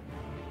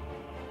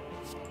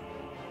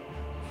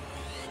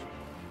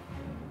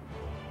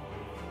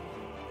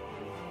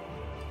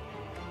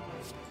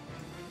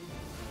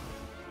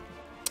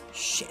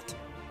 Shit.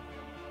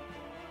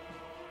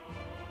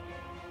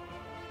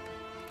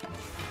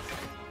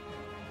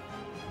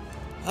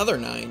 Another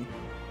 9.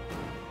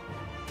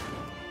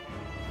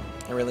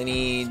 I really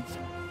need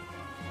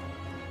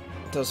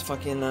those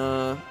fucking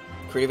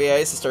creative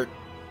AIs to start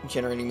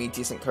generating me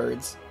decent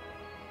cards.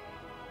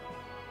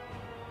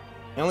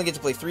 I only get to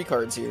play 3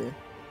 cards here.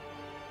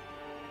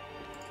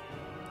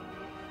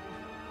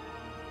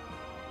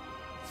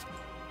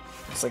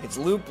 Looks like it's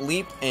Loop,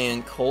 Leap,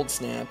 and Cold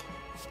Snap.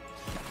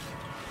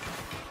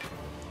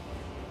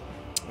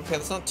 Okay,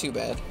 that's not too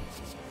bad.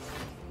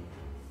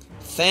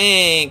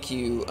 Thank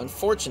you.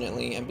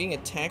 Unfortunately, I'm being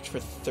attacked for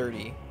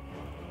 30.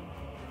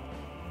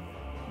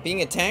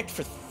 Being attacked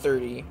for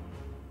 30.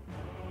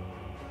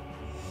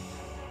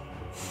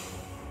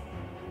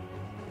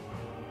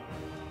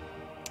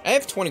 I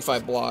have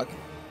 25 block.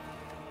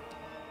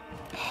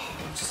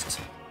 Just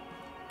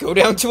go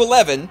down to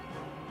 11.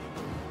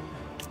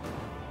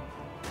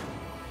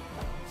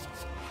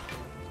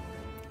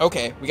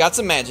 Okay, we got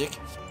some magic.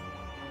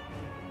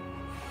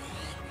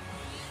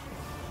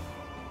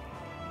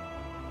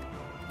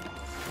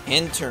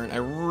 End turn. I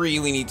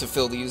really need to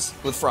fill these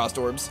with Frost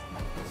Orbs.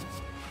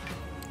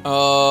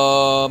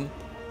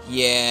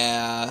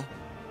 Yeah.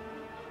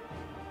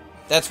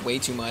 That's way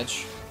too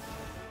much.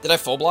 Did I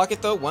full block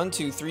it though? 1,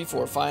 2, 3,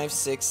 4, 5,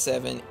 6,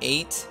 7,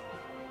 8.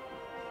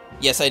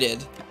 Yes, I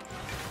did.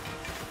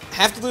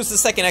 Have to lose the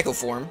second Echo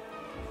Form.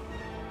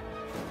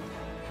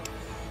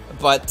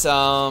 But,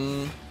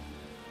 I'm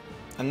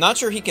not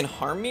sure he can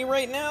harm me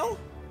right now.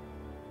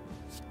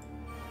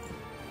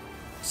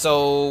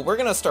 So, we're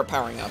gonna start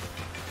powering up.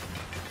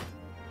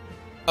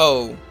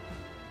 Oh.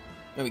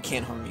 No, he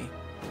can't harm me.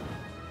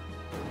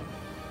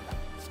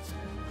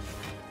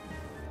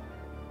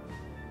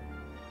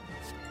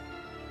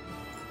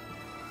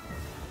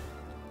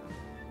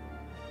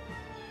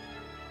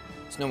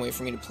 There's no way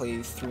for me to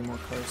play 3 more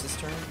cards this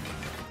turn.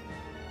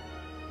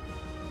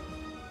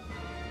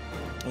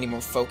 I need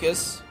more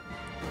focus.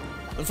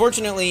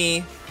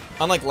 Unfortunately,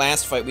 unlike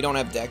last fight, we don't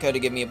have Deca to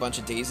give me a bunch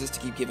of dazes to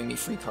keep giving me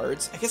free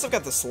cards. I guess I've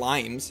got the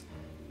Slimes.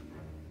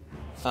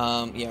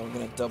 Yeah, we're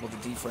gonna double the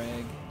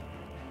defrag.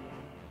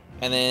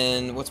 And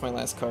then, what's my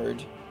last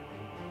card?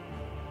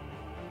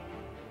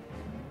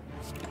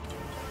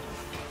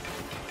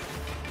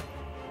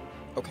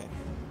 Okay.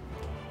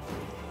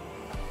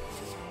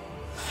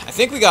 I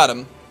think we got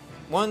him.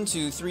 1,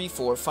 2, 3,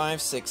 4,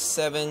 5, 6,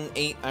 7,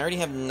 8. I already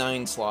have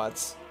 9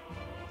 slots.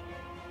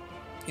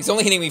 He's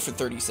only hitting me for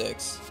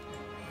 36.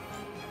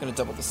 I'm gonna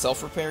double the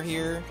self-repair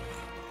here.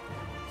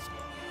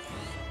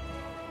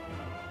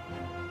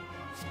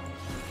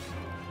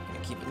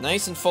 Gonna keep it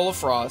nice and full of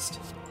frost.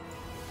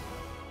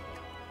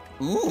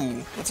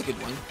 Ooh, that's a good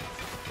one.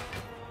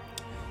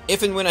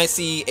 If and when I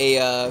see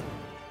a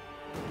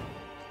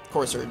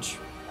Core Surge,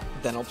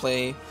 then I'll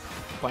play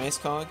Bias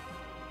Cog.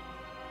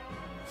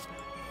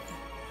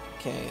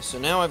 Okay, so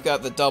now I've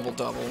got the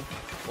double-double.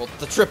 Well,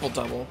 the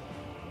triple-double.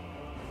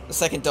 The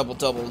second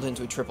double-doubled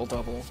into a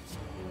triple-double.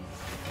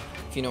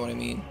 If you know what I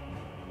mean.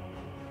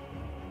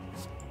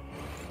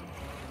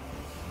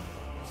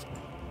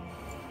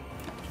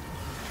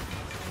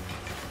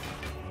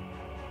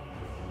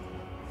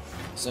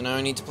 So now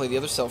I need to play the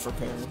other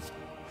self-repair.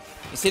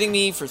 He's hitting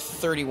me for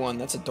 31.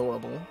 That's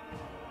adorable.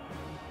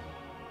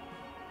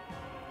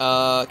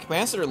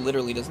 Capacitor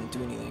literally doesn't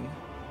do anything.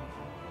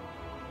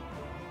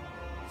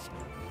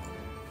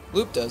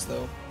 Loop does,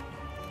 though.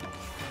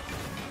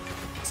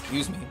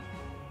 Excuse me.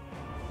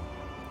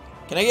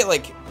 Can I get,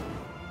 like,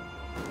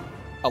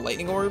 a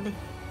lightning orb?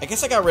 I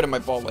guess I got rid of my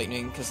ball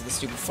lightning because of the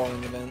stupid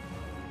falling event.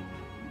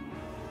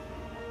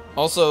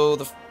 Also,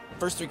 the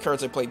first 3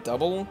 cards I played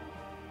double.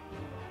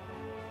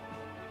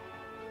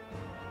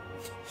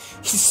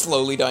 He's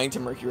slowly dying to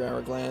Mercury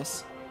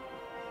Hourglass.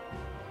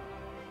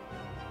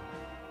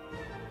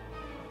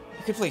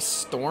 I could play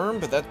Storm,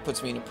 but that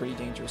puts me in a pretty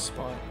dangerous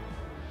spot.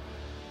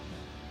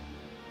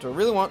 Do I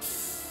really want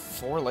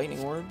 4 lightning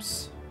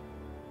orbs?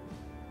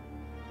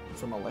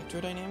 From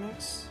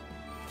Electrodynamics?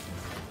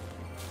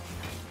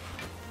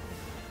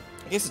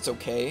 I guess it's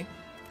okay.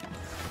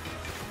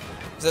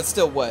 Is that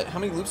still what? How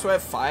many loops do I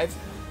have? 5?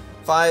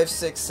 5,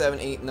 6, 7,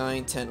 8,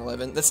 9, 10,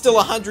 11. That's still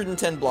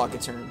 110 block a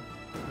turn.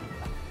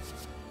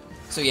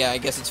 So yeah, I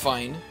guess it's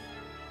fine.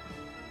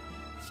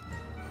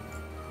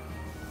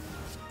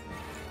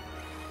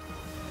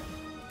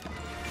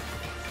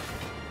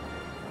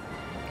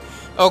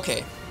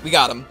 Okay, we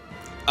got him.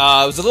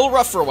 It was a little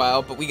rough for a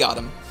while, but we got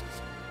him.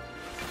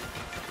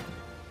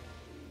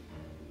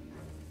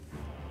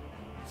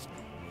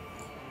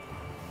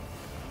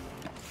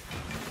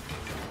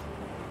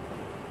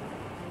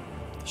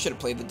 Should have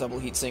played the double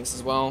heat sinks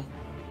as well.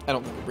 I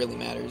don't think it really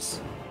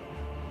matters.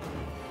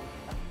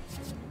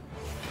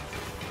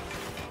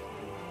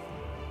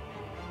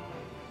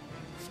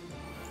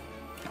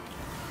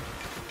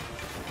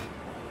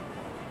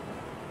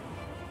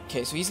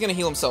 Okay, so he's gonna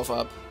heal himself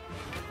up.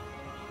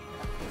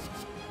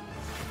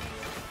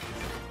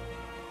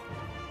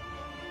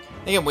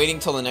 I think I'm waiting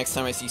till the next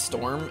time I see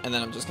Storm, and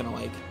then I'm just gonna,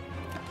 like,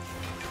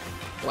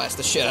 blast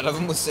the shit out of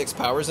him with 6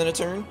 powers in a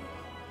turn.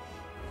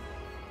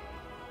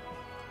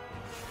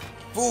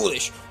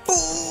 Foolish!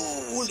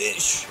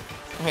 Foolish!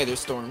 Oh, hey, there's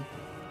Storm.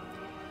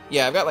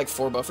 Yeah, I've got, like,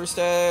 4 buffer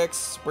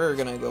stacks. We're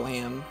gonna go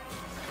ham.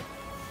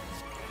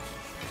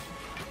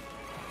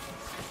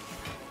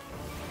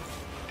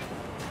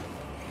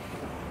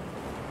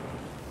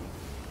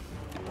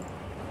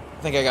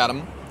 I think I got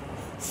him.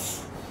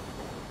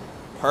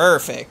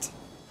 Perfect.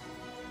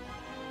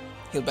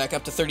 Healed back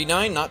up to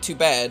 39, not too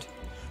bad.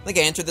 I think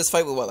I entered this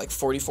fight with, what, like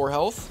 44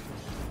 health?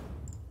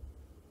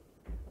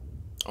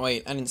 Oh,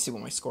 wait, I didn't see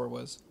what my score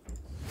was.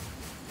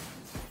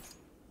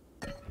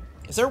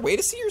 Is there a way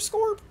to see your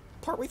score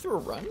partway through a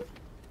run?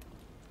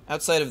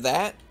 Outside of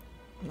that?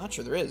 I'm not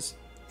sure there is.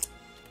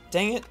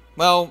 Dang it.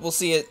 Well, we'll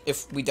see it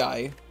if we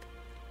die.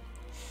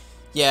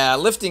 Yeah,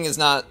 lifting is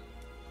not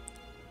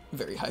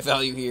very high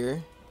value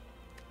here.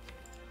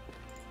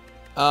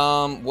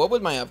 What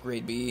would my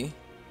upgrade be?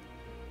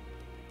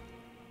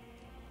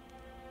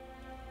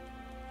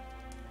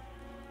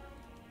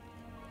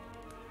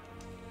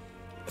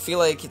 I feel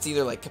like it's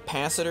either like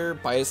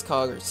capacitor, bias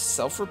cog, or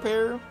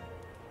self-repair.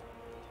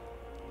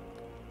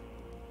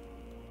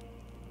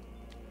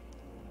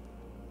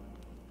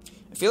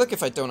 I feel like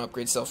if I don't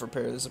upgrade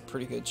self-repair, there's a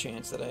pretty good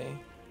chance that I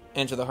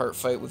enter the heart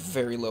fight with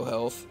very low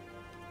health.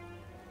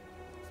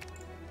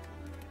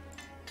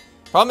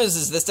 Problem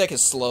is this deck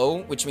is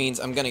slow, which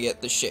means I'm gonna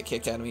get the shit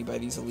kicked out of me by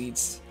these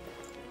elites.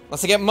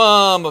 Unless I get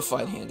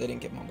Mummified Hand. I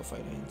didn't get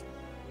Mummified Hand.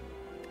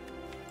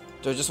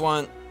 Do I just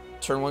want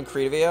turn 1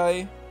 creative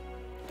AI?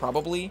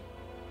 Probably.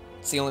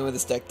 It's the only way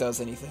this deck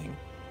does anything.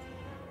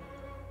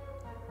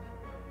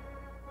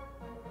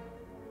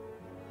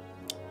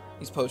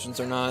 These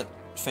potions are not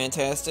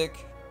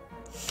fantastic.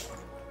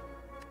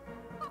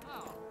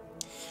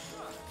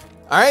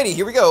 Alrighty,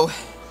 here we go.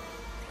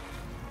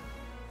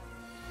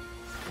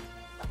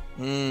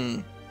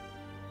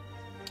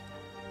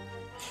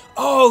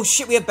 Oh,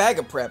 shit, we have Bag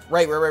of Prep.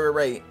 Right.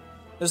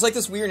 There's like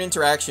this weird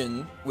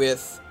interaction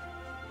with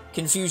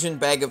Confusion,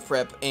 Bag of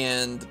Prep,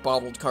 and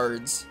bottled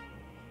cards.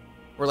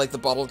 Where, like, the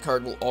bottled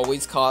card will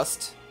always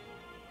cost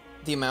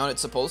the amount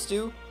it's supposed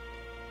to.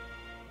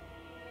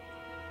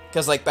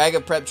 Because, like, Bag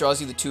of Prep draws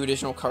you the 2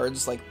 additional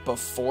cards, like,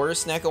 before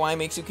Snack Eye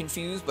makes you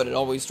confused, but it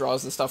always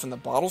draws the stuff in the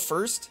bottle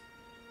first.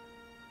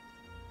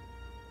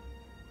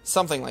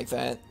 Something like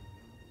that.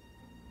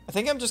 I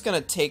think I'm just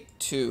gonna take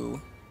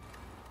 2.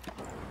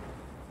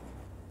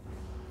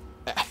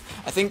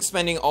 I think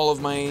spending all of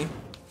my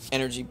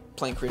energy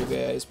playing creative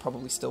AI is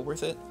probably still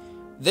worth it.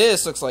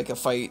 This looks like a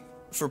fight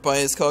for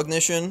bias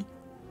cognition.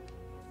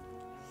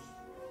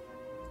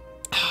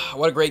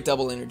 What a great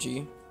double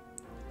energy.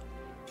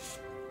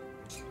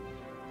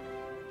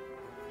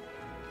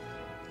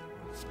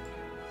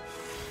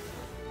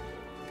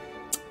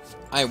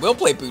 I will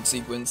play boot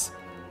sequence.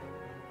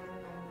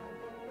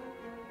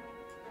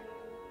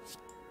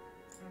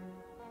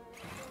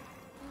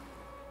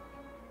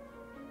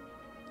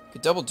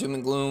 Could double Doom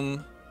and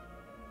Gloom.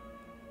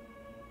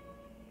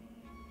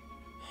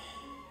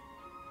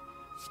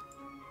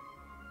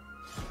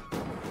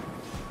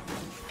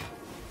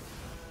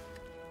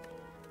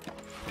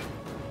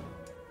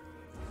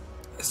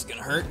 This is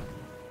gonna hurt.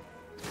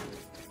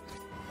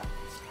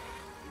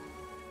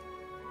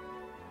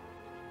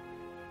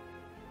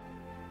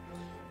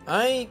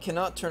 I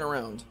cannot turn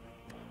around.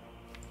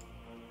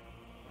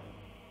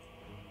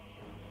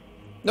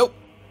 Nope.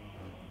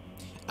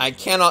 I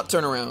cannot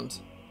turn around.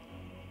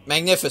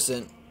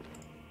 Magnificent.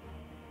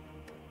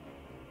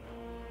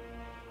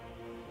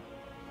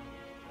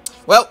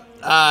 Well,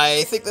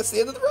 I think that's the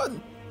end of the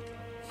run.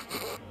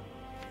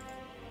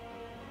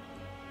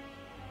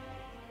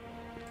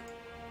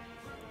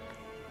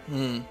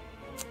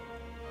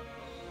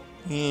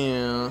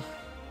 Yeah.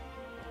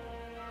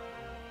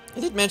 I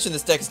did mention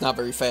this deck is not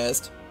very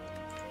fast.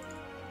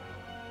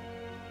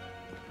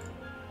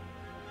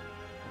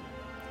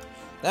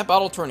 That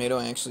Bottle Tornado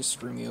actually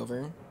screw me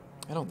over?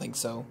 I don't think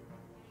so.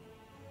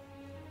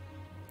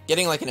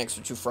 Getting like an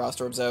extra 2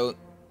 Frost Orbs out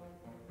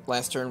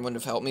last turn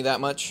wouldn't have helped me that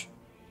much.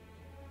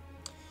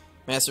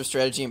 Master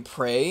Strategy and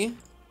Prey.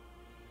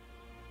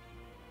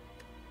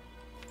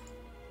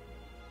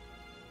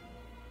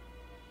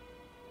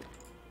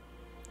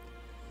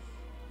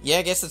 Yeah,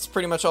 I guess that's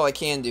pretty much all I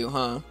can do,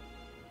 huh?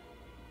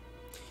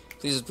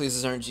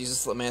 Please, aren't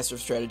Jesus, let Master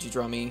Strategy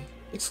draw me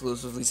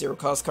exclusively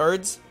 0-cost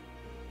cards.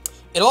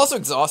 It'll also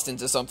exhaust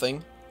into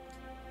something.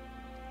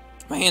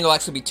 My hand will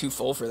actually be too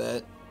full for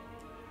that.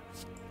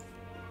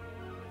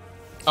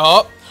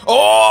 Oh!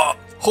 Oh!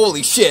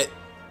 Holy shit!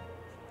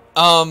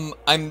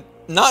 I'm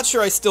not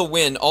sure I still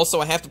win. Also,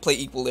 I have to play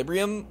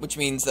Equilibrium, which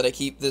means that I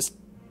keep this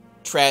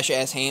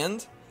trash-ass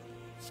hand.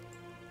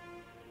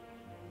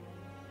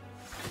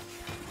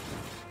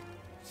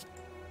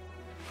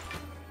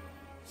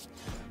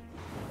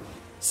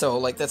 So,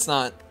 like, that's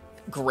not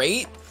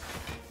great,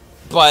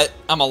 but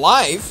I'm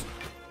alive.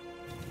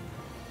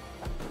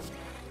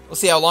 We'll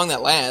see how long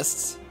that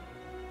lasts.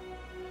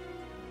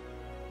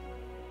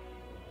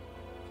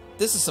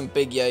 This is some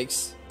big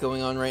yikes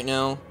going on right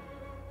now.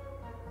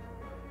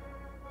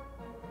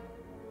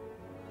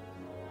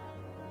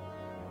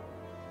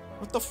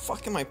 What the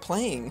fuck am I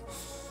playing?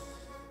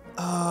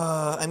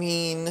 I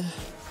mean...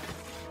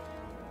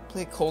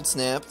 Play a Cold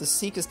Snap. The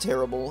Seek is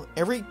terrible.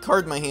 Every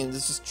card in my hand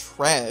is just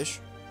trash.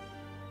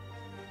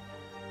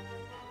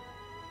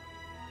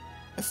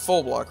 I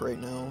full block right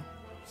now.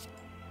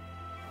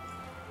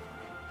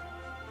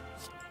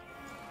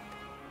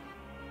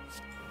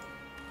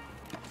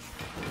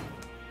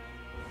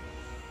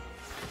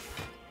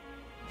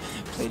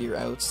 Play to your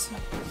outs.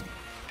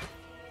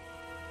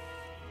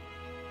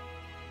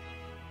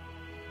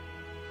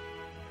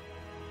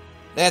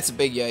 That's a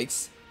big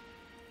yikes.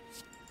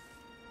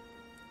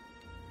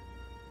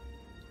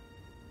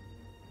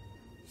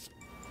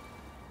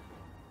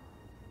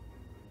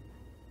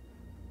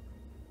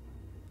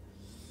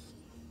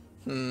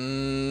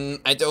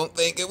 I don't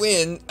think I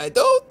win. I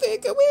don't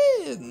think I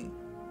win.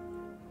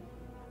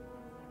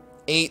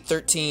 8,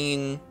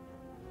 13,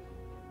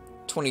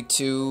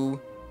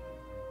 22.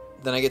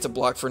 Then I get to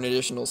block for an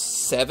additional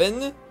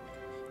 7.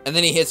 And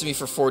then he hits me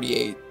for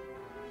 48.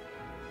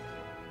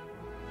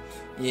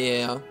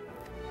 Yeah.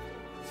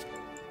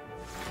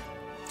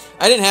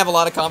 I didn't have a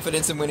lot of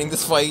confidence in winning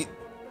this fight.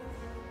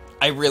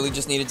 I really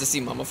just needed to see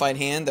Mummified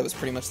Hand. That was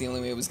pretty much the only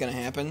way it was going to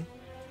happen.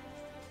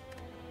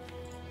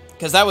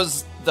 Because that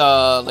was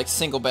the, like,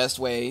 single best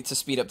way to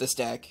speed up this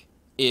deck,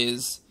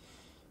 is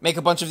make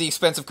a bunch of the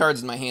expensive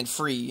cards in my hand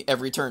free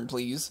every turn,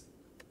 please.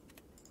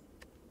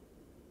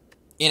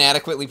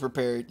 Inadequately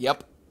prepared,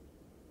 yep.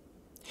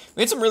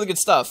 We had some really good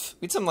stuff.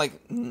 We had some, like,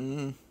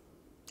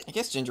 I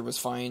guess Ginger was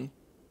fine.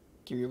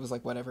 Kiryu was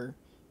like, whatever.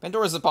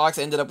 Pandora's box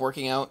ended up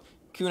working out.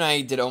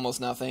 Kunai did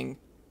almost nothing.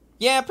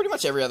 Yeah, pretty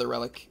much every other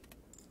relic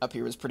up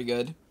here was pretty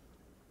good.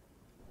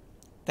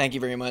 Thank you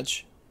very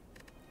much.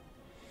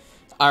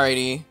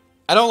 Alrighty.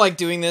 I don't like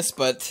doing this,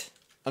 but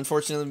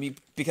unfortunately,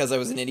 because I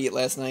was an idiot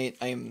last night,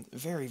 I am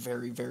very,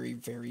 very, very,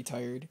 very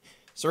tired.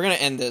 So we're going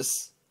to end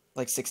this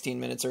like 16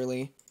 minutes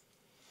early.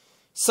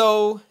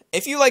 So,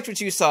 if you liked what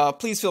you saw,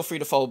 please feel free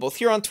to follow both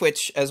here on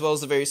Twitch, as well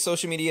as the various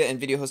social media and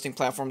video hosting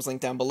platforms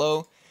linked down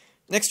below.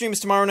 Next stream is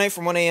tomorrow night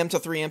from 1 a.m. till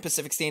 3 a.m.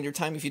 Pacific Standard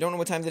Time. If you don't know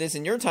what time that is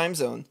in your time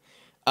zone,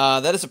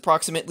 that is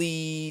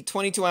approximately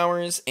 22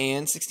 hours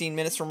and 16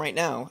 minutes from right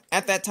now.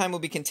 At that time, we'll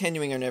be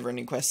continuing our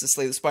never-ending quest to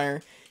slay the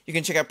Spire. You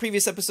can check out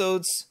previous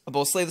episodes of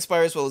both Slay the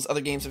Spire as well as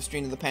other games I've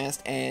streamed in the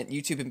past at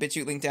YouTube and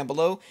BitChute linked down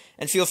below.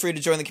 And feel free to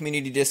join the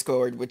community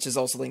Discord, which is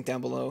also linked down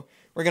below.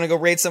 We're going to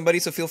go raid somebody,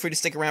 so feel free to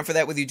stick around for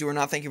that, whether you do or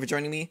not. Thank you for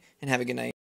joining me, and have a good night.